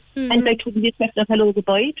the bus, and they wouldn't be expecting hello,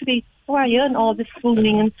 goodbye, to be, "How are you?" and all this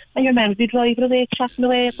swooning, and your man would be driving away, chatting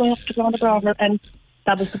away, going up to Grana Braher, and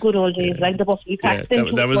that was the good old days, like the bus we packed.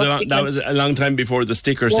 That was a long time before the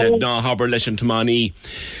sticker said "No Haber Leishan Tamani."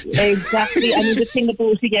 Exactly. The thing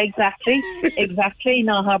about it, exactly.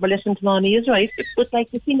 No Haber Leishan Tamani is right. But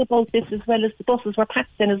the thing about this, as well as the buses were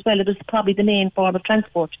packed in as well, it was probably the main form of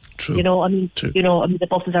transport. True. True. The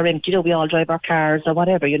buses are empty. We all drive our cars or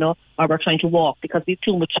whatever, or we're trying to walk because we've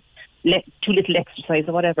too little exercise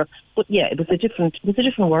or whatever. But yeah, it was a different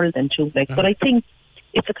world then too. But I think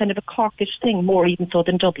it's a kind of a Corkish thing, more even so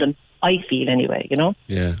than Dublin, I feel anyway,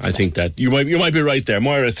 Yeah, I think that you might be right there.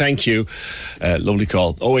 Moira, thank you. Lovely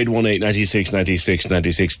call. 0818 96 96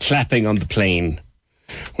 96. Clapping on the plane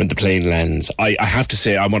when the plane lands. I have to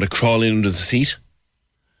say, I want to crawl in under the seat.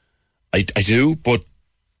 I do, but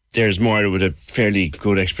there's Moira with a fairly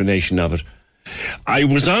good explanation of it. I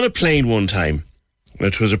was on a plane one time,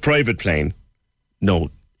 which was a private plane.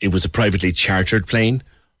 No, it was a privately chartered plane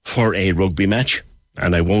for a rugby match.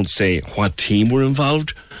 And I won't say what team were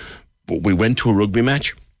involved, but we went to a rugby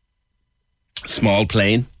match, small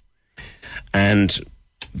plane, and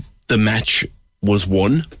the match was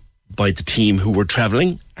won by the team who were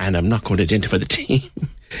travelling, and I'm not going to identify the team.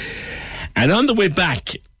 And on the way back,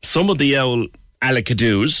 some of the old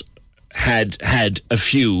Alacadoos had a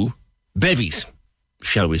few bevies,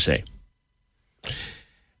 shall we say.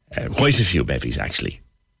 Quite a few bevies, actually.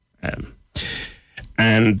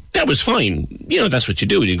 And that was fine. You know, that's what you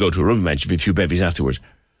do when you go to a rugby match, you have a few bevies afterwards.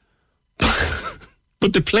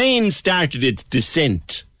 But the plane started its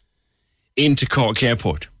descent into Cork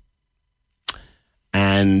Airport.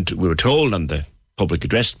 And we were told on the public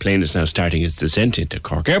address, the plane is now starting its descent into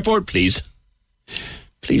Cork Airport. Please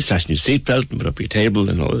fasten your seatbelt and put up your table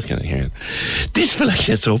and all this kind of thing. This fella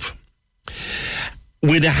gets up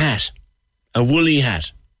with a hat, a woolly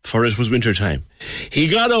hat, for it was winter time. He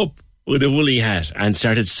got up with a woolly hat and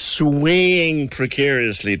started swaying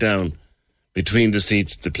precariously down between the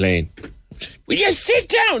seats of the plane. Will you sit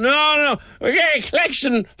down? No, we're getting a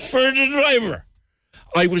collection for the driver.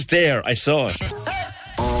 I was there, I saw it.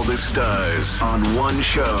 All the stars on one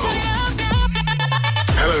show.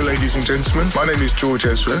 Hello, ladies and gentlemen. My name is George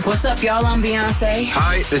Ezra. What's up, y'all? I'm Beyonce.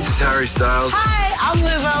 Hi, this is Harry Styles. Hi, I'm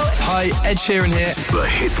Lizzo. Hi, Ed Sheeran here. The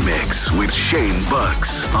Hit Mix with Shane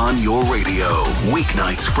Bucks on your radio.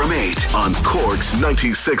 Weeknights from 8 on Cork's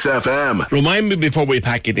 96 FM. Remind me before we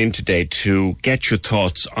pack it in today to get your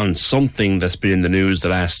thoughts on something that's been in the news the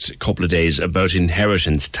last couple of days about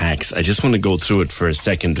inheritance tax. I just want to go through it for a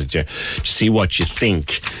second with you to see what you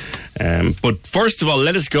think. But first of all,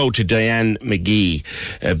 let us go to Diane McGee.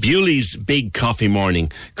 Bewley's Big Coffee Morning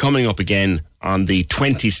coming up again on the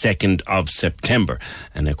 22nd of September.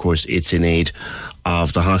 And of course, it's in aid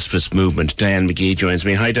of the hospice movement. Diane McGee joins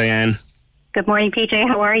me. Hi, Diane. Good morning, PJ.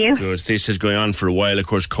 How are you? Good. This is going on for a while. Of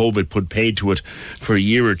course, COVID put paid to it for a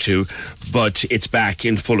year or two, but it's back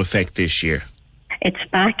in full effect this year. It's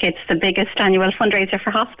back. It's the biggest annual fundraiser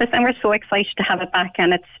for hospice, and we're so excited to have it back,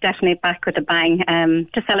 and it's definitely back with a bang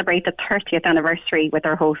to celebrate the 30th anniversary with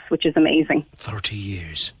our hosts, which is amazing. 30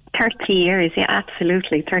 years. 30 years, yeah,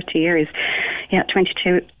 absolutely, 30 years. Yeah,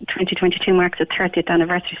 2022 marks the 30th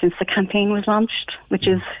anniversary since the campaign was launched, which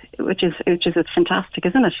is fantastic,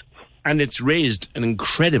 isn't it? And it's raised an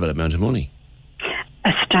incredible amount of money.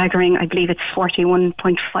 A staggering, I believe it's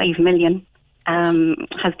 41.5 million.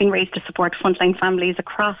 Has been raised to support frontline families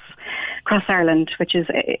across Ireland, which is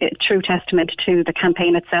a true testament to the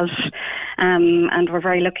campaign itself. And we're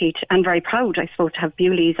very lucky and very proud, I suppose, to have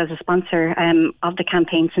Bewley's as a sponsor of the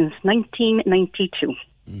campaign since 1992.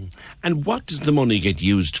 And what does the money get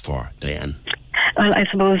used for, Diane? Well, I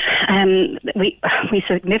suppose we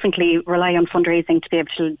significantly rely on fundraising to be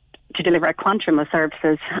able to deliver a quantum of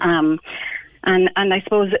services. And I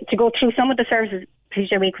suppose to go through some of the services,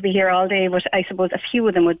 PJ, we could be here all day, but I suppose a few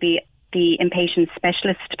of them would be the inpatient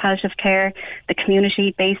specialist palliative care, the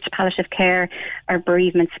community-based palliative care, our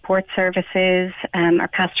bereavement support services, our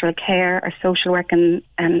pastoral care, our social work and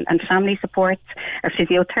family supports, our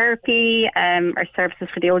physiotherapy, our services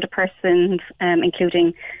for the older persons,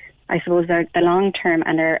 including, I suppose, the long-term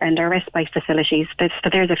and our respite facilities. So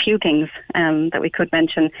there's a few things that we could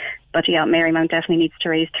mention. But yeah, Marymount definitely needs to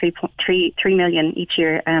raise 3 million each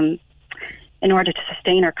year in order to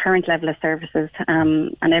sustain our current level of services.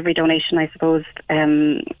 And every donation, I suppose,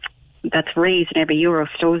 that's raised and every euro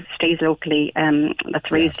stays locally,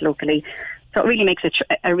 that's raised locally. So it really makes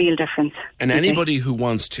a real difference. And anybody who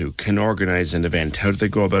wants to can organise an event. How do they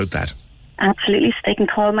go about that? Absolutely. So they can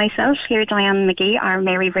call myself here, Diane McGee, or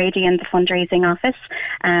Mary Brady in the fundraising office.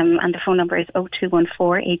 And the phone number is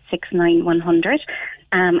 0214 869 100.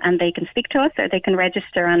 And they can speak to us, or they can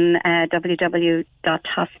register on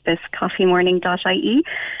www.hospicecoffeemorning.ie.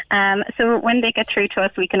 So when they get through to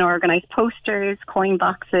us, we can organise posters, coin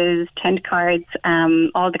boxes, tent cards,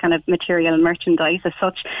 all the kind of material and merchandise as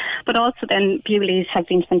such. But also then Bewley's have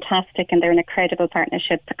been fantastic, and they're an incredible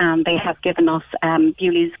partnership. They have given us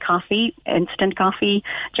Bewley's coffee, instant coffee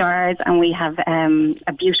jars, and we have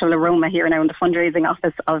a beautiful aroma here now in the fundraising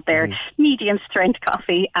office of their medium strength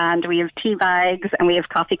coffee, and we have tea bags and we have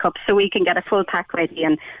coffee cups, so we can get a full pack ready,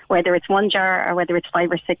 and whether it's one jar or whether it's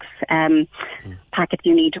 5 or 6 packets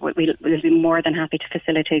you need, we'll be more than happy to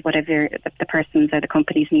facilitate whatever the person's or the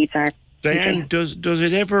company's needs are. Diane, does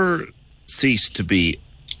it ever cease to be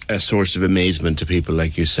a source of amazement to people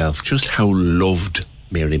like yourself just how loved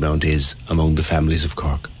Marymount is among the families of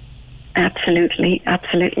Cork? Absolutely.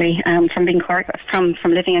 From being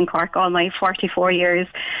from living in Cork all my 44 years,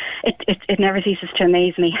 it never ceases to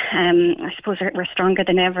amaze me. I suppose we're stronger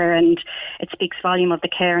than ever, and it speaks volume of the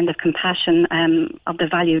care and the compassion of the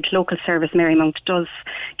valued local service Marymount does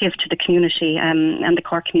give to the community and the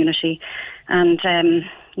Cork community. And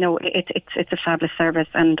no, it's a fabulous service,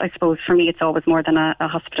 and I suppose for me it's always more than a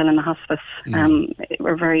hospital and a hospice.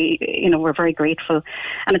 We're very grateful,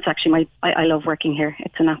 and it's actually I love working here.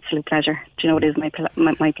 It's an absolute pleasure. Do you know, it is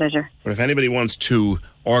my pleasure. But if anybody wants to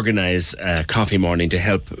organise a coffee morning to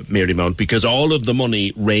help Marymount, because all of the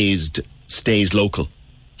money raised stays local.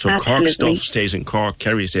 So Absolutely. Cork stuff stays in Cork,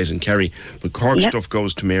 Kerry stays in Kerry, but Cork stuff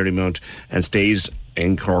goes to Marymount and stays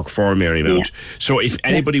in Cork for Marymount. Yeah. So if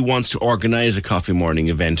anybody wants to organise a coffee morning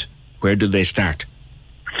event, where do they start?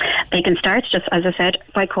 They can start, just as I said,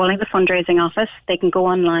 by calling the fundraising office. They can go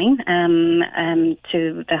online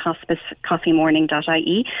to the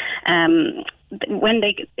hospicecoffeemorning.ie. When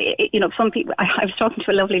they, some people, I was talking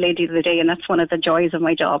to a lovely lady the other day, and that's one of the joys of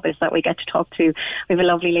my job, is that we get to talk to, we have a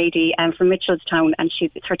lovely lady from Mitchellstown, and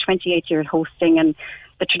it's her 28th year hosting, and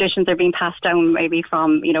the traditions are being passed down maybe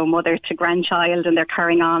from, mother to grandchild, and they're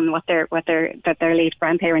carrying on what their late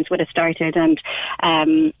grandparents would have started, and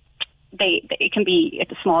it can be a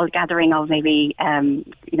small gathering of maybe 3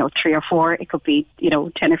 or 4. It could be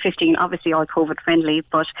 10 or 15. Obviously, all COVID friendly.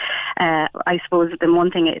 But I suppose the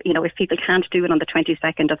one thing, if people can't do it on the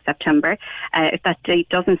 22nd of September, if that date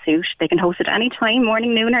doesn't suit, they can host it any time,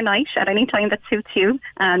 morning, noon, or night, at any time that suits you.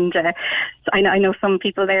 And I know some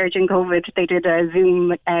people there during COVID, they did a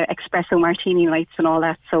Zoom espresso martini nights and all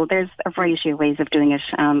that. So there's a variety of ways of doing it.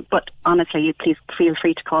 But honestly, please feel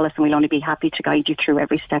free to call us, and we'll only be happy to guide you through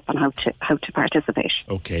every step on how to participate.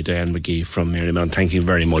 Okay, Diane McGee from Marymount, thank you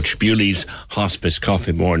very much. Bewley's Hospice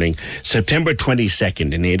Coffee Morning, September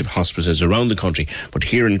 22nd, in aid of hospices around the country, but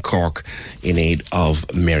here in Cork in aid of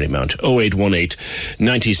Marymount. 0818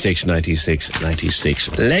 96 96 96.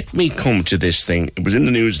 Let me come to this thing. It was in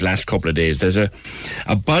the news last couple of days. There's a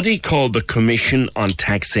body called the Commission on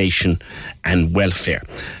Taxation and Welfare,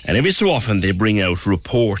 and every so often they bring out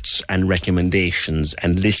reports and recommendations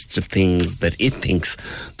and lists of things that it thinks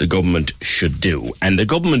the government should do, and the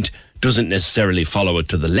government doesn't necessarily follow it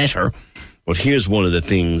to the letter, but here's one of the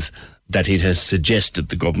things that it has suggested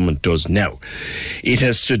the government does now. It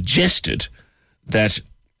has suggested that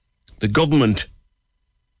the government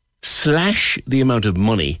slash the amount of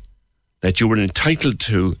money that you were entitled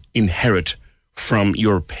to inherit from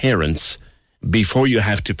your parents before you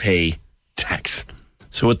have to pay tax.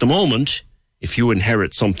 So at the moment, if you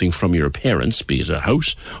inherit something from your parents, be it a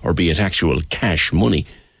house or be it actual cash money,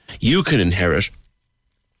 you can inherit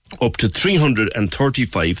up to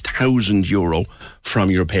 €335,000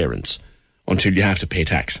 from your parents until you have to pay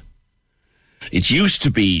tax. It used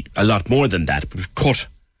to be a lot more than that, but it was cut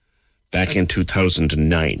back in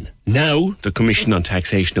 2009. Now, the Commission on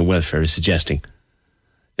Taxation and Welfare is suggesting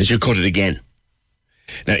that you cut it again.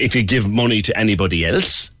 Now, if you give money to anybody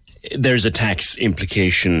else, there's a tax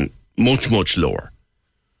implication much, much lower.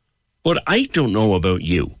 But I don't know about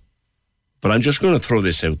you, but I'm just going to throw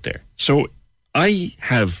this out there. So I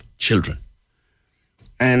have children,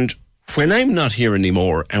 and when I'm not here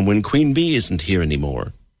anymore, and when Queen Bee isn't here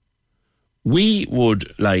anymore, we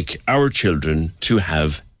would like our children to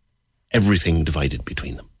have everything divided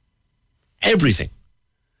between them. Everything.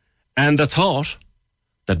 And the thought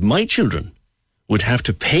that my children would have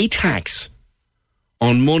to pay tax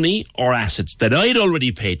on money or assets that I'd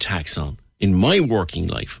already paid tax on in my working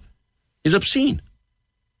life is obscene.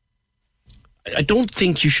 I don't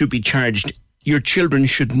think you should be charged. Your children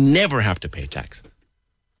should never have to pay tax.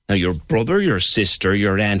 Now, your brother, your sister,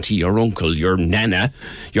 your auntie, your uncle, your nana,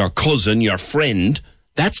 your cousin, your friend,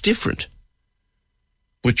 that's different.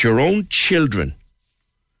 But your own children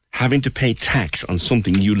having to pay tax on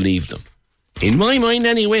something you leave them, in my mind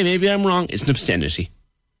anyway, maybe I'm wrong, it's an obscenity.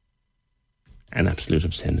 An absolute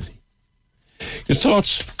obscenity. Your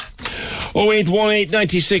thoughts? 0818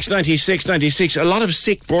 96 96 96. A lot of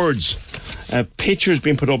sick birds. Pictures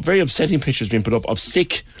being put up, very upsetting pictures being put up of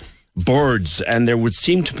sick birds, and there would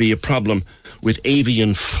seem to be a problem with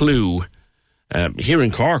avian flu here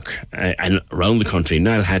in Cork and around the country.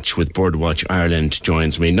 Niall Hatch with Birdwatch Ireland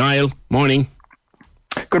joins me. Niall, morning.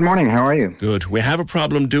 Good morning, how are you? Good. We have a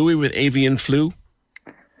problem, do we, with avian flu?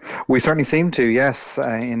 We certainly seem to, yes.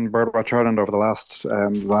 In Birdwatch Ireland over the last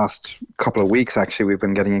couple of weeks, actually, we've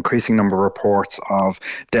been getting increasing number of reports of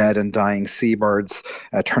dead and dying seabirds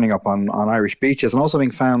turning up on Irish beaches, and also being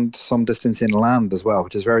found some distance inland as well,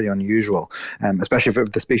 which is very unusual. Especially for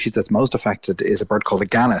the species that's most affected is a bird called a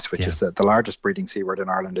gannet, which is the largest breeding seabird in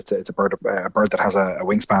Ireland. It's a bird that has a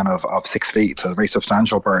wingspan of 6 feet, so a very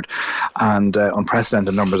substantial bird. And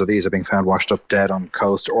unprecedented numbers of these are being found washed up dead on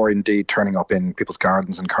coast, or indeed turning up in people's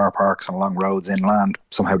gardens and car parks and along roads inland,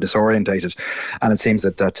 somehow disorientated. And it seems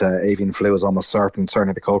that avian flu is almost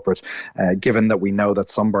certainly the culprit, given that we know that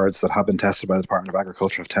some birds that have been tested by the Department of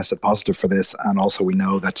Agriculture have tested positive for this, and also we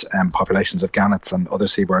know that populations of gannets and other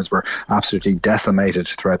seabirds were absolutely decimated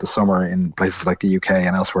throughout the summer in places like the UK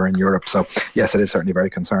and elsewhere in Europe. So yes, it is certainly very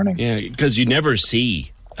concerning. Yeah, because you never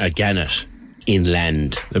see a gannet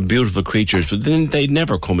inland. They're beautiful creatures, but then they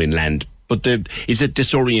never come inland. But is it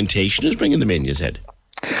disorientation is bringing them in, you said?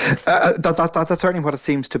 That's certainly what it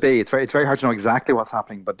seems to be. It's very hard to know exactly what's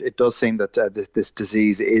happening, but it does seem that this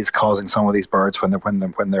disease is causing some of these birds when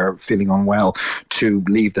they're feeling unwell to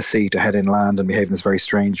leave the sea to head inland and behave in this very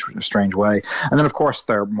strange way. And then, of course,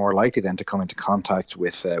 they're more likely then to come into contact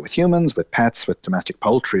with humans, with pets, with domestic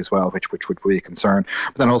poultry as well, which would be a concern.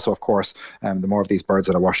 But then also, of course, the more of these birds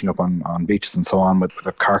that are washing up on beaches and so on, with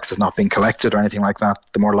the carcasses not being collected or anything like that,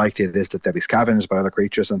 the more likely it is that they'll be scavenged by other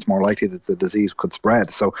creatures, and it's more likely that the disease could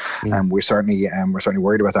spread. So we're certainly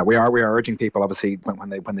worried about that. We are urging people, obviously,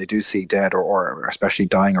 when they do see dead or especially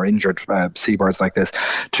dying or injured seabirds like this,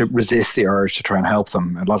 to resist the urge to try and help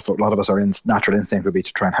them. A lot of us, our natural instinct would be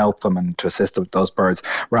to try and help them and to assist those birds.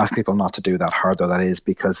 We're asking people not to do that, hard though that is,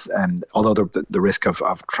 because although the risk of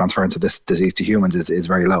transference of this disease to humans is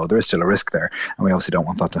very low, there is still a risk there, and we obviously don't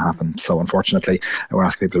want that to happen. So unfortunately, we're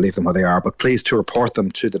asking people to leave them where they are, but please to report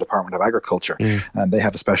them to the Department of Agriculture. And they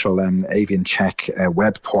have a special avian check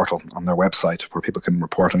web portal on their website where people can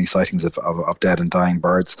report any sightings of dead and dying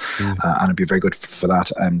birds, and it'd be very good for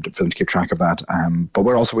that and for them to keep track of that. But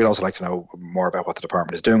we'd also like to know more about what the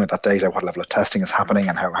department is doing with that data, what level of testing is happening,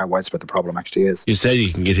 and how widespread the problem actually is. You said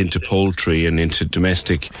you can get into poultry and into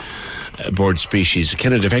domestic bird species.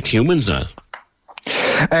 Can it affect humans now?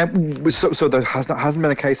 So there hasn't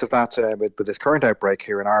been a case of that with this current outbreak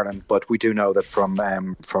here in Ireland, but we do know that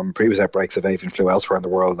from previous outbreaks of avian flu elsewhere in the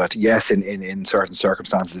world that yes, in certain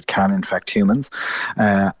circumstances it can infect humans,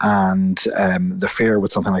 and the fear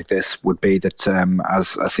with something like this would be that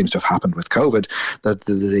as seems to have happened with COVID, that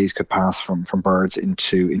the disease could pass from birds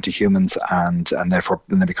into humans, and therefore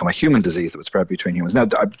then become a human disease that would spread between humans. Now,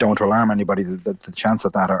 I don't want to alarm anybody that the chances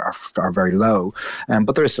of that are very low,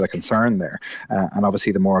 but there is still a concern there. And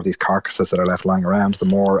obviously, the more of these carcasses that are left lying around, the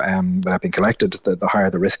more that have been collected, the higher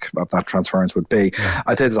the risk of that transference would be.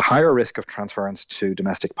 I'd say there's a higher risk of transference to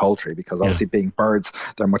domestic poultry because obviously being birds,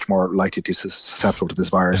 they're much more likely to be susceptible to this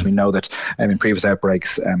virus. We know that in previous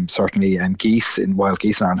outbreaks, certainly wild geese in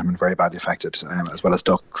Ireland have been very badly affected, as well as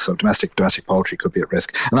ducks. So domestic poultry could be at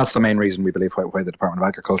risk. And that's the main reason we believe why the Department of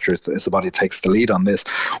Agriculture is the body that takes the lead on this.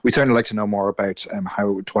 We'd certainly like to know more about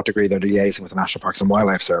to what degree they're liaising with the National Parks and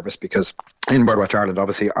Wildlife Service, because in Birdwatch Ireland,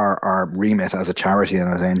 obviously our remit as a charity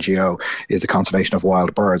and as an NGO is the conservation of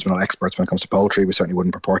wild birds. We're not experts when it comes to poultry. We certainly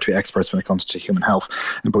wouldn't purport to be experts when it comes to human health,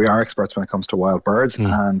 but we are experts when it comes to wild birds,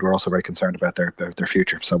 and we're also very concerned about their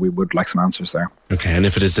future. So we would like some answers there. Okay, and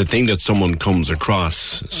if it is a thing that someone comes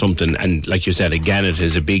across something, and like you said, again, it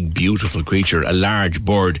is a big, beautiful creature, a large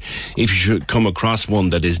bird. If you should come across one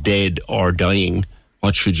that is dead or dying,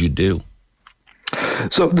 what should you do?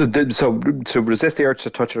 So, to resist the urge to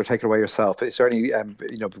touch it or take it away yourself, it's certainly,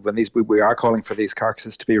 when we are calling for these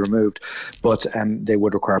carcasses to be removed, but they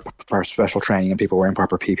would require special training and people wearing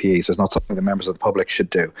proper PPE. So it's not something that members of the public should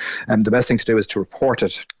do. And the best thing to do is to report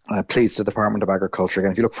it, please, to the Department of Agriculture.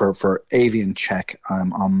 Again, if you look for avian check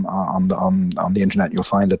on the internet, you'll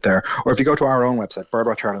find it there. Or if you go to our own website,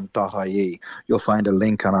 birdwatchireland.ie, you'll find a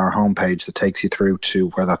link on our homepage that takes you through to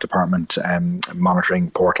where that department monitoring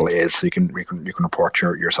portal is. So you can report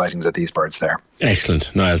your sightings of these birds there.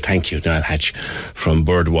 Excellent. Niall, thank you. Niall Hatch from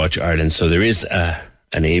Birdwatch Ireland. So there is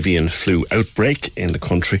an avian flu outbreak in the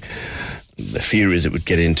country. The fear is it would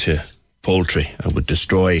get into poultry and would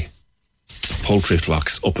destroy poultry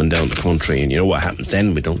flocks up and down the country. And you know what happens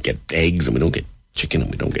then? We don't get eggs and we don't get chicken and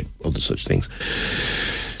we don't get other such things.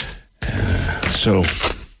 So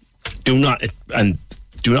do not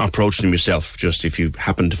approach them yourself. Just if you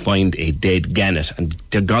happen to find a dead gannet, and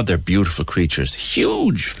they're beautiful creatures,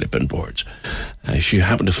 huge flipping birds. If you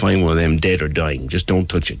happen to find one of them dead or dying, just don't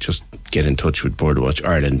touch it. Just get in touch with Birdwatch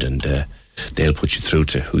Ireland, and they'll put you through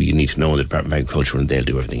to who you need to know in the Department of Agriculture, and they'll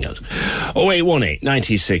do everything else. 0818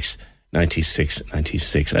 96 96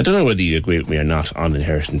 96. I don't know whether you agree with me or not on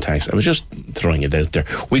inheritance tax. I was just throwing it out there.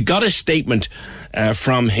 We got a statement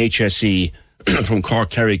from HSE, from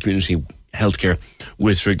Cork Kerry Community Healthcare,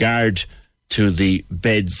 with regard to the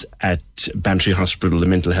beds at Bantry Hospital, the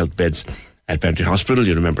mental health beds at Bantry Hospital.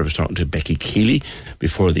 You remember I was talking to Becky Keeley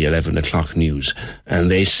before the 11 o'clock news,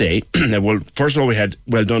 and they say, well, first of all, we had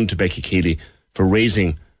well done to Becky Keeley for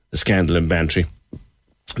raising the scandal in Bantry.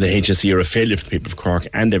 The HSE are a failure for the people of Cork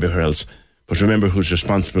and everywhere else, But remember who's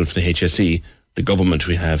responsible for the HSE, the government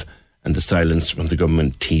we have, and the silence from the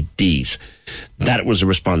government TDs. That was a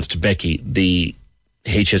response to Becky. The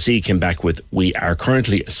HSE came back with, we are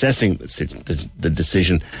currently assessing the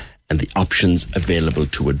decision and the options available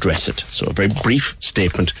to address it. So a very brief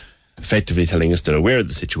statement, effectively telling us they're aware of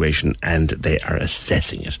the situation and they are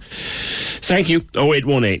assessing it. Thank you.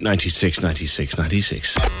 0818 96 96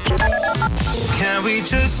 96. Can we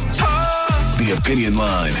just talk? The Opinion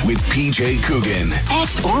Line with PJ Coogan.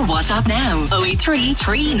 Text or WhatsApp now. 083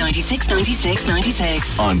 396 96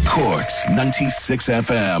 96. On Cork's 96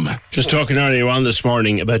 FM. Just talking earlier on this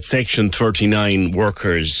morning about Section 39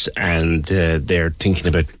 workers, and they're thinking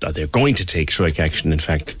about, they're going to take strike action, in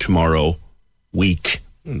fact, tomorrow week,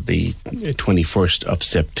 the 21st of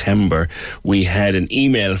September. We had an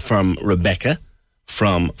email from Rebecca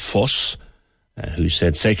from Fuss, who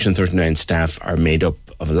said Section 39 staff are made up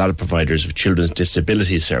of a lot of providers of children's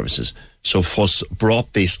disability services. So Fuss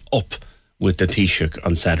brought this up with the Taoiseach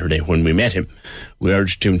on Saturday when we met him. We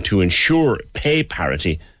urged him to ensure pay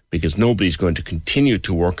parity because nobody's going to continue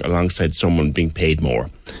to work alongside someone being paid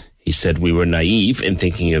more. He said we were naive in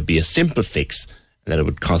thinking it would be a simple fix and that it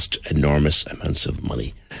would cost enormous amounts of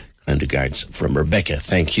money. Kind regards from Rebecca.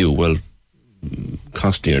 Thank you. Well,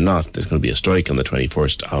 costly or not, there's going to be a strike on the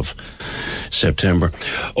 21st of September.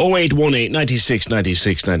 0818 96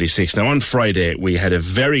 96 96. Now on Friday we had a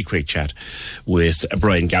very quick chat with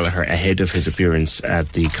Brian Gallagher ahead of his appearance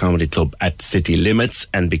at the Comedy Club at City Limits,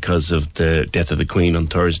 and because of the death of the Queen on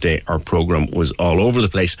Thursday, our programme was all over the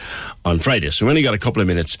place on Friday, so we only got a couple of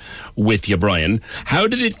minutes with you, Brian. How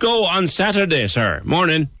did it go on Saturday, sir?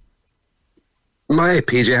 Morning. My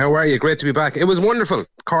PJ, how are you? Great to be back. It was wonderful.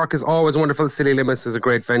 Cork is always wonderful. City Limits is a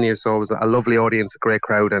great venue, so it was a lovely audience, a great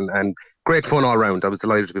crowd, and great fun all round. I was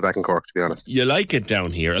delighted to be back in Cork, to be honest. You like it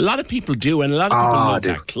down here. A lot of people do, and a lot of people love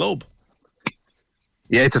that club.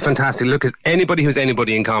 Yeah, it's a fantastic look. At anybody who's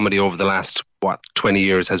anybody in comedy over the last 20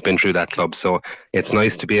 years has been through that club, so it's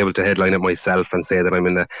nice to be able to headline it myself and say that I'm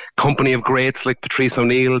in the company of greats like Patrice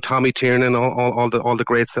O'Neill, Tommy Tiernan, all the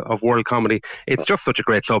greats of world comedy. It's just such a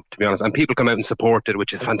great club, to be honest, and people come out and support it,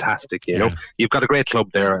 which is fantastic. You know, you've got a great club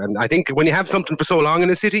there, and I think when you have something for so long in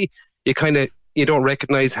a city, you don't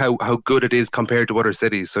recognise how good it is compared to other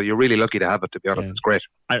cities. So you're really lucky to have it, to be honest. It's great.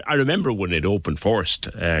 I remember when it opened first,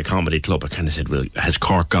 Comedy Club, I kind of said, well, has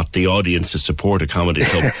Cork got the audience to support a comedy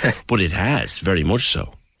club? But it has, very much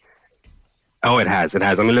so. Oh, it has.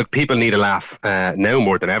 I mean, look, people need a laugh now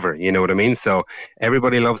more than ever, you know what I mean? So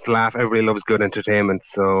everybody loves to laugh, everybody loves good entertainment.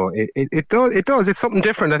 So it does. It's something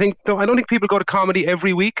different. I don't think people go to comedy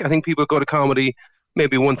every week. I think people go to comedy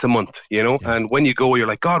maybe once a month, you know, and when you go, you're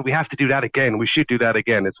like, God, we have to do that again. We should do that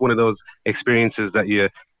again. It's one of those experiences that you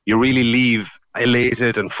really leave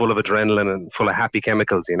elated and full of adrenaline and full of happy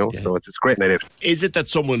chemicals, you know. So it's a great night out. Is it that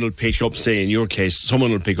someone will pick up, say in your case,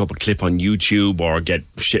 someone will pick up a clip on YouTube or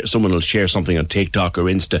someone will share something on TikTok or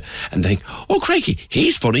Insta and think, oh crikey,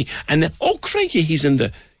 he's funny, and then, oh crikey, he's in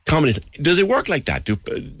the comedy. Does it work like that?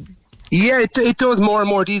 Yeah, it does more and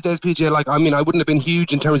more these days, PJ. Like, I mean, I wouldn't have been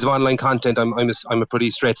huge in terms of online content. I'm a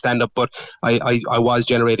pretty straight stand-up, but I was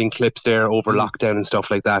generating clips there over lockdown and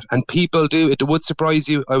stuff like that. And people do. It would surprise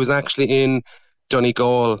you. I was actually in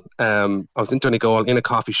Donegal. I was in Donegal in a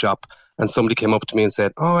coffee shop, and somebody came up to me and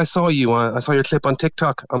said, "Oh, I saw your clip on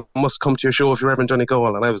TikTok. I must come to your show if you're ever in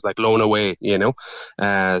Donegal." And I was like blown away, you know.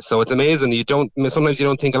 So it's amazing. Sometimes you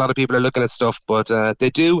don't think a lot of people are looking at stuff, but they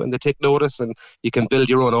do, and they take notice, and you can build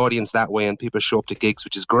your own audience that way. And people show up to gigs,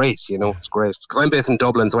 which is great. You know, it's great because I'm based in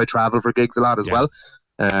Dublin, so I travel for gigs a lot as well,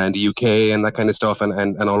 and the UK and that kind of stuff,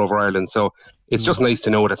 and all over Ireland. So it's just nice to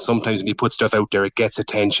know that sometimes when you put stuff out there, it gets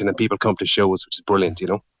attention and people come to shows, which is brilliant, you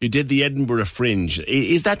know. You did the Edinburgh Fringe.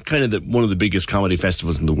 Is that kind of one of the biggest comedy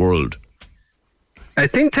festivals in the world? I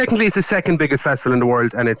think technically it's the second biggest festival in the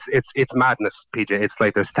world, and it's madness, PJ. It's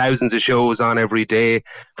like there's thousands of shows on every day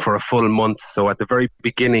for a full month. So at the very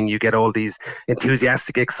beginning, you get all these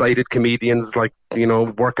enthusiastic, excited comedians, like, you know,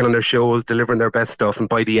 working on their shows, delivering their best stuff. And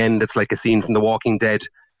by the end, it's like a scene from The Walking Dead.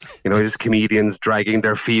 You know, just comedians dragging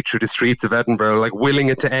their feet through the streets of Edinburgh, like willing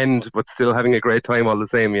it to end, but still having a great time all the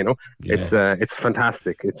same. You know, it's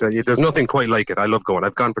fantastic. There's nothing quite like it. I love going.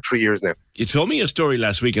 I've gone for 3 years now. You told me a story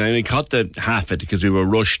last week, and I only caught the half it because we were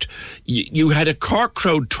rushed. You had a Cork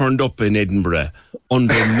crowd turned up in Edinburgh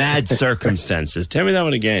under mad circumstances. Tell me that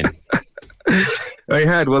one again. I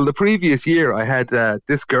had. Well, the previous year, I had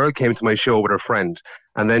this girl came to my show with her friend,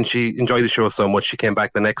 and then she enjoyed the show so much she came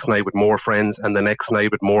back the next night with more friends, and the next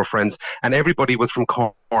night with more friends, and everybody was from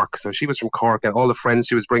Cork. So she was from Cork, and all the friends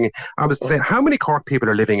she was bringing. I was saying, how many Cork people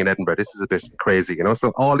are living in Edinburgh? This is a bit crazy, you know.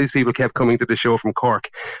 So all these people kept coming to the show from Cork.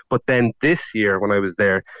 But then this year, when I was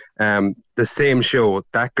there, the same show,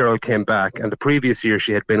 that girl came back, and the previous year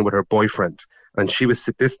she had been with her boyfriend. And she was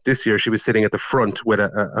this year she was sitting at the front with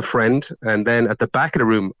a friend, and then at the back of the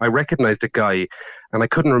room I recognized a guy, and I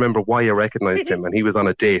couldn't remember why I recognized him, and he was on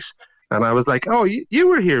a date, and I was like, oh, you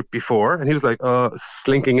were here before, and he was like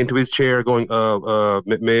slinking into his chair going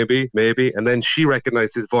maybe, and then she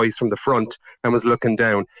recognized his voice from the front and was looking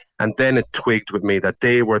down, and then it twigged with me that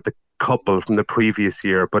they were the couple from the previous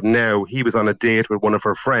year, but now he was on a date with one of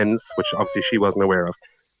her friends, which obviously she wasn't aware of.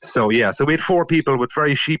 So we had 4 people with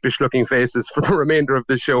very sheepish looking faces for the remainder of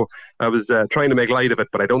the show. I was trying to make light of it,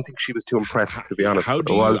 but I don't think she was too impressed, to be honest. It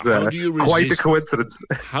was quite a coincidence.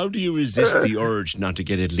 How do you resist the urge not to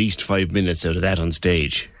get at least 5 minutes out of that on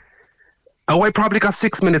stage? Oh, I probably got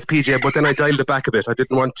 6 minutes, PJ, but then I dialed it back a bit. I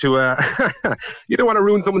didn't want to... you don't want to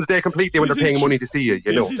ruin someone's day completely when they're paying money to see you,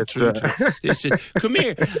 you know. Come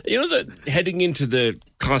here. You know, heading into the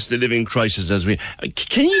cost of living crisis, as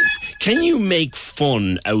can you make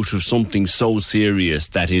fun out of something so serious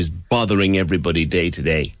that is bothering everybody day to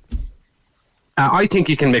day? I think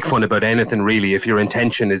you can make fun about anything, really, if your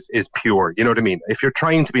intention is pure. You know what I mean? If you're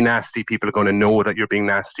trying to be nasty, people are going to know that you're being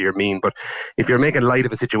nasty or mean. But if you're making light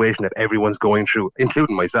of a situation that everyone's going through,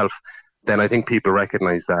 including myself, then I think people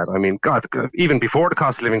recognise that. I mean, God, even before the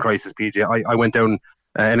cost of living crisis, PJ, I went down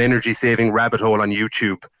an energy-saving rabbit hole on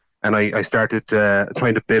YouTube, and I started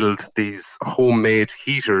trying to build these homemade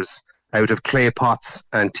heaters out of clay pots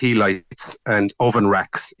and tea lights and oven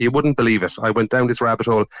racks. You wouldn't believe it. I went down this rabbit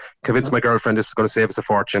hole, convinced my girlfriend this was going to save us a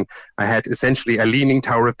fortune. I had essentially a leaning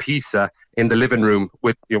tower of Pisa in the living room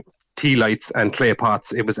with tea lights and clay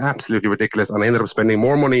pots. It was absolutely ridiculous, and I ended up spending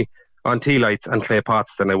more money on tea lights and clay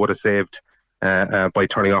pots than I would have saved by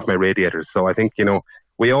turning off my radiators. So I think,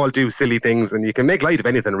 we all do silly things, and you can make light of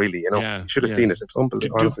anything, really. You should have seen it. It was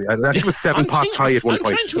unbelievable, honestly. I think it was 7 pots high at one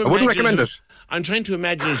point. I wouldn't recommend it. I'm trying to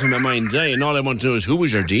imagine it in my mind's eye, and all I want to know is, who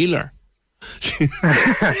was your dealer? You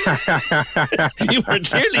were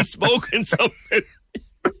clearly smoking something.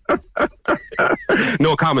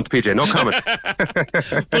 No comment, PJ, no comment.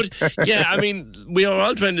 But, yeah, I mean, we are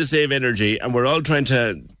all trying to save energy, and we're all trying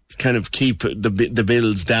to kind of keep the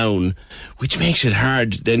bills down, which makes it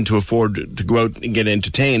hard then to afford to go out and get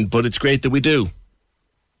entertained, but it's great that we do.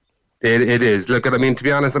 It is. Look, I mean, to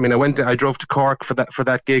be honest, I drove to Cork for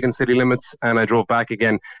that gig in City Limits, and I drove back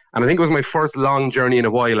again. And I think it was my first long journey in a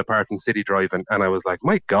while apart from city driving. And I was like,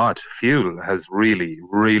 my God, fuel has really,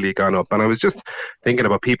 really gone up. And I was just thinking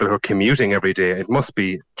about people who are commuting every day. It must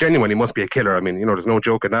be a killer. I mean, there's no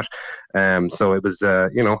joke in that. So it was,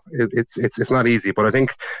 it's not easy. But I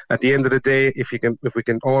think at the end of the day, if we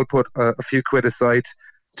can all put a few quid aside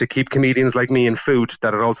to keep comedians like me in food,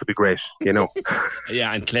 that'd also be great,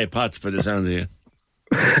 Yeah, and clay pots, by the sound of you.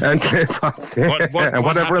 And clay pots, yeah. And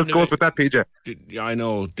whatever else goes with that, PJ. I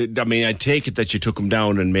know. I take it that you took them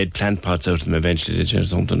down and made plant pots out of them eventually, did you, or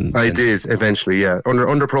something? I did, eventually, yeah.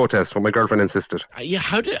 Under protest, when my girlfriend insisted. Yeah,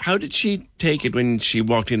 how did she take it when she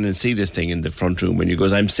walked in and see this thing in the front room, when you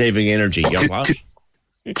goes, I'm saving energy? What?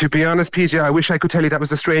 To be honest, PJ, I wish I could tell you that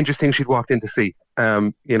was the strangest thing she'd walked in to see.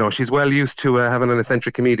 She's well used to having an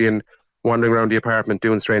eccentric comedian wandering around the apartment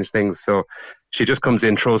doing strange things. So she just comes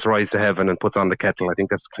in, throws her eyes to heaven and puts on the kettle. I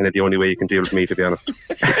think that's kind of the only way you can deal with me, to be honest.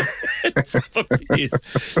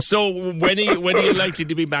 So when are you likely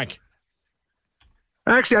to be back?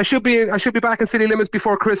 Actually, I should be back in City Limits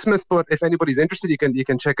before Christmas, but if anybody's interested, you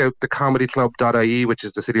can check out thecomedyclub.ie, which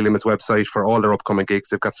is the City Limits website, for all their upcoming gigs.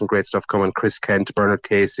 They've got some great stuff coming. Chris Kent, Bernard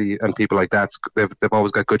Casey, and people like that. They've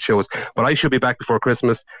always got good shows. But I should be back before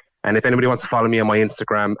Christmas. And if anybody wants to follow me on my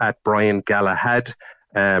Instagram at Brian Galahad,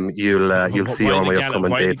 you'll see all my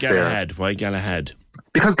upcoming dates there. Why Galahad?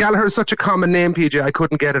 Because Gallagher is such a common name, PJ. I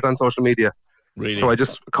couldn't get it on social media. Really? So I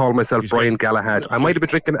just call myself Brian Galahad. I might have been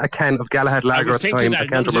drinking a can of Galahad lager at the time. I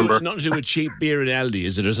can't remember. Nothing to do with cheap beer in Aldi,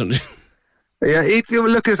 is it, or something? Yeah,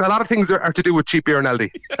 look, a lot of things are to do with cheap beer in Aldi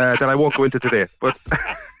that I won't go into today. But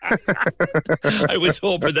I was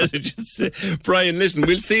hoping that it just Brian, listen,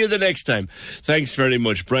 we'll see you the next time. Thanks very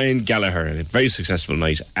much, Brian Gallagher. A very successful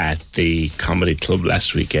night at the Comedy Club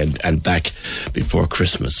last weekend and back before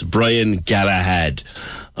Christmas. Brian Galahad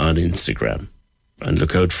on Instagram. And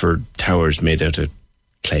look out for towers made out of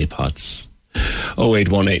clay pots.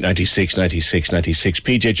 0818 96 96 96.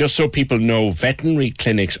 PJ, just so people know, veterinary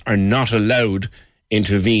clinics are not allowed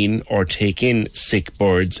intervene or take in sick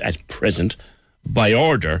birds at present by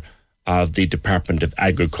order of the Department of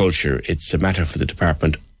Agriculture. It's a matter for the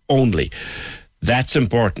department only. That's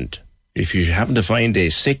important. If you happen to find a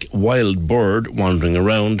sick wild bird wandering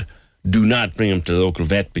around, do not bring them to the local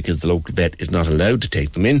vet, because the local vet is not allowed to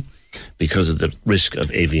take them in because of the risk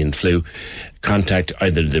of avian flu. Contact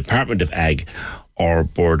either the Department of Ag or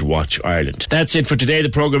Birdwatch Ireland. That's it for today. The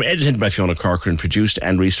programme edited by Fiona Corcoran, produced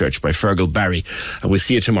and researched by Fergal Barry. And we'll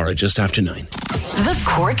see you tomorrow just after 9. The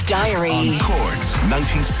Cork Diary. On Cork's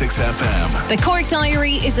 96 FM. The Cork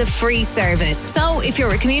Diary is a free service. So if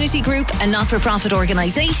you're a community group, a not-for-profit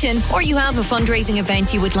organisation, or you have a fundraising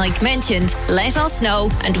event you would like mentioned, let us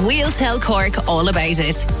know and we'll tell Cork all about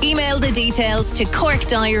it. Email the details to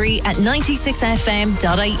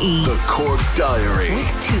corkdiary@96fm.ie. The Cork Diary.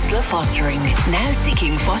 With Tusla Fostering, now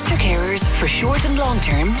seeking foster carers for short and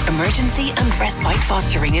long-term emergency and respite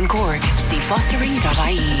fostering in Cork. See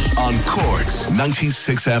fostering.ie. On Cork's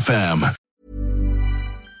 96 FM.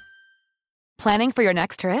 Planning for your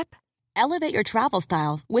next trip? Elevate your travel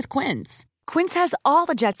style with Quince. Quince has all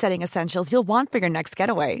the jet-setting essentials you'll want for your next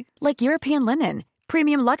getaway, like European linen,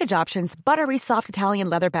 premium luggage options, buttery soft Italian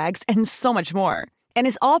leather bags, and so much more. And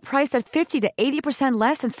is all priced at 50 to 80%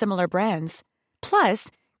 less than similar brands.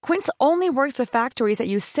 Plus, Quince only works with factories that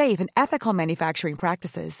use safe and ethical manufacturing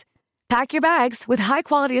practices. Pack your bags with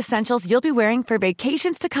high-quality essentials you'll be wearing for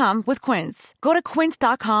vacations to come with Quince. Go to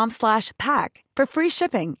quince.com/pack for free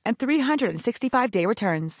shipping and 365-day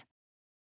returns.